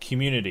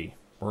 Community.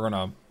 We're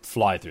going to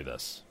fly through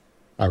this.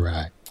 All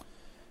right.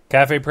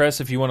 Cafe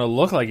Press, if you want to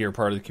look like you're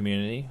part of the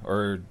community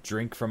or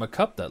drink from a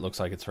cup that looks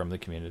like it's from the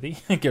community,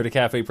 go to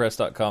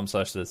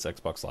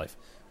cafepress.com/thisXboxLife.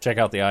 Check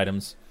out the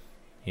items.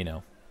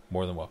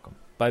 More than welcome.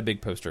 Buy a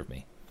big poster of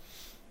me.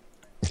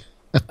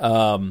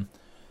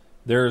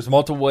 There's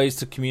multiple ways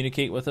to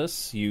communicate with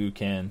us. You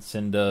can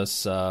send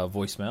us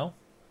voicemail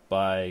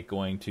by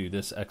going to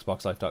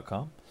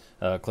thisXboxLife.com.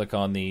 Click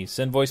on the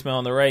send voicemail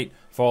on the right,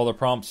 follow the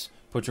prompts,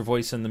 put your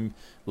voice in the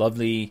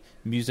lovely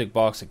music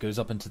box. It goes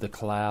up into the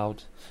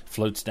cloud,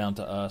 floats down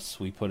to us.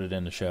 We put it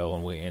in the show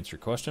and we answer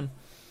your question.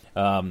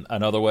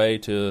 Another way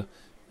to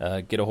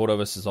get a hold of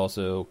us is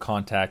also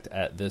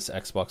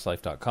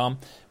contact@thisXboxLife.com.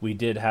 We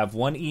did have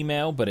one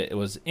email, but it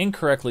was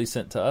incorrectly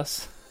sent to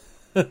us.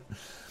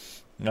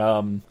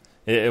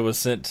 It was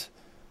sent.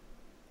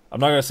 I'm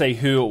not going to say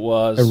who it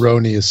was.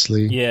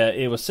 Erroneously. Yeah,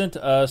 it was sent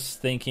to us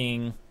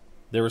thinking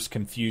there was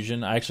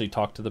confusion. I actually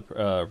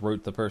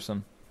wrote the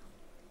person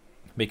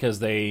because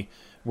they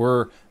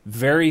were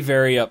very,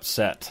 very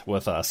upset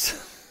with us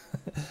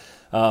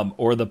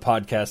or the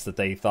podcast that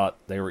they thought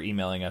they were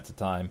emailing at the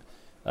time,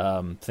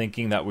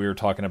 thinking that we were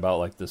talking about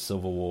like the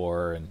Civil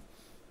War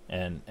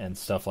and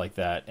stuff like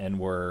that, and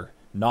were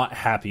not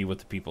happy with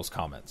the people's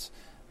comments.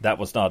 That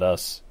was not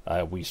us.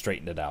 We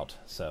straightened it out.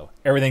 So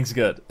everything's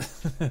good.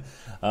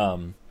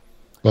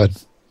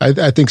 But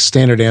I think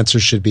standard answer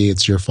should be,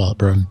 it's your fault,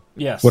 Brun.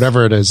 Yes.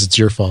 Whatever it is, it's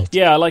your fault.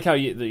 Yeah, I like how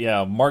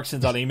Mark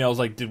sends out emails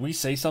like, did we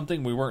say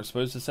something we weren't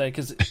supposed to say?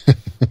 Because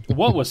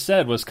what was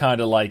said was kind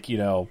of like,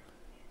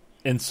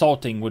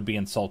 insulting would be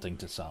insulting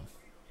to some.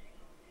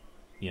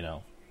 Yeah.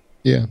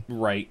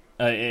 Right.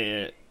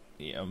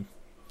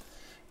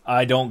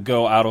 I don't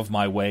go out of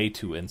my way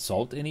to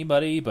insult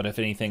anybody, but if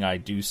anything I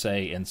do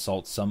say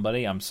insult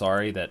somebody, I'm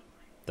sorry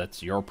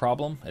that's your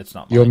problem. It's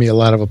not mine. You owe me a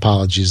lot of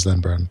apologies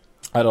then, Brun.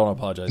 I don't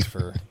apologize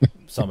for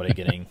somebody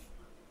getting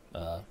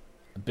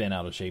bent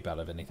out of shape out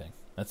of anything.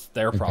 That's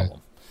their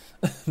problem,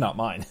 not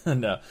mine.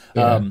 No.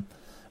 Yeah.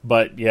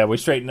 But yeah, we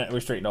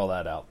straightened all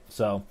that out.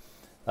 So,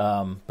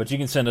 but you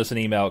can send us an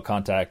email at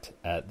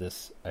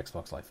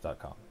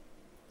contact@thisxboxlife.com.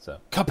 So,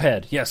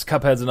 Cuphead. Yes,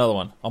 Cuphead's another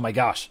one. Oh my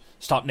gosh.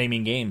 Stop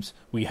naming games.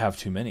 We have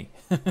too many.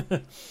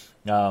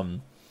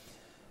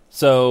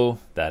 So,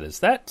 that is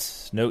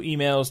that. No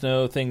emails,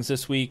 no things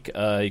this week.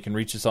 You can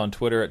reach us on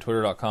Twitter at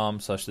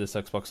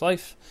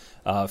twitter.com/thisxboxlife.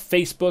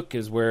 Facebook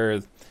is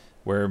where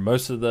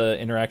most of the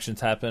interactions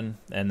happen,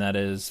 and that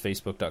is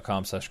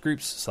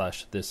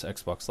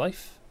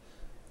facebook.com/groups/thisxboxlife.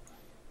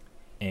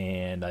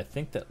 And I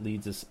think that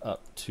leads us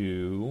up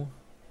to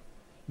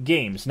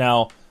games.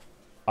 Now,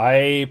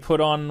 I put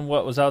on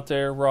what was out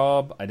there,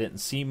 Rob. I didn't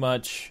see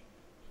much.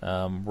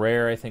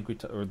 Rare, I think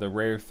or the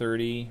Rare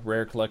 30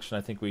 Rare Collection,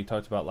 I think we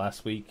talked about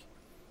last week.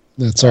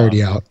 That's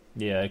already out.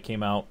 Yeah, it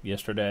came out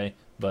yesterday,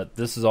 but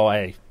this is all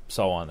I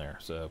saw on there.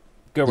 So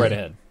go right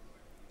ahead.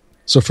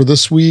 So for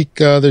this week,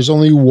 there's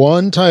only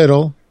one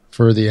title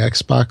for the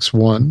Xbox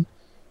One,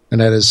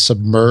 and that is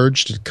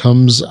Submerged. It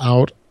comes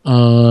out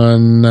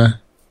on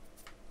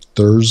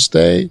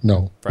Thursday. No,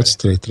 Friday. what's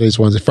today? Today's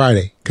Wednesday.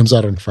 Friday. It comes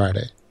out on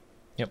Friday.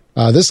 Yep.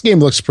 This game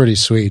looks pretty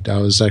sweet. I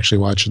was actually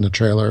watching the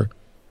trailer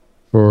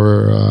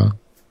for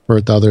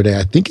it the other day.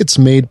 I think it's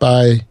made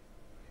by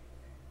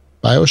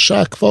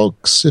BioShock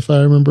folks, if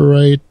I remember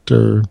right,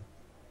 or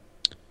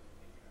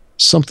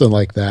something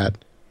like that.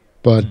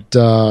 But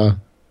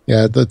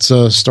yeah, that's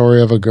a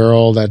story of a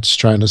girl that's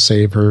trying to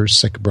save her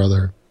sick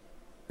brother,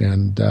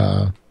 and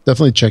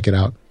definitely check it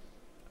out.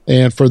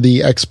 And for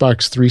the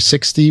Xbox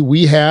 360,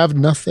 we have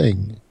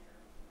nothing.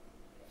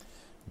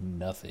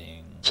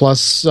 Nothing.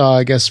 Plus,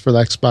 I guess for the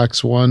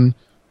Xbox One,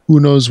 who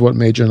knows what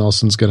Major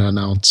Nelson's going to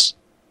announce.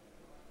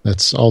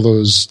 That's all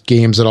those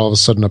games that all of a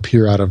sudden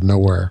appear out of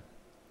nowhere.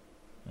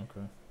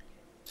 Okay.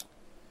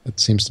 It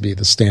seems to be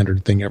the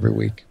standard thing every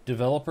week.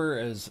 Developer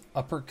is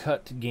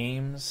Uppercut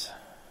Games.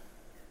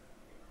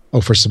 Oh,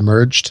 for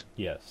Submerged?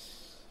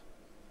 Yes.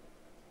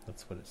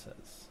 That's what it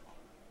says.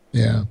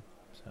 Yeah.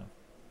 So, cool.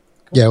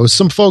 Yeah, it was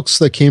some folks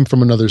that came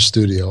from another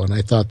studio, and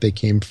I thought they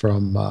came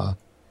from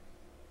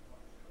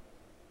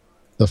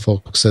the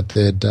folks that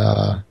did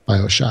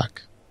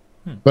BioShock.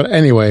 But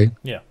anyway,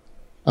 Yeah.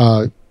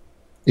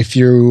 if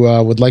you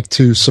would like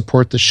to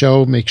support the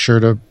show, make sure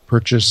to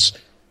purchase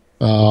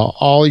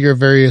all your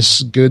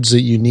various goods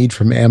that you need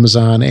from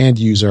Amazon and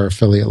use our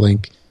affiliate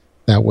link.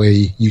 That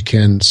way you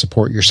can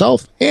support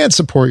yourself and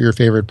support your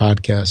favorite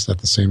podcast at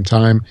the same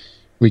time.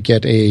 We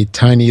get a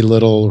tiny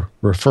little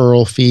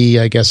referral fee,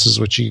 I guess is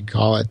what you could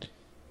call it,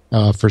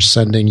 for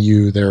sending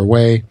you their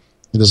way.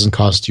 It doesn't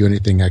cost you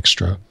anything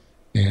extra,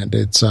 and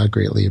it's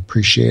greatly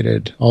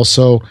appreciated.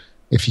 Also,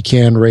 if you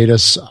can, rate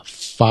us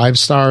 5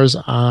 stars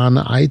on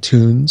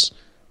iTunes.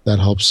 That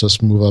helps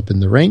us move up in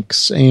the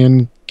ranks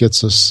and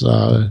gets us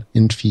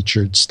in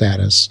featured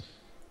status.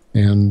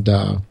 And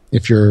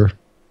if you're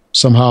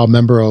somehow a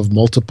member of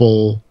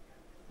multiple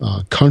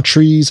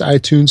countries'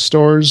 iTunes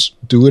stores,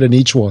 do it in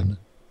each one,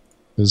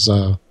 because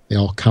they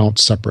all count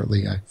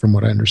separately, from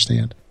what I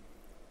understand.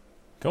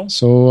 Cool.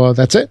 So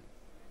that's it.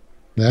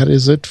 That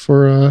is it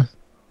for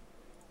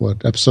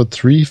episode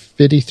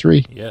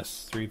 353.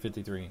 Yes,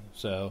 353.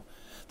 So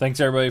thanks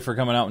everybody for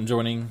coming out and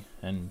joining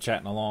and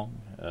chatting along.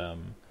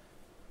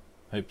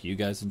 Hope you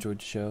guys enjoyed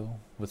the show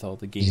with all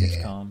the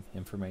Gamescom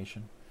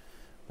information.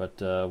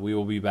 But we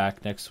will be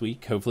back next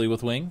week, hopefully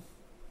with Wing.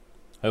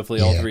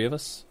 Hopefully all 3 of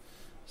us.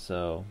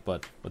 So,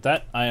 but with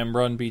that, I am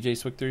Run BJ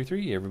Swick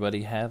 33.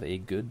 Everybody have a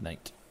good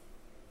night.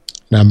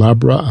 Now,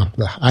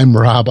 I'm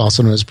Rob,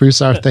 also known as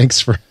Broussard. Thanks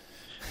for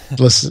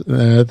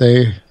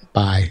listening.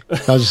 Bye.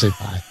 I'll just say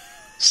bye.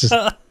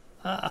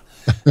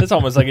 It's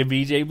almost like a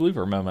BJ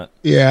blooper moment.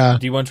 Yeah.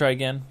 Do you want to try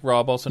again?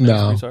 Rob, also known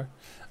as Broussard?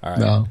 All right.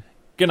 No.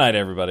 Good night,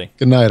 everybody.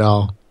 Good night,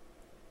 all.